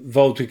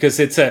vote because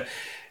it's a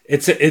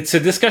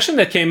discussion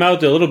that came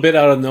out a little bit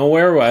out of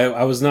nowhere.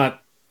 I was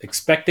not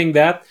expecting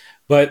that,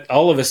 but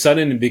all of a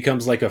sudden it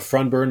becomes like a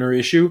front burner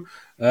issue.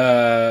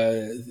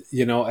 At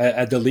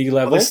the league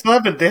Well, they level. still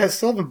haven't. They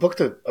still haven't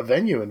booked a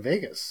venue in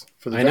Vegas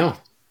for the I know,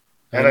 draft.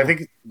 I And I know.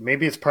 think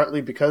maybe it's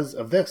partly because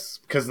of this,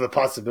 because of the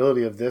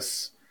possibility of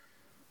this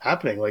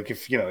happening. Like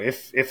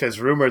if as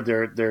rumored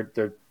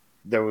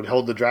they would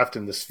hold the draft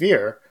in the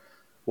Sphere,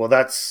 well,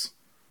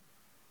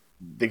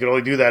 they can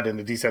only do that in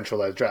a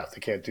decentralized draft.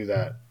 They can't do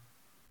that.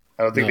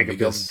 I don't think No, they can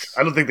build. because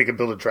I don't think they can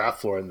build a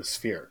draft floor in the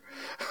Sphere.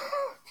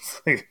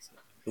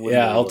 It wouldn't yeah,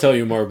 really I'll work. tell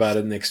you more about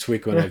it next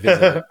week when I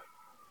visit it.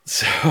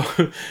 So,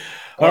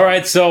 all Oh,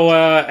 right. So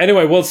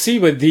anyway, we'll see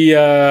with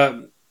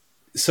the.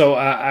 So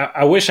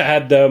I wish I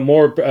had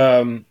more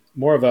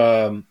of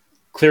a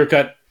clear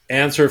cut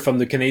answer from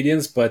the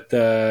Canadians, but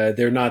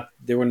they're not.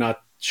 They were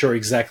not sure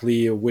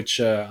exactly on which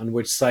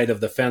side of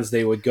the fence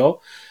they would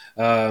go.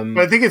 but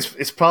I think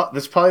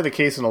that's probably the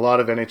case in a lot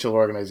of NHL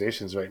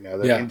organizations right now.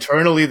 That Yeah,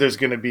 internally, there's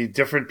going to be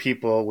different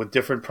people with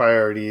different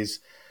priorities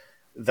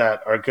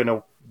that are going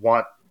to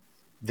want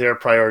their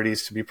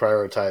priorities to be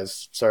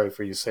prioritized. Sorry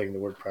for you saying the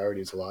word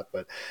priorities a lot,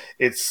 but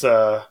it's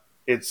I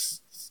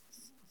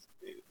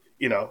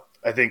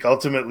think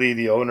ultimately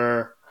the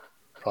owner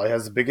probably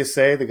has the biggest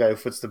say, the guy who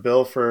foots the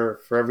bill for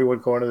everyone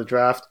going to the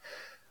draft.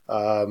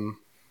 Um,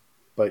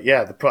 but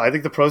yeah, I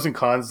think the pros and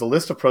cons, the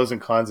list of pros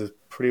and cons is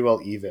pretty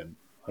well even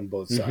on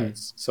both hmm,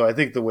 sides. So I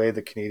think the way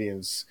the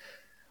Canadians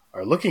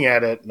are looking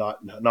at it,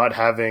 not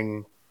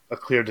having a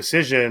clear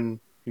decision,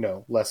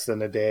 less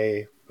than a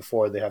day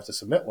before they have to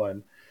submit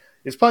one,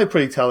 is probably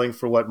pretty telling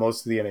for what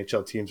most of the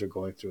NHL teams are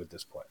going through at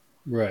this point.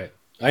 right.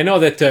 I know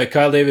that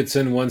Kyle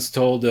Davidson once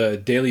told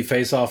Daily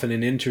Faceoff in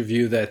an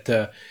interview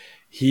that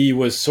he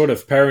was sort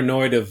of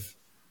paranoid of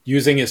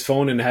using his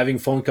phone and having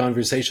phone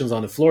conversations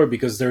on the floor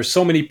because there's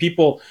so many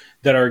people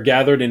that are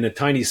gathered in a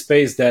tiny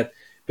space that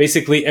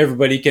basically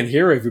everybody can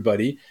hear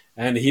everybody,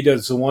 and he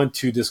doesn't want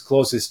to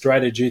disclose his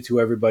strategy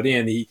to everybody.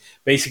 And he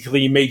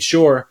basically made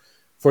sure,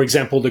 for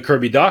example, the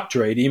Kirby Doc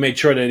trade, he made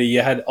sure that he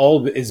had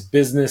all his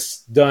business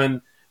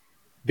done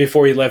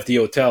before he left the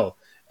hotel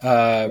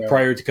Yeah.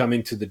 prior to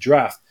coming to the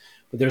draft.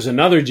 But there's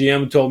another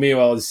GM who told me,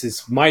 well,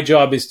 my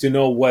job is to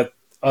know what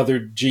other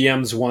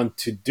GMs want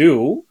to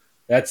do.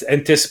 That's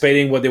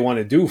anticipating what they want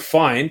to do.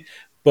 Fine.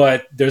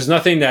 but there's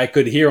nothing that I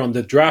could hear on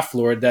the draft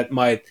floor that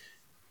might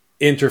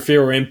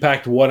interfere or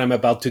impact what I'm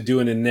about to do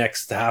in the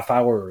next half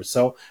hour or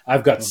so.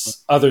 I've got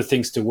other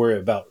things to worry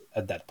about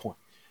at that point.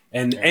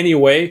 And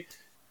anyway,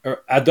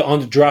 on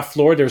the draft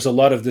floor, there's a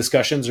lot of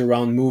discussions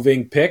around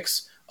moving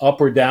picks up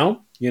or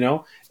down,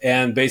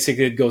 and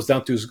basically it goes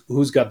down to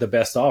who's got the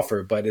best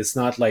offer. But it's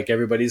not like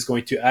everybody's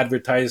going to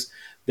advertise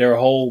their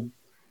whole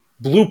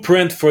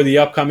blueprint for the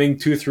upcoming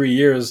 2-3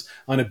 years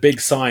on a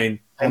big sign.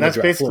 And that's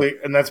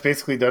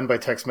basically done by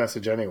text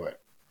message anyway.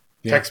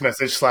 Yeah. Text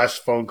message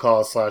 / phone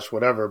call /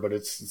 whatever. But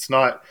it's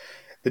not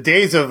the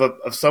days of a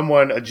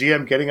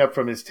GM getting up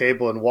from his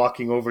table and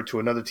walking over to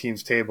another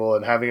team's table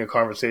and having a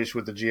conversation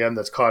with the GM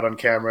that's caught on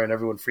camera and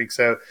everyone freaks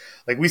out.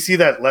 Like, we see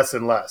that less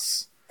and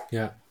less.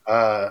 Yeah.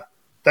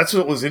 That's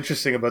what was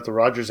interesting about the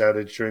Rogers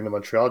outage during the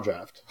Montreal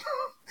draft.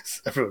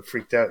 Everyone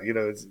freaked out.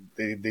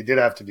 They did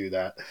have to do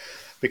that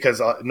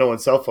because no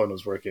one's cell phone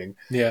was working.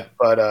 Yeah.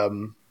 But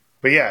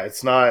yeah,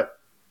 it's not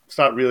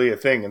really a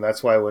thing, and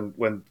that's why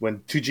when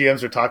two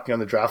GMs are talking on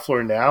the draft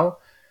floor now,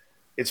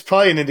 it's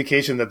probably an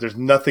indication that there's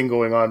nothing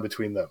going on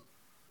between them,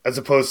 as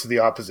opposed to the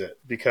opposite.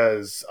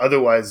 Because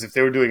otherwise, if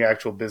they were doing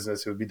actual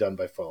business, it would be done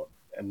by phone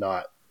and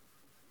not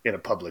in a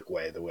public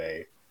way.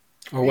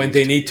 Or when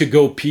they need to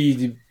go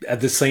pee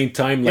at the same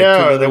time, like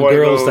two little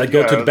girls that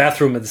go to the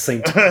bathroom at the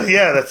same time.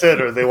 Yeah, that's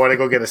it. Or they want to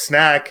go get a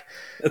snack,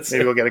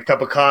 maybe go get a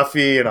cup of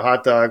coffee and a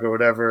hot dog or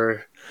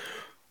whatever.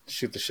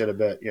 Shoot the shit a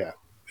bit, yeah.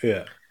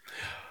 Yeah.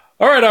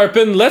 All right,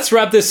 Arpin, let's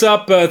wrap this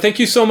up. Thank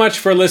you so much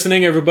for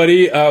listening,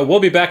 everybody. We'll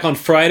be back on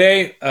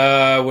Friday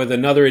with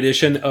another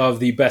edition of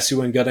the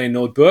Basu and Godin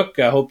Notebook.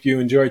 I hope you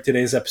enjoyed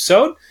today's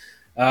episode.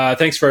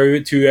 Thanks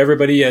to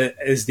everybody at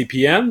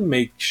SDPN.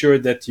 Make sure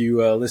that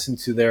you listen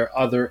to their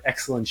other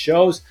excellent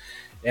shows.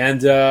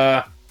 And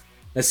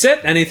that's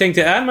it. Anything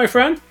to add, my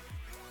friend?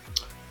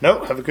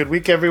 No, have a good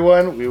week,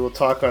 everyone. We will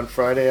talk on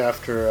Friday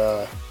after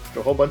a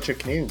whole bunch of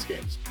Canadians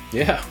games.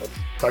 Yeah.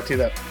 Talk to you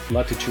then. A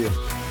lot to chew on.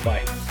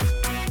 Bye.